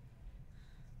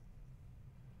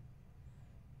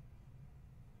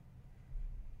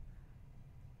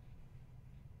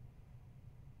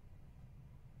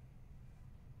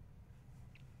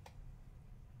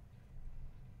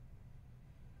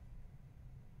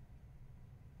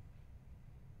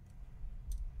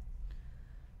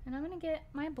 And I'm going to get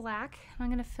my black. I'm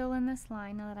going to fill in this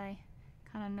line now that I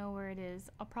kind of know where it is.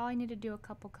 I'll probably need to do a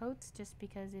couple coats just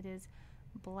because it is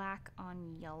black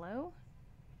on yellow.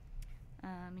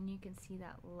 And you can see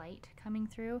that light coming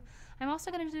through. I'm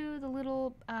also going to do the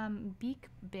little beak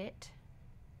bit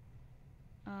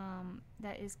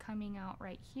that is coming out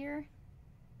right here.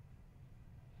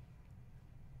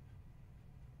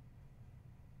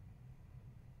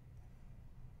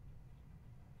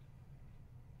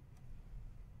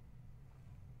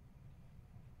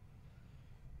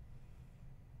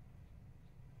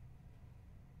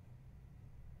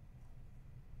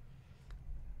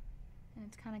 And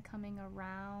it's kind of coming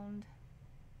around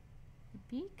the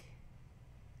beak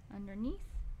underneath.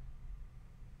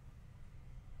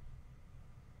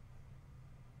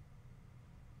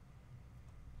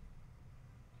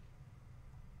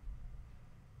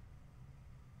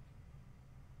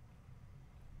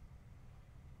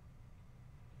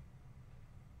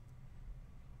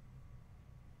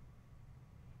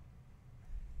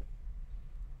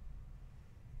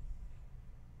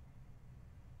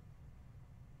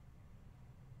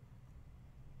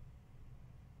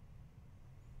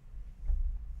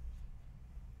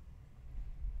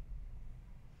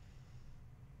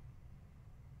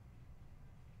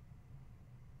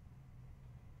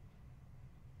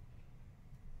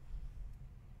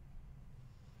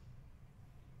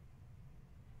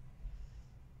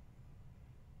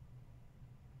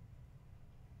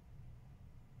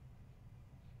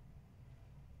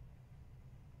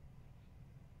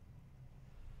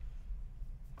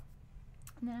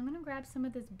 And then I'm going to grab some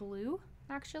of this blue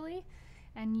actually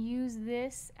and use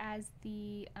this as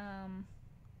the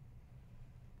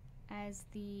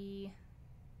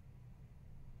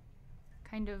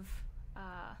kind of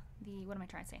what am I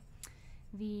trying to say?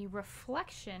 The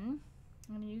reflection.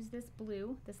 I'm going to use this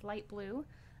blue, this light blue,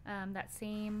 that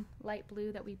same light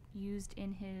blue that we used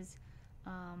in his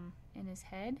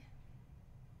head.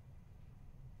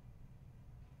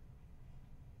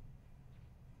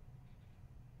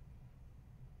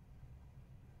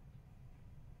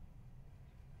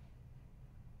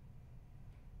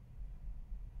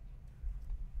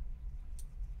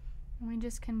 And we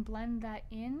just can blend that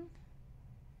in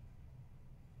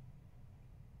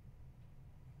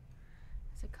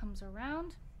as it comes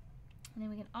around. And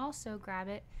then we can also grab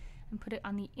it and put it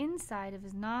on the inside of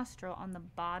his nostril on the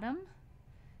bottom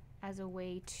as a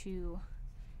way to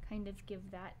kind of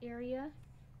give that area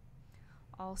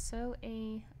also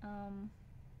a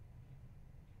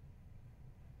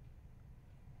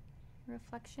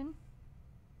reflection.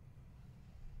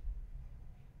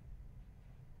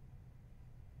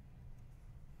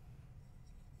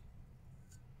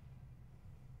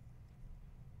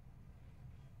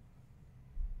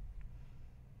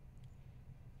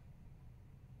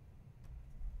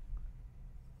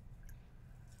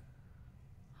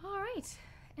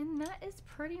 And that is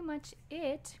pretty much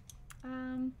it.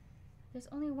 There's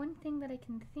only one thing that I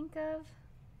can think of,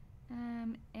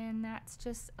 and that's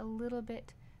just a little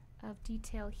bit of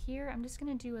detail here. I'm just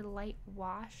going to do a light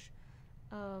wash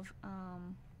of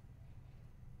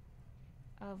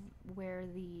where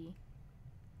the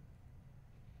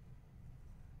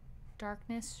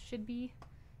darkness should be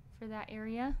for that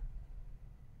area.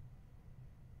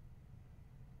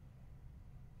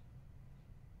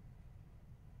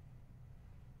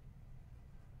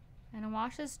 And a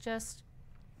wash is just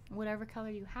whatever color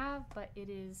you have, but it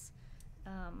is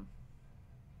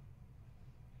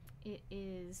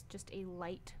just a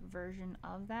light version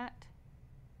of that.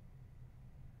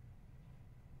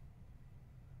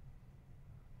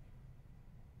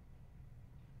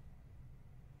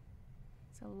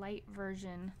 It's a light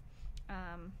version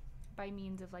by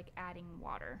means of like adding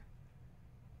water.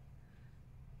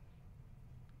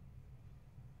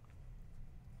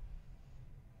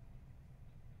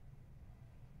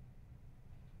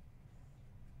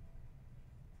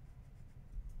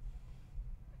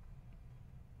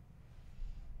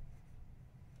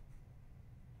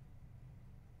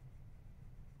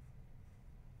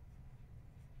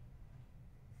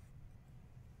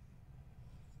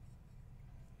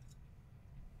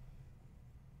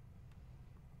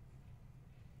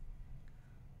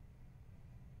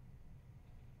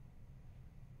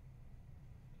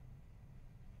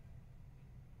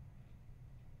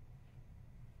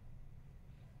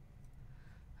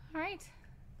 All right,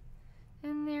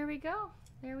 and there we go.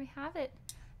 There we have it.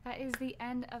 That is the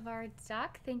end of our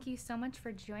duck. Thank you so much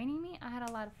for joining me. I had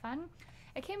a lot of fun.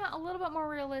 It came out a little bit more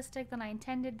realistic than I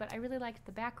intended, but I really liked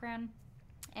the background,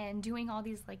 and doing all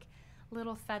these like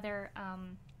little feather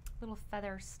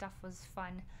stuff was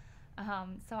fun.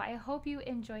 So I hope you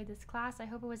enjoyed this class. I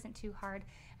hope it wasn't too hard.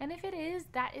 And if it is,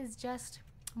 that is just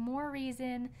more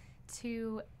reason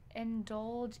to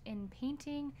indulge in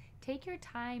painting. Take your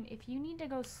time. If you need to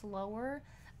go slower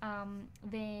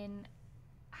than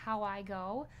how I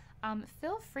go,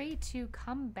 feel free to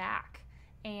come back,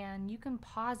 and you can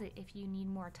pause it if you need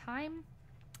more time.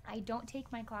 I don't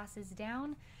take my classes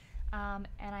down, and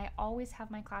I always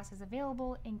have my classes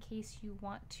available in case you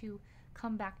want to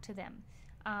come back to them.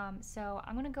 So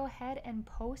I'm going to go ahead and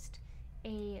post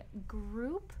a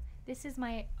group. This is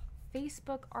my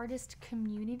Facebook artist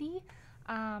community.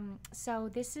 So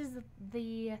this is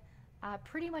the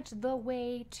pretty much the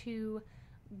way to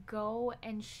go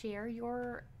and share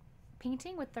your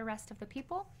painting with the rest of the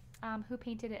people who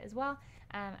painted it as well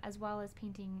as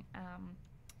painting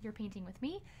your painting with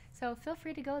me. So feel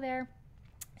free to go there,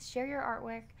 share your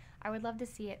artwork. I would love to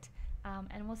see it,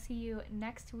 and we'll see you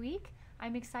next week.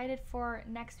 I'm excited for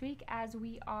next week as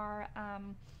we are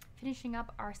finishing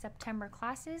up our September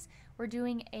classes. We're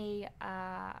doing a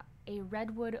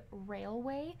redwood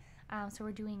railway, so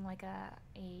we're doing like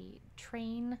a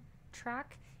train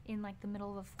track in like the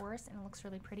middle of a forest, and it looks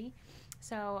really pretty.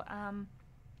 So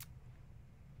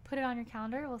put it on your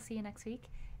calendar. We'll see you next week,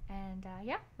 and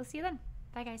yeah, we'll see you then.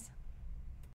 Bye guys.